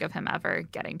to think of him ever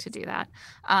getting to do that.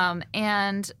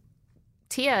 And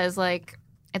Tia is like,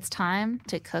 it's time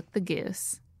to cook the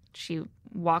goose. She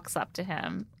walks up to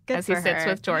him as he sits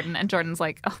with Jordan, and Jordan's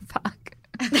like, oh, fuck.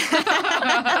 Like,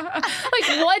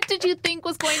 what did you think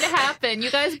was going to happen?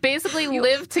 You guys basically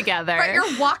live together. Right,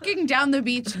 you're walking down the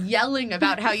beach yelling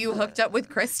about how you hooked up with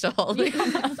Crystal.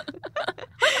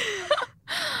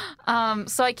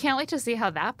 So I can't wait to see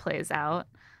how that plays out.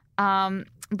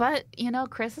 But,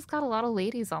 Chris has got a lot of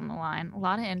ladies on the line, a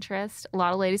lot of interest, a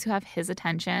lot of ladies who have his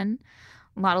attention,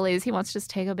 a lot of ladies he wants to just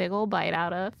take a big old bite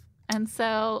out of. And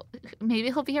so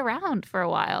maybe he'll be around for a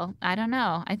while. I don't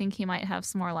know. I think he might have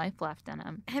some more life left in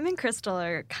him. Him and Crystal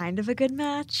are kind of a good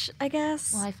match, I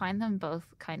guess. Well, I find them both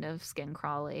kind of skin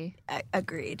crawly.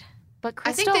 Agreed. But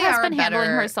Crystal has been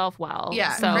handling herself well.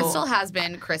 Yeah, so. Crystal has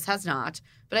been. Chris has not.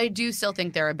 But I do still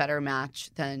think they're a better match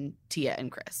than Tia and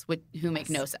Chris, who make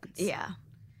no sense. Yeah.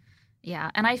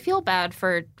 Yeah, and I feel bad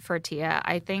for Tia.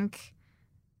 I think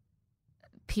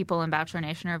people in Bachelor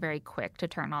Nation are very quick to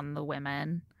turn on the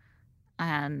women.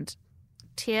 And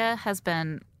Tia has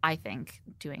been, I think,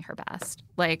 doing her best.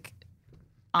 Like,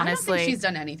 honestly, I don't think she's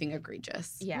done anything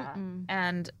egregious. Yeah,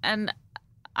 and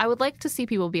I would like to see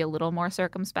people be a little more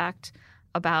circumspect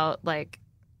about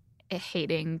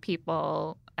hating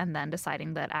people and then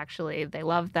deciding that actually they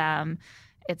love them.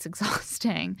 It's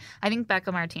exhausting. I think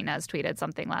Becca Martinez tweeted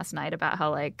something last night about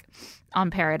how, on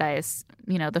Paradise,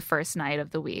 the first night of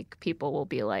the week, people will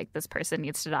be like, this person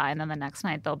needs to die. And then the next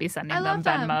night, they'll be sending them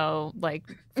Venmo,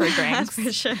 for drinks.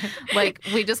 For sure.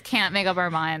 We just can't make up our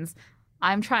minds.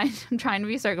 I'm trying to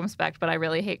be circumspect, but I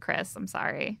really hate Chris. I'm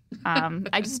sorry.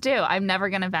 I just do. I'm never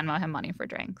going to Venmo him money for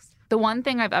drinks. The one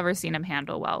thing I've ever seen him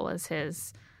handle well was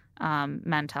his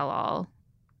men tell all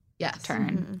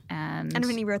turn. Mm-hmm. And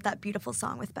when he wrote that beautiful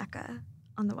song with Becca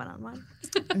on the one-on-one.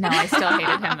 No, I still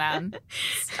hated him then.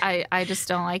 I just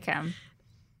don't like him.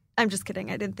 I'm just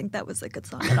kidding. I didn't think that was a good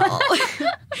song at all.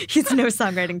 He's no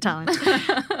songwriting talent.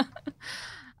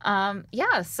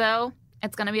 So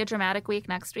it's going to be a dramatic week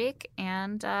next week,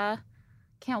 and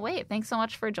can't wait. Thanks so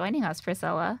much for joining us,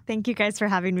 Priscilla. Thank you guys for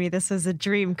having me. This was a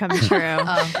dream come true.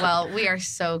 Well, we are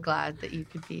so glad that you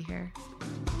could be here.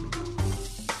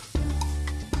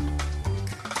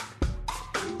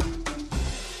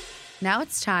 Now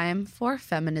it's time for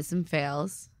Feminism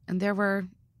Fails, and there were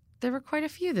quite a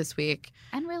few this week.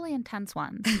 And really intense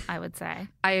ones, I would say.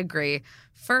 I agree.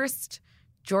 First,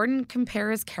 Jordan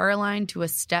compares Caroline to a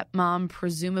stepmom,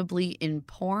 presumably in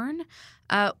porn.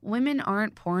 Women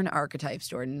aren't porn archetypes,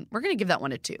 Jordan. We're going to give that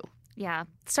one a 2. Yeah,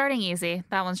 starting easy.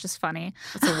 That one's just funny.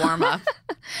 It's a warm-up.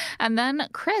 And then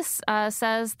Chris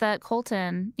says that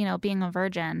Colton, being a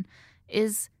virgin,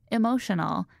 is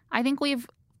emotional. I think we've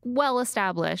well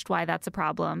established why that's a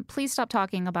problem. Please stop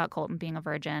talking about Colton being a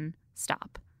virgin.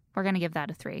 Stop. We're going to give that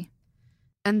a 3.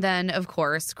 And then, of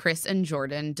course, Chris and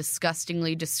Jordan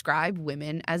disgustingly describe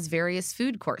women as various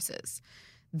food courses.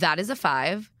 That is a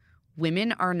 5.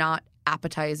 Women are not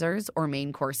appetizers or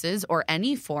main courses or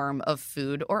any form of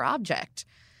food or object.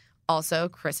 Also,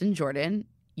 Chris and Jordan,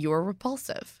 you're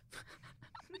repulsive.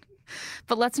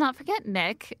 But let's not forget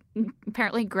Nick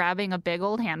apparently grabbing a big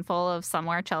old handful of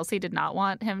somewhere Chelsea did not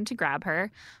want him to grab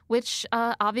her, which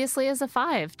obviously is a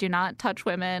 5. Do not touch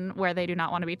women where they do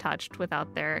not want to be touched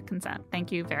without their consent.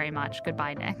 Thank you very much.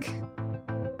 Goodbye, Nick.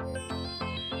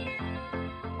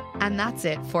 And that's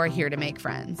it for Here to Make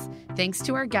Friends. Thanks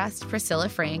to our guest, Priscilla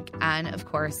Frank, and, of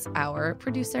course, our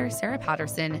producer, Sarah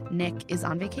Patterson. Nick is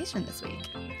on vacation this week.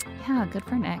 Yeah, good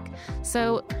for Nick.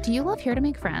 So, do you love Here to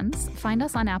Make Friends? Find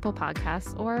us on Apple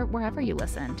Podcasts or wherever you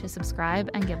listen to subscribe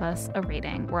and give us a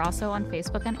rating. We're also on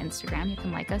Facebook and Instagram. You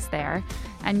can like us there.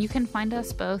 And you can find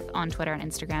us both on Twitter and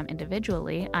Instagram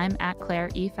individually. I'm at Claire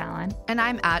E. Fallon. And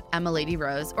I'm at Emma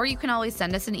Rose. Or you can always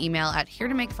send us an email at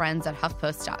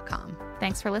heretomakefriends@huffpost.com.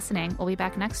 Thanks for listening. We'll be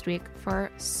back next week for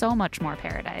so much more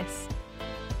Paradise.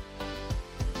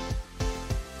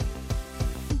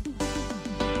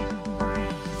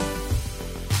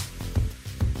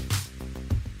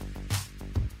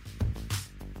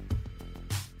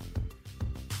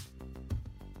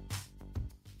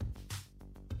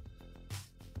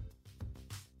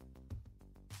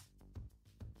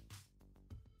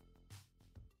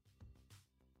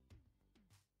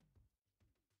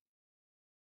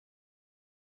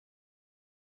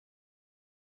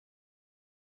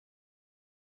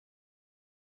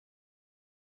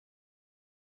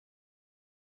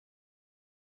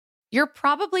 You're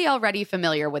probably already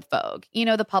familiar with Vogue,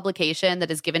 the publication that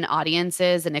has given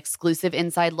audiences an exclusive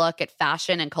inside look at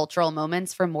fashion and cultural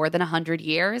moments for more than 100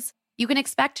 years. You can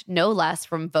expect no less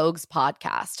from Vogue's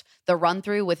podcast, The Run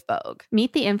Through with Vogue.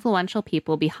 Meet the influential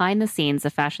people behind the scenes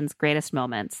of fashion's greatest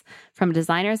moments, from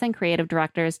designers and creative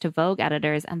directors to Vogue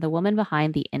editors and the woman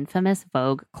behind the infamous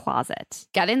Vogue closet.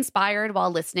 Get inspired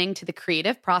while listening to the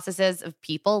creative processes of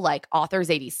people like author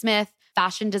Zadie Smith,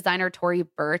 fashion designer Tory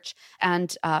Burch,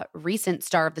 and recent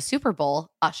star of the Super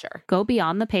Bowl, Usher. Go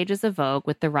beyond the pages of Vogue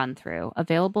with The Run Through,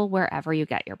 available wherever you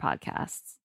get your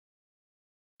podcasts.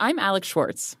 I'm Alex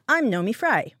Schwartz. I'm Nomi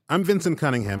Fry. I'm Vincent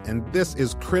Cunningham, and this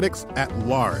is Critics at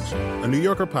Large, a New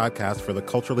Yorker podcast for the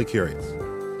culturally curious.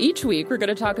 Each week, we're going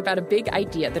to talk about a big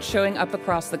idea that's showing up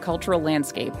across the cultural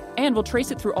landscape, and we'll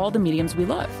trace it through all the mediums we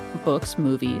love: books,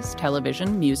 movies,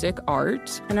 television, music,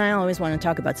 art. And I always want to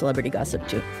talk about celebrity gossip,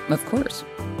 too. Of course.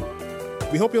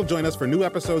 We hope you'll join us for new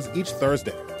episodes each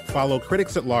Thursday. Follow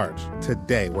Critics at Large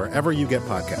today, wherever you get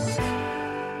podcasts.